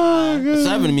 Oh, my goodness.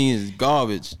 7 means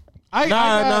garbage. I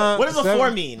got- What does a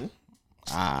 4 mean?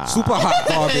 Super hot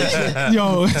garbage.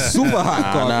 Yo, Super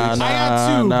hot garbage. I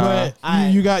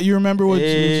got 2, but you remember what you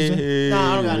said? No,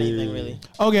 I don't got anything really.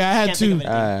 Okay, I had Can't think 2.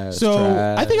 of anything.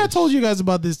 So I think I told you guys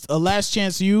about this. Last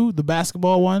Chance U, the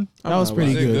basketball one. That was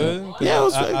pretty Is it good. good? Yeah, it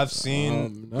was. I've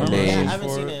seen. I Name. haven't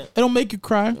seen it. It'll make you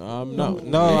cry No, I'm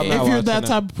not if you're that watching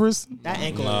type of person. That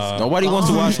ankle. Nobody wants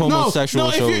to watch homosexual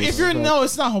no, shows. if you're no,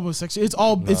 it's not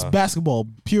homosexual. It's basketball,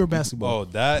 pure basketball. Oh,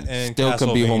 that and Still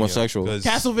could be Castlevania, homosexual. 'cause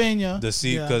Castlevania.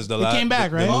 Because the It came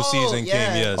back, right? The new Oh, season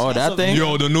yeah. came. Yes. Oh, that thing?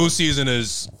 Yo, the new season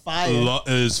is Fire.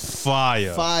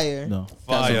 fire. Fire. No,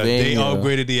 Fire. They Castlevania.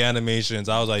 upgraded the animations.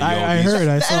 I was like, yo, I these- heard.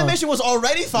 I The saw. animation was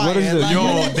already fire. What is it? Like,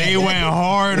 Yo, they went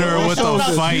harder with the show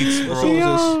is fights, bro.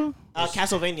 Yeah.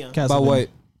 Castlevania. Castlevania. About what?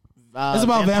 It's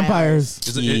about vampires.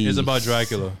 It's about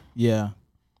Dracula. Yeah.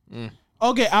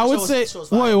 Okay, I would Show's- say. show's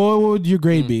fire. Wait, what would your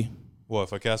grade be? What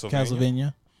for Castlevania?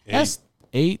 Castlevania. 8. That's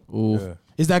 8. Oof. Yeah.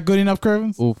 Is that good enough,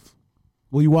 Curvins? Oof.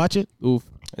 Will you watch it? Oof.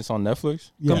 It's on Netflix.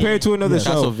 Yeah. Compared to another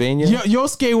show. Castlevania.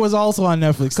 Yosuke was also on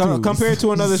Netflix too. Compared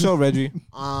to another show, Reggie.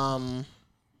 I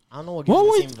don't know what. What gives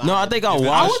would- me the same No, I vibe. think I I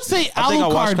watched. would say I think I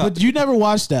watched Alucard, but you never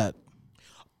watched that.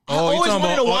 Oh, you always talking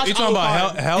wanted to about? watch You talking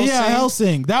about Alucard. Hellsing? Yeah,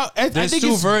 Helsing. That I There's think 2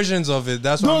 it's versions of it.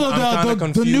 That's why no, I'm kind of the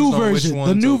confused new on which version. one.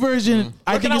 The new to- version,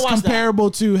 I Where think can I is watch that?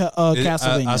 comparable to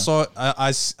Castlevania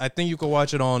I saw. I think you could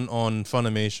watch it on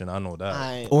Funimation. I know that.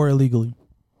 I or illegally.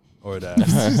 Or that.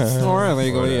 Or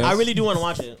legally, yes. I really do want to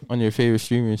watch it. on your favorite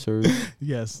streaming service.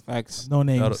 Yes, Facts. no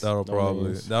names. that'll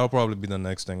probably be the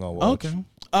next thing I'll watch. Okay.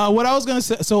 What I was gonna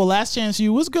say. So, Last Chance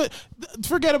U was good.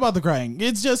 Forget about the crying.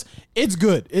 It's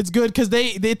good. It's good because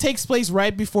it takes place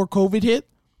right before COVID hit.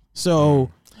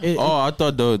 So, Oh, I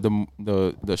thought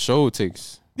the show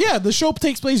takes. yeah, the show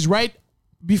takes place right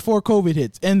before COVID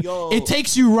hits, and Yo. it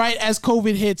takes you right as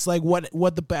COVID hits, like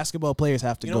what the basketball players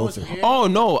have to You know go what's through. weird? Oh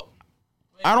no.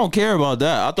 I don't care about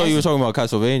that. I thought you were talking about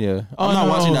Castlevania. I'm not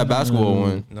watching that basketball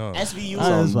one. No. SVU.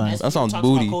 That's fine. That sounds talks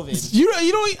booty. about COVID. You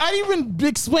know, I didn't even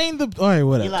explain the. All right,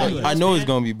 whatever. Eli, I know it's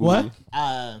gonna be booty. What?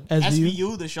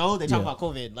 SVU, the show, they talk about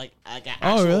COVID, like an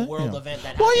actual really? world Yeah. event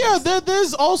that Well, yeah, happens.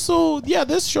 there's also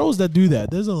there's shows that do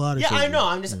that. There's a lot of Yeah, shows. I know.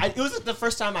 It was the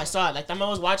first time I saw it. Like, time I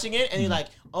was watching it, and he's like,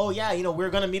 "Oh yeah, we're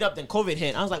gonna meet up." Then COVID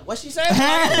hit. I was like, "What she said?"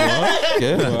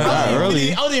 Yeah, not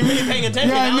early. I wasn't really paying attention.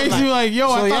 Yeah, I it was makes you like, yo,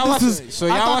 So I y'all thought watching, this is. so I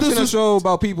y'all thought watching this a was. show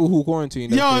about people who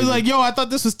quarantine. Yo, it's like, yo, I thought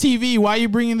this was TV. Why are you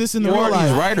bringing this in the Yo, real these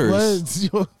life? writers.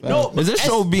 What? no, Is this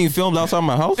show being filmed outside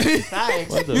my house?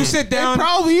 Facts. you sit It down.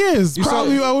 probably is. You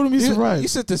Probably, saw- I wouldn't be You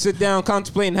surprised. sit down,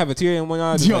 contemplate, and have a tear in one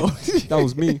eye. just Yo. like, that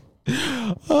was me.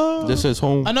 This is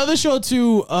home. Another show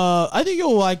too. I think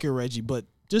you'll like it, Reggie. But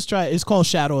just try it. It's called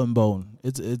Shadow and Bone.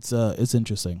 It's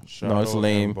interesting. No, it's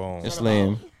lame. It's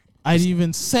lame. I didn't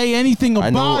even say anything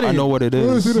about it. I know what it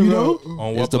is. You know?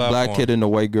 On what It's the black platform? kid and the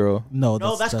white girl. No,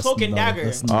 that's Cloak and Dagger.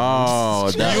 that's not-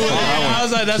 Oh, that I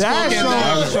was like, that's fucking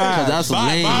that's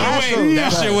lame.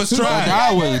 That shit was trash.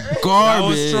 That was That garbage.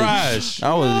 was trash.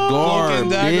 That was Cloak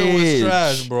and Dagger was garbage.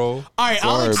 trash, bro. All right,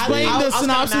 I'll Garbage. explain I the was kinda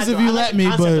synopsis mad, if though. you I like let the me,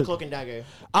 concept of but Cloak and Dagger.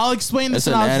 I'll explain the It's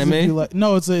an synopsis if anime? you like.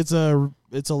 No,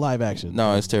 it's a live action.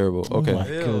 No, it's terrible. Okay. my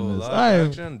Ew, goodness. live I-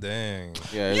 action? Dang.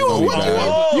 Yeah, it's You gonna be watch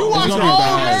bad. you It's watch gonna be All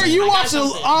bad. American. You I got watch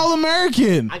something. All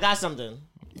American. I got something.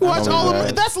 You watch It's gonna All be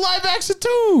American. bad. That's live action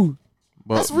too.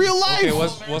 But That's real life. Okay,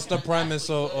 what's the premise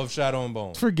of Shadow and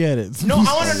Bone? Forget it. No,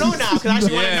 I want to know now because I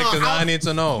actually want to Yeah, know. because I need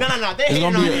to know. No, they hating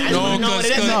gonna on be- me. I just No, want to know what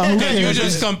it is. because you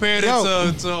just compared it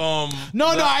to No,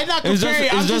 I'm not it's comparing.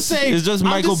 just, I'm it's just just, saying. it's just I'm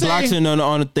Michael just saying- Blackson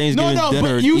on a Thanksgiving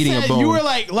dinner but you eating a said bone. you were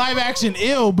like live action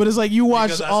ill, but it's like you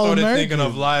watched because I All started American. thinking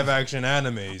of live action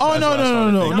animes. Oh That's no what I no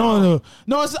started no thinking no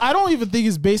of. no! I don't even think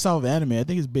it's based off of anime. I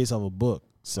think it's based off a book.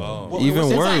 So Oh. Even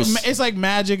it's worse. Like, it's like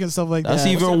magic and stuff like That's that.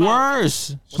 even about?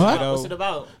 worse. What's it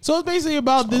about? So it's basically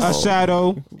about this. A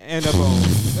shadow and a bone.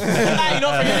 Eli, you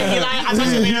know, forget Eli. I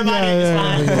told you about it.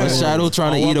 It's fine. A shadow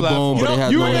trying to On eat a what bone, but platform? it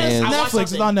has You no were gonna- hands. I watched Netflix.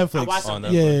 It's something. on I Netflix. watched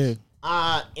something.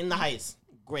 Yeah. In the Heights.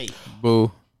 Great.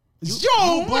 Boo.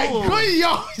 Yo, my God,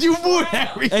 yo, you moved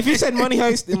everything. If you said Money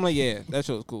Heist, I'm like, yeah, that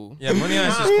show's cool. Yeah, Money Heist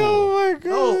is Oh cool. my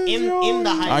God. No, in the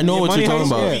Heights. I know what Money you're talking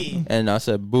Heist, about. yeah. And I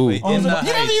said boo. Wait, in the You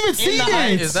haven't Heights. even seen the it.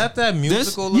 Heights. Is that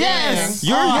musical? little Yes. thing?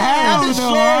 You're hell this no,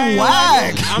 shit I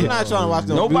whack. I'm not trying to watch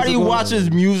no Nobody musical.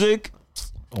 watches music.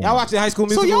 Y'all watching High School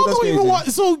So Musical? y'all That's don't even crazy. watch.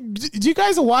 So do you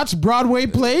guys watch Broadway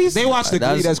plays? They watch the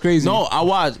Glee. That's crazy. No,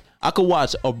 I could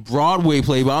watch a Broadway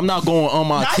play, but I'm not going on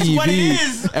my That's what it TV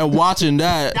is. and watching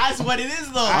that. That's what it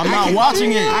is, though. I'm not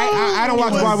watching it. I don't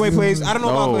watch Broadway plays. I don't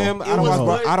know No. about him. It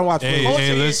was I don't watch. Hey, plays.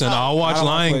 hey, listen, I'll watch I don't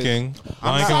Lion watch King.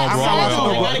 I'm Lion King not- on I'm not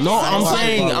Broadway. watching No,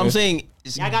 Broadway. I'm saying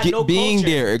I got no being culture.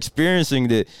 there,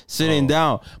 experiencing it, sitting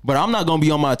down. But I'm not gonna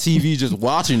be on my TV just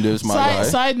watching this, my guy.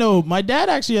 Side note: my dad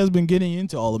actually has been getting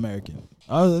into All American.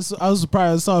 I was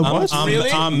surprised. I saw him watch. I'm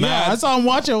Really? I'm Yeah, I mad. saw him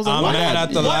watch it. I was like, I'm what? mad at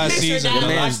the What last makes your season. dad Your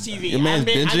watch man's- TV? your man's I've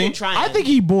been binging? trying. I think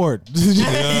he bored.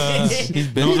 He's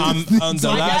been No, on the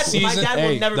My last dad- my season, dad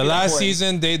will never the be last bored.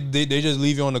 season, they just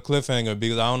leave you on the cliffhanger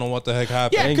because I don't know what the heck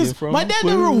happened. Yeah, because from my dad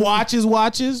never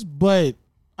watches, but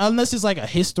unless it's like a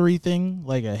history thing,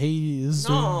 like a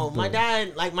history. No, my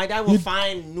dad will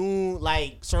find new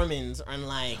like sermons and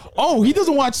like. Oh, he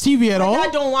doesn't watch TV at My all.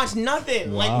 dad don't watch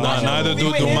nothing. Like Nah, watch a neither movie do,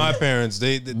 with do him. my parents.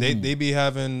 They be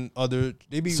having other.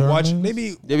 They be Sermons? watching. They be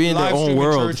in their live own streaming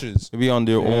world. churches. They be on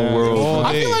their own world. All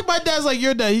I day. feel like my dad's like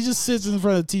your dad. He just sits in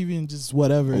front of the TV and just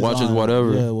whatever. is Watches on.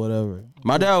 whatever. Yeah, whatever.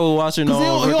 My dad was watching. Because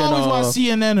he'll always watch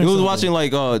CNN or He was something. watching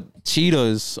like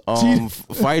cheetahs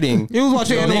fighting. He was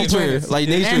watching Animal nature, Planet. like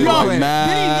nature, Animal like Planet. mad.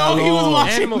 Did he know he was long.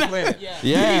 watching Animal that? Planet.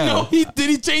 Yeah. Did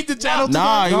he change the channel to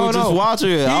Nah, that? he was just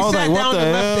watching it. I was sat like, what down the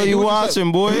and left hell it. you He was just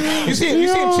watching, boy? You see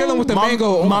him chilling with the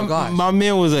mango. Oh my gosh. My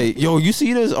man was like, yo, you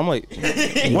see this? I'm like,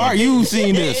 why are you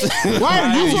seeing this? Why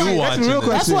are you? you That's watching a real this?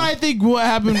 That's question. why I think what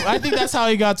happened. I think that's how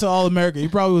he got to All America. He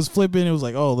probably was flipping. It was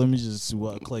like, oh, let me just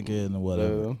click it and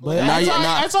whatever. But Now that's, you- how,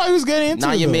 now- that's how he was getting into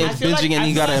now it. your though. man- I feel binging and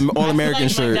he got an All-American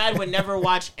shirt. My dad would never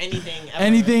watch anything. Ever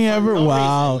Anything for ever? no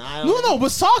Wow. reason. I don't- No,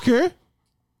 but soccer.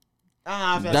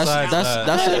 I feel That's like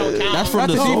that's from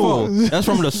That's the the soul. default. That's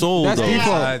from the soul, That's though.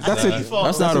 default. That's a default.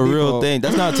 That's not That's a a real default. thing.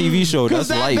 That's not a TV show. Because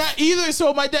That's that life. either.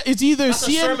 So my dad. It's either That's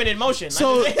a sermon CNN. in motion.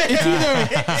 So it's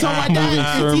either. So my Moving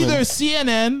dad. sermon. It's either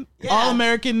CNN, Yeah. All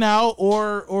American Now,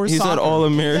 or He soccer. said all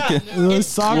American.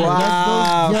 Soccer.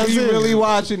 Wow, That's he it. really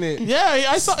watching it. Yeah,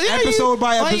 I saw. Yeah, Episode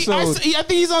by episode. I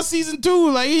think he's on season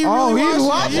 2. Like he Oh, really he's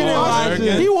watched watching it.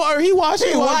 it. He watched. He watched.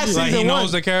 watched it. Like he Season knows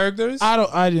one. the characters.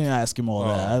 I didn't ask him all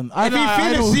that. I if he I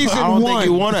finished don't- season I don't one, think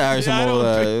you want to ask him I all don't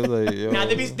that. It's like, yo. Now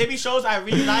there be shows I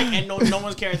really like and no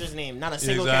one's character's name, not a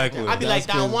single Exactly. character. I'd be like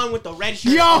that one with the red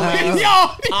shirt. Yo,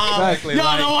 Exactly. yo,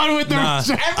 like, the one with the nah.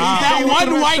 that with the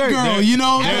one red white shirt. girl, you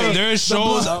know.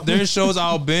 There's shows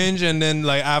I'll binge, and then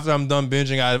like after I'm done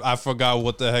binging, I forgot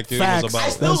what the heck it Facts. was I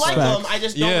about. still That's like facts. them. I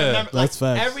just don't Yeah. remember. Like, That's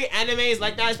facts. every anime is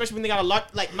like that, especially when they got a lot.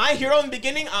 Like My Hero in the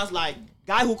beginning, I was like,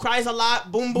 guy who cries a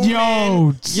lot, boom boom Yo,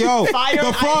 man. yo, Fire the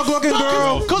and frog ice. looking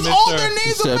girl. because Mr. all their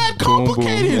names are Said mad boom, boom,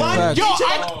 complicated. boom. Yo,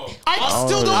 I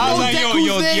still don't I was know like,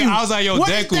 Deku's name. I was like, yo, What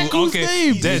is Deku. Deku's Okay,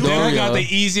 name? they got the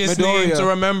easiest name Midoriya. to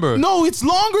remember. No, it's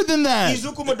longer than that.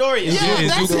 Izuku Midoriya. Yeah, Yeah,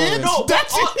 that's Izuku. it. No,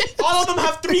 That's all, it. all of them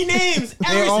have 3 names.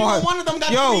 Every all single have- one of them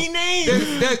got Yo, 3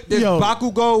 names. There's Yo.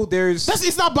 Bakugo. There's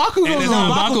It's not Bakugo. And it's no.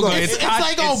 not Bakugo. It's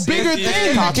like a bigger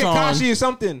thing. Kakashi or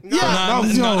something. Yeah,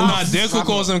 Nah, Deku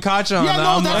calls him Kachan. Yeah,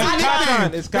 no, that's a Kachan.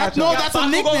 nickname. It's Kachan. No, that's a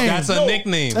Bakugo. nickname. That's a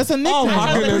nickname. That's a nickname. my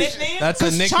That's a goodness. nickname? That's a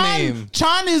 'Cause nickname.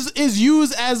 Chan is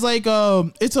used as like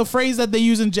it's a phrase that they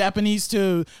use in Japanese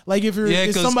to like if you're Yeah, it's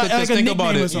because somebody like a think nickname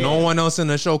about or it. something. No one else in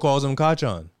the show calls him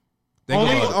Kachan. Think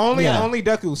about it. Only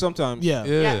Deku sometimes. Yeah.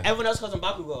 Yeah. Everyone else calls him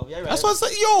Bakugo. Yeah, right. That's what I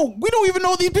said. Yo, we don't even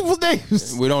know these people's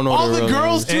names. We don't know all their the real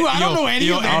girls names. too. I don't know any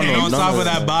of their and names. on None top of of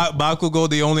that, them. Bakugo,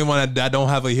 the only one that don't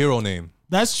have a hero name.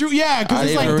 That's true. Yeah, because I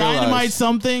it's like didn't realize. Dynamite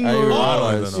something. I didn't Or,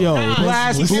 realize. yo, Nah,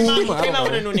 Blast, he came boom. out- he came out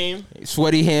with a new name.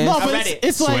 Sweaty hands. no, I but read it's, it.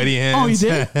 it's like Sweaty hands. oh, you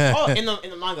did. Oh, in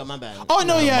the manga, my bad. Oh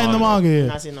no, yeah, in the manga. Yeah.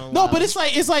 Not seen no No, manga. but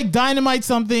it's like Dynamite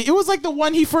something. It was like the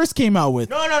one he first came out with.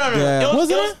 No. Yeah. It was, Was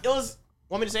it it? was, it was.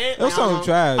 Want me to say it? It was Like, I don't something know.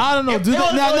 trash. I don't know. It Do that.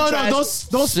 was No, trash. don't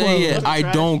spoil Say it. it. I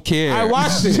don't care. I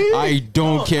watched it. I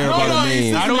don't care no, about no, a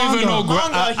name. I don't even know.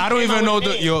 Manga, he I don't came even out know with the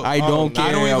a name. yo. I don't care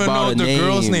I don't even about know a the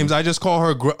girls' name. names. I just call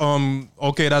her.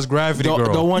 Okay, that's Gravity The,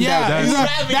 Girl. the one Yeah, that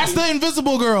exactly. That's the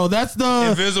invisible girl. That's the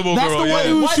Invisible That's Girl, the one yeah.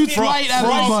 who What shoots the- light at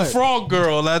her butt. Frog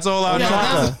Girl. That's all I Yeah, know.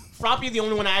 that's- Froppy the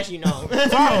only one I actually know.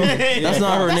 that's not her name That's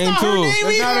not her too. name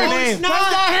That's not her either. name.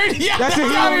 That's not her. Yeah, That's a not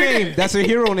hero her name. That's a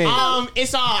hero name.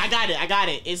 It's I got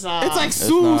it. It's It's like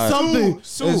Sue not. something.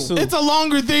 Sue. It's a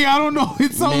longer thing. I don't know.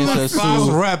 It's something. Man Like says Class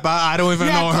Sue. rep. I don't even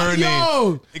know her name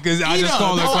Yo, because I just Ida.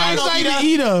 call her No, class. it's not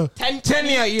even Ida.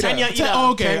 Tenya Ida.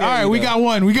 Okay, all right. We got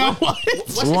one. We got one.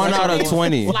 What's his 1 out of name?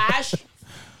 20. Flash.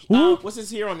 What's his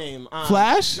hero name?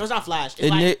 Flash? No, it's not Flash. It's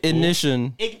like,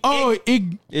 Ignition. Oh,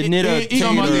 Ignita You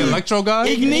talking about the Taylor. Electro guy?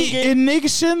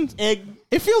 ignition.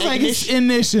 It feels like it's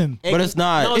ignition. But it's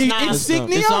not. No, it's not.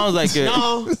 Insignia. It sounds like it.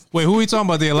 No. Wait, who we talking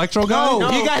about? The Electro guy? No,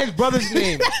 No. he got his brother's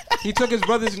name. He took his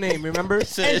brother's name. Remember?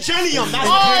 Ingenium. That's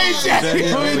Oh,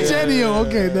 Ingenium. Ingenio.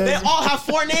 Okay, They then. all have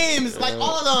 4 names, like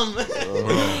all of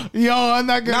them. Yo, I'm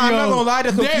not gonna. Nah, I'm yo. not gonna lie.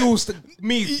 That They- confused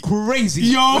me crazy.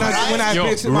 Yo. when I Yo,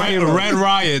 bitched my Red, hero. Red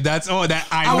Riot. That's all that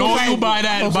I was know like- you by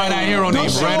that hero name.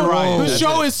 The Red show, Riot. the That's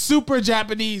show it. is super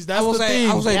Japanese. That's I was the like,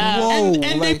 thing. I was like, Yeah. whoa. and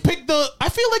they like, picked the. I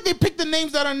feel like they picked the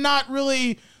names that are not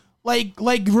really like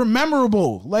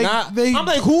rememberable. Like Nah, they. I'm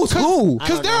like, who's who?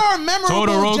 Because there are memorable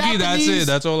Todoroki, Japanese. that's it.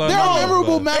 That's all I There know. are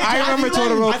memorable. But- I remember feel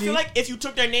like- Todoroki. I feel like if you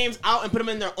took their names out and put them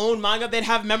in their own manga, they'd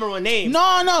have memorable names.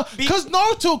 No, because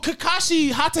Naruto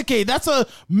Kakashi Hatake, that's a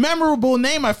memorable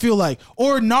name. I feel like,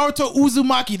 or Naruto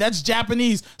Uzumaki, that's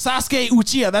Japanese. Sasuke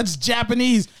Uchiha, that's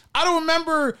Japanese. I don't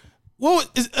remember.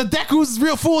 What is Deku's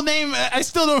real full name? I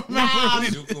still don't remember. Nah,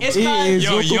 it's He because is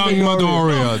Yo, Zuko Young Midoriya.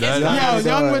 Midoriya. That- Yeah, That's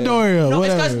Young all right. Midoriya. no,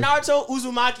 it's whatever. because Naruto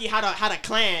Uzumaki had a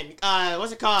clan.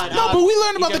 What's it called? No, but we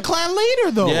learned about the clan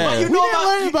later, though. Yeah. We You didn't know about-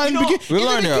 learn about it in the you know- beginning. We In the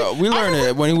learned beginning- it. We I learned remember-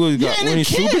 it when he was Yeah, when he's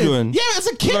super doing. Yeah, as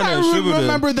a kid, learned I it Shippuden.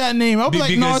 remember that name. I'll be like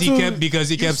Naruto. because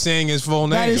he kept saying his full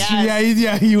That name. is true. Yes.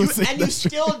 Yeah, he was. saying and you that's true.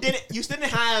 still didn't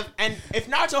have. And if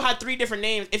Naruto had 3 different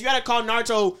names, if you had to call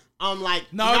Naruto, like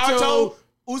Naruto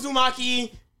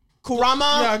Uzumaki,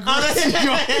 Kurama,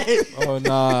 Oh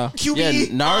nah. QB, Yeah,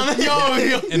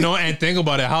 Naruto. And think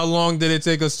about it. How long did it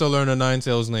take us to learn a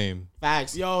Ninetales name?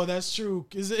 Facts. Yo, that's true.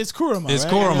 It's Kurama. It's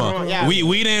right? Kurama. Yeah.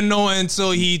 We didn't know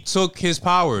until he took his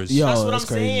powers. Yo, That's what I'm that's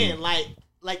crazy. saying.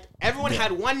 Like everyone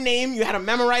had one name, you had to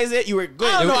memorize it, you were good.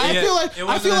 I don't know. It- yeah, I it feel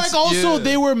wasn't like also yeah.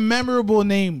 they were memorable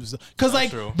names because like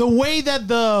true. the way that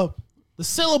the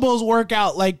syllables work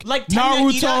out, like Tenya Ida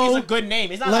is a Naruto. good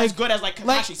name. It's not as good as like Kakashi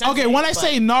Like Sensei, okay, when I but-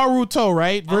 say Naruto,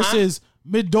 right, versus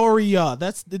Midoriya,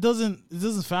 it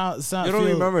doesn't sound. You don't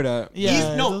feel- remember that.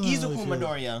 Yeah, No, it doesn't Izuku really feel-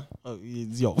 Midoriya. Oh,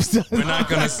 yo, We're not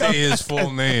gonna say his full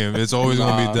name. It's always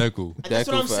gonna be Deku. That's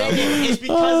what I'm Deku saying. forever. It's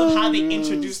because of how they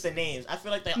introduce the names. I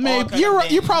feel like they all Maybe could you're have right.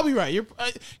 been- You're probably right. You're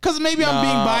because maybe I'm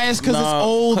being biased because it's Nah,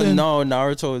 old and no,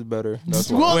 Naruto is better.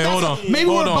 That's why. well, Wait, hold that's- on. Maybe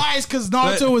Hold we're on. biased because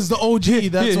Naruto is the OG.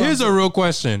 That's what Here's I'm a real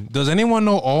question. Does anyone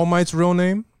know All Might's real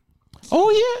name? Oh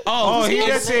yeah. Oh, he does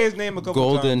did say his name a couple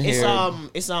Golden times. hair.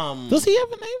 It's Does he have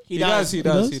a name? He He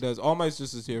does. does. All Might's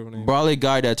just his hero name. Brawley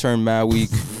guy that turned mad weak.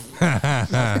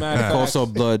 Mad Also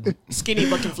blood. Skinny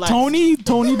looking flex. Tony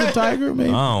the Tiger, maybe.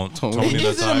 Tony the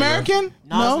Is it Tiger. American?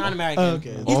 No, it's not American.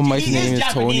 Okay. All Might's He name is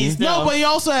Japanese, Tony. though. No, but he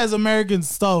also has American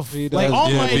stuff. He Like does. All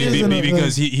Yeah, Might isn't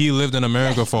because he lived in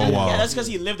America for a while. Yeah, that's because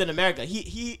he lived in America.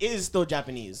 He is still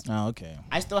Japanese. Oh, okay.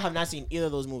 I still have not seen either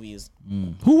of those movies.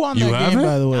 Who won You that game, haven't?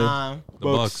 by the way? The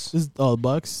Bucks. The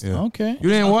Bucks. Yeah. Okay. You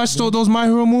didn't watch those My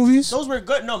Hero movies? Those were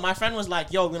good. No, my friend was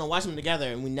like, "Yo, we're gonna watch them together,"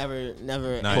 and we never. Nah, I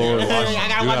you gotta watch them. gotta You watch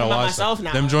gotta them by watch myself them.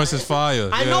 now. Them joints is fire.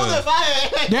 I know Yeah. they're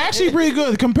fire. They're actually pretty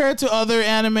good compared to other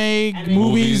anime movies.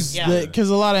 movies, yeah. Because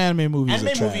a lot of anime movies. Anime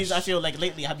are trash. movies, I feel like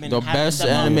lately have been The have best been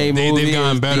stepped up. anime movie They've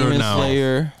gotten is better Demon now.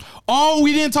 Slayer. Oh,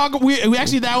 we didn't talk. We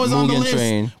actually that was on the Mugen list.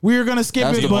 Train. We were gonna skip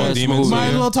That's it, the but best movie. might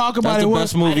as well talk about That's it. the What-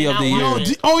 best movie of the I did not year. watch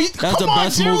it. Oh, That's come the on,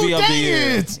 best Drew, movie of the dang year.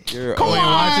 it. You're- Come Oh, you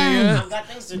watch it on. yet? I've got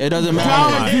things to do. It doesn't Cal,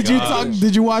 matter. my did you gosh. talk?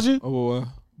 Did you watch it? Oh,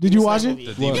 Did you watch it?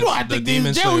 movie. Demon- You don't have the to.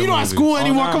 Demon Joe, Slayer you don't have movie. school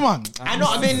anymore. no. Come on. I know.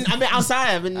 I've been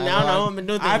outside. I've been I don't know. I've been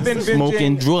doing things. I've been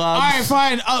Smoking binging. drugs. All right,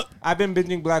 fine. I've been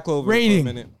binging Black Clover for a Rating.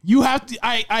 minute. You have to.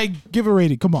 I give a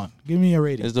rating. Come on, give me a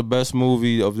rating. It's the best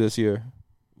movie of this year.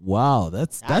 Wow,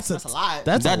 that's That's a lot.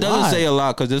 That's That a doesn't lot. say a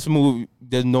lot because this movie,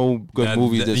 there's no good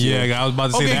movies this year. Yeah, I was about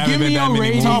to say Okay, there give haven't been me that a many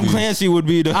rating. Tom movies. Clancy would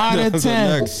be the, Out of the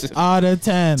 10. next. Out of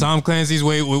 10. Tom Clancy's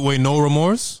wait, No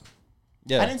Remorse.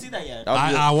 Yeah. I didn't see that yet.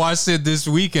 I watched it this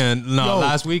weekend. No, Yo.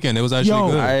 last weekend. It was actually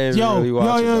Yo, good. I didn't really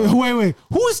watch it, though. wait.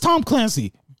 Who is Tom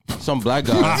Clancy? Some black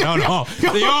guy. I don't know. Yo,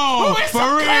 Who is for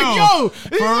Tom real. Clancy? Yo,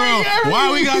 For real. Why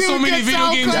we got so many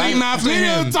video games named after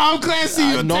him? Tom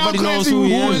Clancy. Nobody Tom knows Clancy. who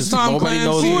he Who is. is Tom Nobody Clancy?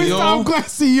 knows Who who is he Tom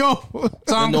Clancy? Yo,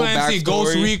 Tom No Clancy, backstory.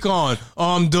 Ghost Recon,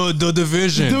 the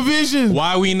Division. Division.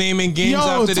 Why we naming games Yo,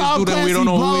 after this Tom dude and we Clancy don't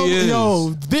know who he is? Yo,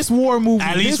 this war movie.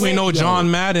 At least this- we know yo. John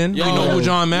Madden. We know who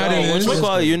John Madden Yo, is. what you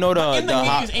call it? You know In the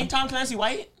hot, movies, ain't Tom Clancy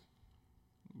white?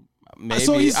 maybe.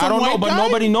 So he's I some don't know, white but guy?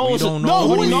 nobody knows. We don't know No,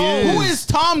 who who, he knows? Who is. is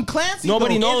Tom Clancy?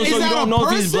 Nobody though? knows, Is so you that don't a know if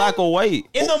he's person? black or white.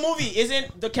 In the movie,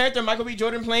 isn't the character Michael B.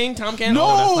 Jordan playing Tom Clancy? No,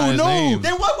 that's not his no. name.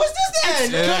 Then what was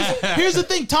this then? Here's the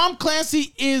thing: Tom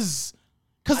Clancy is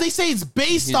because they say it's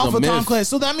based He's off a of Tom myth. Clancy,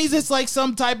 so that means it's like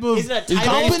some type of Is it a He's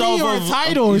title? based company off or a of-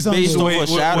 title or he's something. based off Wait, a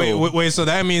shadow. wait, so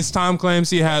that means Tom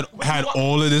Clancy had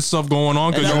all of this stuff going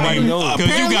on because And nobody knows. you got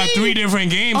Apparently- 3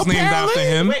 different games named after apparently-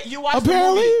 him. Wait, you watched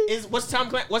Apparently- the movie?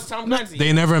 What's Tom Clancy?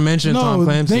 They never mentioned No, Tom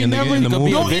Clancy they in the, never. in the could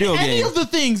movie. be a No, video in any game. of the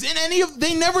things, in any of,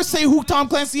 they never say who Tom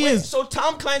Clancy is. So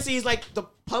Tom Clancy is like the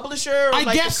publisher. Or I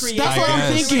like guess the creator? that's what I I'm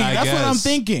guess, thinking. I That's what I'm guess.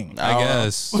 thinking. I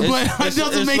guess. But it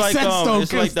doesn't make sense, though,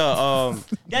 It's like the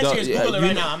That's serious. Google it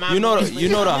right now. I'm you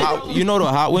know the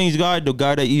hot wings guy, the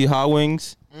guy that eat hot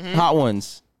wings, hot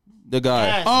ones, the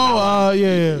guy.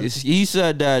 Yes. Yeah. He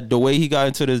said that the way he got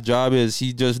into this job is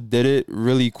he just did it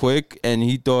really quick and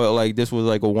he thought like this was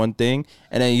like a one thing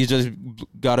and then he just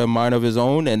got a mind of his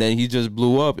own and then he just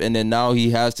blew up and then now he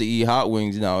has to eat hot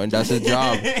wings now and that's his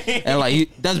job and like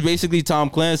that's basically Tom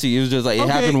Clancy. He was just like it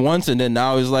Okay. happened once and then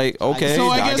now it's like okay, So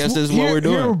I guess this is what we're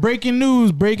doing. Here, breaking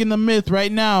news, breaking the myth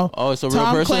right now. Oh, it's a real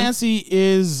Tom person? Clancy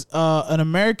is an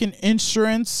American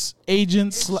insurance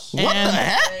agent. What the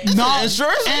heck? Not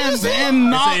Insurance agency? and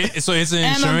not. So it's an and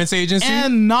a- insurance agency?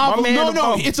 And novel. My man No,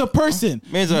 about- it's a person.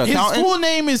 Man's an His accountant? full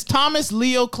name is Thomas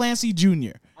Leo Clancy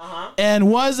Jr. And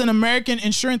was an American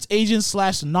insurance agent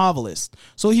 / novelist.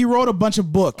 So he wrote a bunch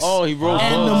of books. Oh, he wrote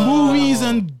and books. the movies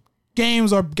and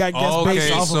games are I guess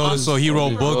based Okay, off of. so he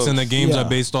wrote books and the games Yeah. are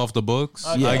based off the books,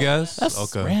 Yeah. I guess? That's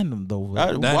okay. random though.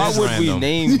 That Why is would random. we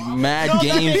name mad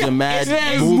games and mad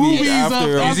It's movies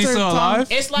after? Is he still alive?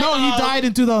 It's like No, he died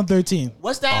in 2013.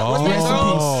 What's that? What's that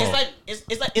Oh. girl?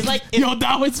 It's like if, Yo,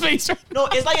 that was face right. no.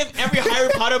 It's like if every Harry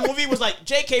Potter movie was like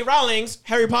J.K. Rowling's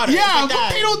Harry Potter. Yeah, It's like but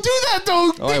that. they don't do that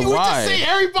though. Like, we why? just say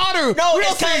Harry Potter. No, we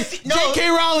don't it's say 'cause- no, J.K.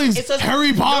 Rowling's it says-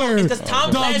 Harry Potter. No, it's 'cause Tom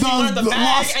Clancy wanted the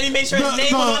bag and he made sure his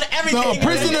name was on everything. The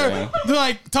prisoner, they're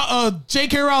like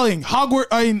J.K. Rowling,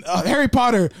 Hogwarts, Harry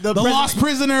Potter, the prisoner- lost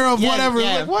prisoner of Yeah, whatever.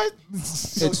 yeah. Like, what?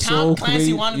 So It's Tom so Clancy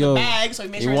crazy. wanted Yo. the bag, so he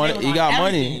made He sure his name was he on got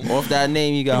everything. money off that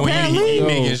name. He got money. Apparently. He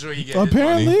making sure he get his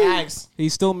Apparently. money. Bags.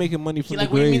 He's still making money He from like,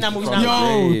 the what do you mean grave. that movie's From not? the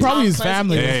Yo, grave. probably Tom his Clancy-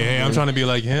 family. Hey, I'm trying to be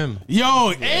like him. Yo,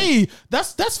 hey,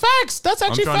 that's facts. That's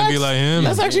actually trying to facts. be like him.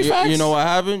 That's actually facts. You know what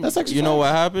happened? That's actually You know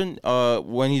facts. what happened?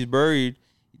 When he's buried,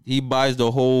 he buys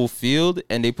the whole field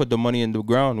and they put the money in the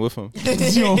ground with him.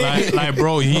 Yo. Like,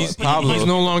 bro, he's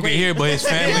no longer here, but his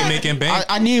family making bank.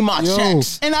 I need my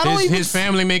checks. And I don't even His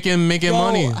family making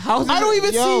money. I don't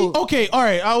even see. Okay, all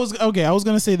right. I was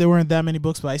gonna say there weren't that many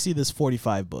books, but I see there's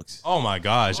 45 books. Oh my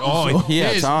gosh! Oh, He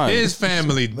had time. his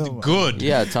family good.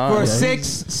 Yeah, time. For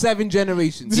 6-7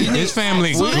 generations. His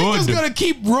family So they're just good. gonna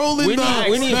keep rolling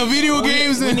the video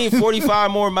games. We need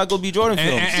 45 more Michael B. Jordan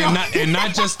films. And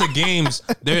not just the games.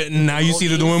 Now you see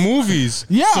they're doing movies.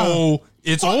 Yeah. So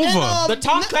it's over. The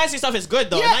Tom Clancy stuff is good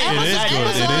though. Yeah, Not even Amazon-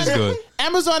 bad. It is good.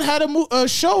 Amazon had a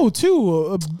show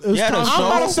too. Yeah, the Tom- show. I'm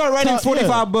about to start writing 45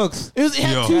 yeah. books. It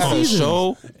had Yo. 2 Yeah, the seasons.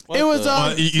 show. It was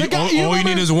All you remember-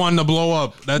 need is one to blow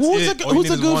up. That's Who's it. the All you who's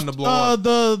need the is one to goof? blow up.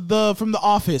 The from the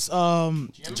Office.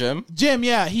 Jim. Jim.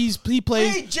 Yeah, he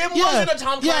plays. Wait, Jim was yeah, in a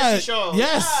Tom Clancy yeah, show.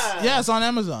 Yes, Yeah. yes, on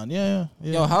Amazon. Yeah.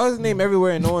 Yo, how is his name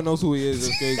everywhere and no one knows who he is?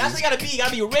 That's crazy. That's what you gotta be. You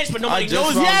gotta be rich, but nobody just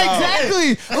knows found you. out. Yeah,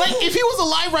 exactly. Like if he was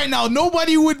alive right now,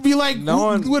 nobody would be like No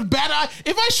one- with bad eye.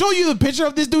 If I show you the picture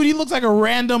of this dude, he looks like a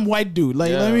random white dude.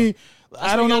 Like let me.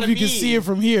 I don't what know you if you can gotta be. see it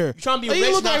from here. You're trying to be Like, he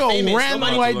rich, look not like a famous. random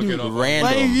Nobody white can look dude. it up.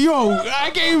 Like Random. yo, I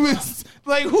can't even.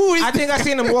 Like who is? I think I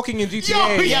seen him walking in GTA.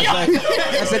 Yo,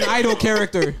 That's an idol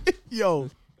character. yo.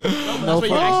 That's what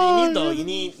you actually need though.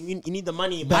 You need the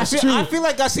money. That's I true. feel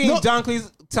like I seen No.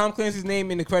 Tom Clancy's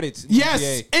name in the credits. in Yes,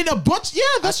 GTA. and a bunch. Yeah,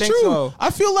 that's think true. so. I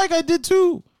feel like I did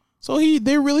too. So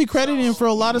they really credit him for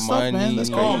a lot of stuff, man. Money. That's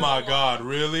Oh crazy. my God!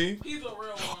 Really?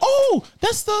 Oh,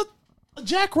 that's the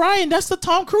Jack Ryan. That's the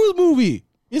Tom Cruise movie,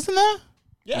 isn't that?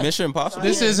 Mission Impossible.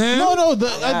 This is him. No.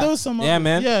 There was some. Yeah,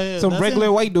 man. Yeah. Some that's regular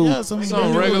him. white dude. Yeah, Some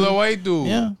regular white dude.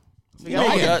 Yeah. He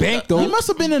making bank He though. must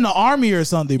have been in the army or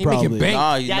something, He making probably. bank.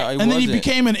 Nah, he Yeah. And then he wasn't.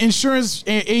 became an insurance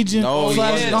agent. No, he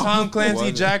slash- wasn't. no. Tom Clancy,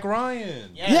 Wasn't. Jack Ryan.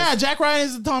 Yeah, Jack Ryan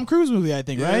is the Tom Cruise movie, I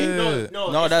think, right?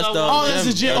 No, that's the- Oh, one that's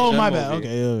with- a Jim. Jim Oh, my movie. bad.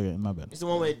 Okay, my bad. It's the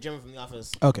one with Jim from The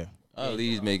Office. Okay. At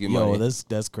least making Yo, money.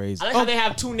 that's crazy. I like how they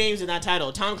have 2 names in that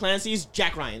title. Tom Clancy's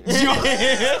Jack Ryan.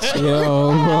 Yo,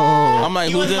 bro. I'm like,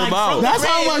 He who's was it like about? from- That's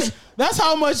how Great. much. That's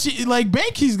how much like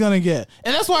bank he's gonna get,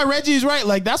 and that's why Reggie's right.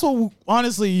 Like that's what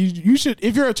honestly you should,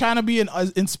 if you're trying to be an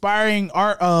inspiring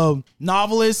art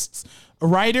novelist,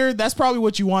 writer. That's probably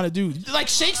what you want to do. Like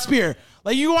Shakespeare.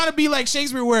 Like you want to be like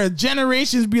Shakespeare, where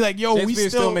generations be like, yo, we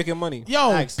Shakespeare's still still making money. Yo,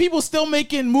 Facts. people still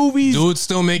making movies. Dude's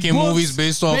still making books movies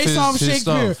based off his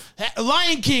Shakespeare. stuff.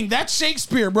 Lion King, that's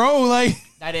Shakespeare, bro. Like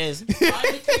That is.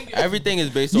 Everything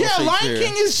is based on yeah, Shakespeare. Lion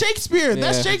King is Shakespeare.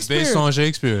 That's Yeah. Shakespeare. Based on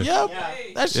Shakespeare. Yep. Yeah.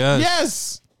 That's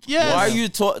Yes. yes. Why are you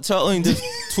telling this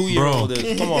 2-year-old Bro,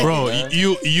 this? Come on, Bro, man.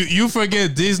 you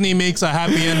forget Disney makes a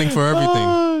happy ending for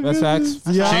everything. That's facts.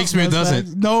 Yeah, Shakespeare that's doesn't.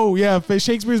 facts. No, yeah,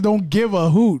 Shakespeare's don't give a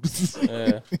hoot.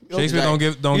 Yeah. Shakespeare don't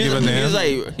give a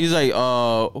damn. He's like,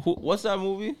 what's that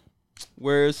movie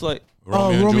where it's like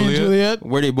Romeo and Juliet.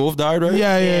 where they both died, right?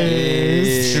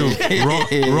 Yeah. Shoot,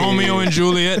 Romeo and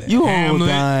Juliet. You all Hamlet.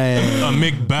 died.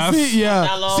 Macbeth. Yeah.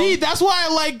 Hello. See, that's why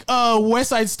I like West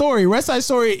Side Story. West Side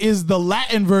Story is the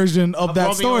Latin version of that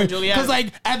Romeo story. and Juliet. Because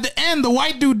like at the end, the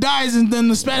white dude dies, and then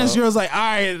the Spanish girl's like, all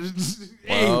right,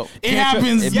 hey, Well, it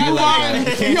happens. it be You like are.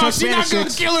 that. Yo, trust she's not Spanish gonna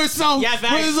chicks. kill herself. Yeah, but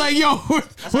facts. it's like, yo,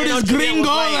 with why you know this Juliet gringo, was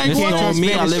right. like This what? know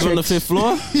me. I live on the 5th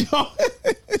floor. Yo.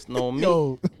 It's know me.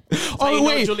 Yo. you Oh know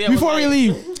wait, Juliet was before we right.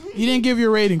 leave, you didn't give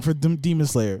your rating for Demon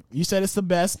Slayer. You said it's the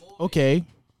best. Okay,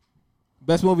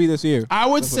 Best movie this year. I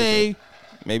would say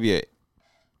Maybe an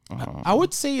an How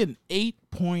many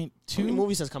 8.2.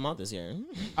 movies has come out this year?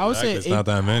 I would say It's 8. not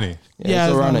that many. Yeah,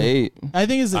 it's it's around not- an 8. I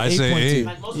think it's an I say 8.2. 8.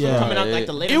 Like most of Yeah. them coming out like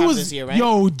the later It half was this year, right?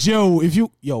 yo Joe. If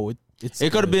you it's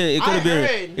It could have been. It could have been.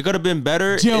 heard. It could have been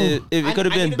better. Joe. If it could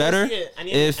have I need been to go better see it. I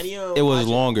need if to it was watch it.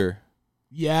 longer.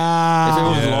 yeah. If it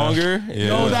was Yeah. longer, Yeah.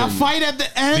 Yo, that fight at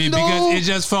the end Because though, it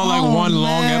just felt like Oh, one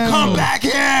long man. episode. Come back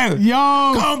here.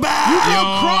 yo, Come back. You Yo,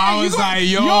 gonna cry? I was like,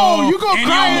 yo. you gonna And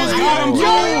cry? you almost got him, Yo, too.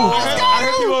 you almost I got heard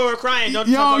him. people were crying. Don't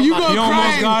Yo, talk you about gonna it. You almost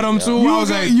cry. got him too. You I was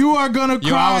gonna- like, you are gonna yo, I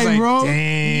cry, was like, bro.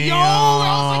 damn. Yo,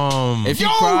 I If Yo,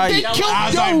 you cry, they killed. I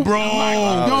was yo, like, bro,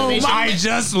 yo, I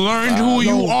just learned who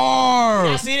you yo. are.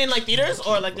 Y'all see it in like theaters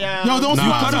or like yeah. Yo, don't Nah, spoil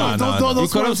nah, too much. nah, Don't you could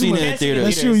spoil have too seen much. it in Can't see theaters.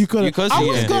 That's true. You could You have. could I see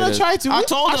was it in gonna theaters. try to. I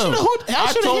told him. I should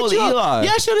have told hit you Eli. up.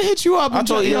 Yeah, I should have hit you up. I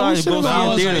told Eli to go see I it in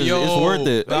was like, theaters. yo, It's worth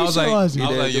it. I was like, I was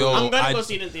yo, I'm gonna go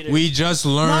see it in theaters. we just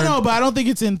No, learned. no, but I don't think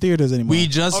it's in theaters anymore. We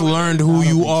just learned who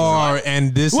you are,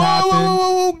 and this happened.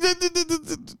 Whoa.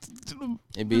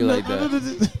 It'd be like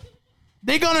that.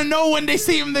 They gonna know when they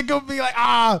see him. They're gonna be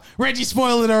like, Reggie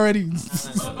spoiled it already.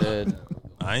 Dead.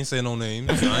 I ain't say no names.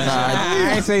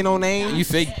 I ain't say no name. You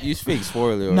fake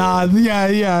spoiler. Nah, yeah,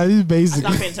 it's I basic.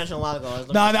 stopped paying attention a while ago. I was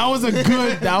Nah,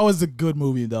 that was a good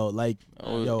movie though. Like,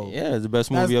 yo, Yeah, it's the best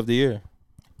movie of the year.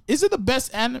 Is it the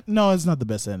best anime? No, it's not the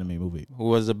best anime movie. Who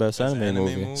was the best anime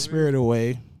movie? Spirited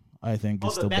Away, I think, is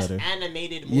the still best better.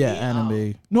 animated movie. Yeah,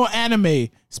 anime. No, anime.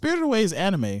 Spirited Away is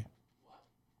anime.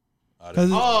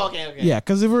 Okay. Yeah,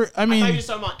 because if we're, I I mean, thought you were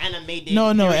talking about animated.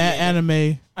 no, period.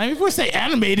 anime. I mean, if we say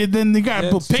animated, then you got to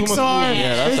put it's too much Pixar. movie.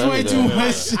 Yeah, that's There's way too everything.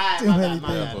 much. Alright, Too my many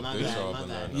bad, things. my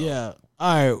bad. Yeah.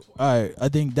 All right. I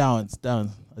think down. I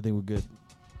think we're good.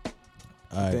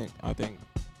 All right. I think.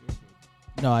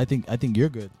 No, I think you're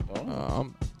good.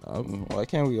 Why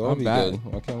can't we all I'm be bad.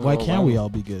 good? Why can't we all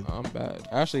be good? I'm bad.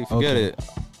 Actually, forget Okay. it.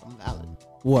 I'm valid.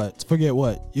 What? Forget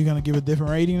what? You're gonna give a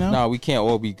different rating now? Nah, we can't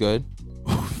all be good.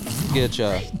 Get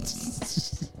ya.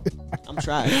 I'm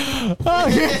trying.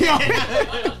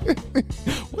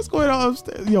 What's going on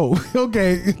upstairs? Yo,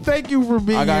 okay. Thank you for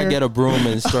being I gotta here. get a broom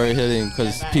and start hitting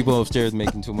because people upstairs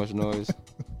making too much noise.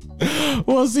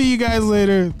 We'll see you guys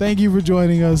later. Thank you for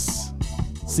joining us.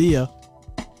 See ya.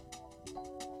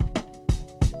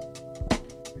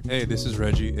 Hey, this is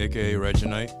Reggie, aka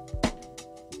Reginite.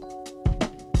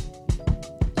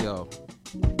 Yo.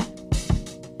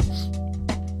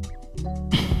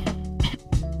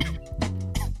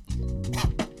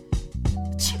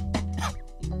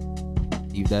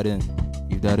 Leave that in.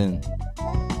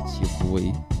 It's your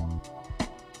boy,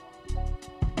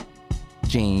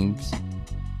 James,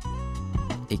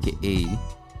 aka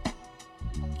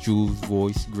Jules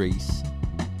Voice Grace,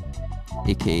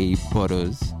 aka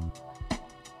Butters,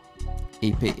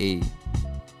 aka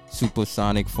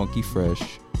Supersonic Funky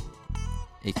Fresh,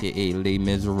 aka Les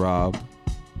Miserables,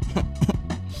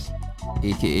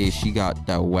 aka She Got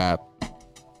That Wap,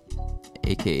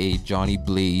 aka Johnny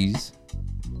Blaze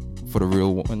for the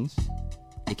real ones,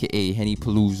 aka Henny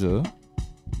Palooza,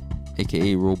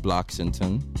 aka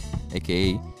Robloxington,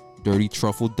 aka Dirty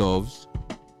Truffle Doves,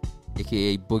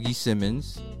 aka Boogie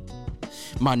Simmons.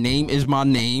 My name is my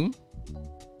name,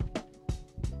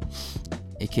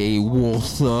 aka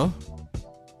Walther,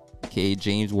 aka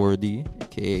James Worthy,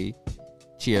 aka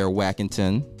Chair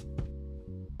Wackington,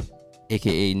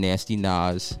 aka Nasty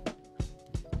Nas.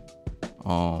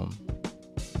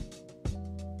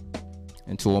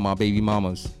 And to all my baby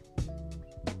mamas,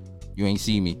 you ain't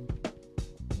see me.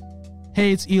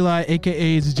 Hey, it's Eli,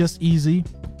 aka It's Just Easy.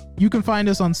 You can find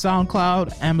us on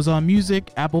SoundCloud, Amazon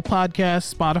Music, Apple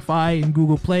Podcasts, Spotify, and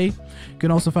Google Play. You can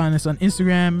also find us on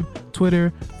Instagram,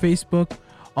 Twitter, Facebook,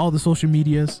 all the social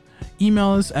medias. Email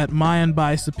us at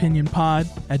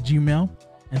myunbiasedopinionpod@gmail.com.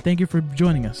 And thank you for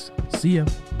joining us. See ya.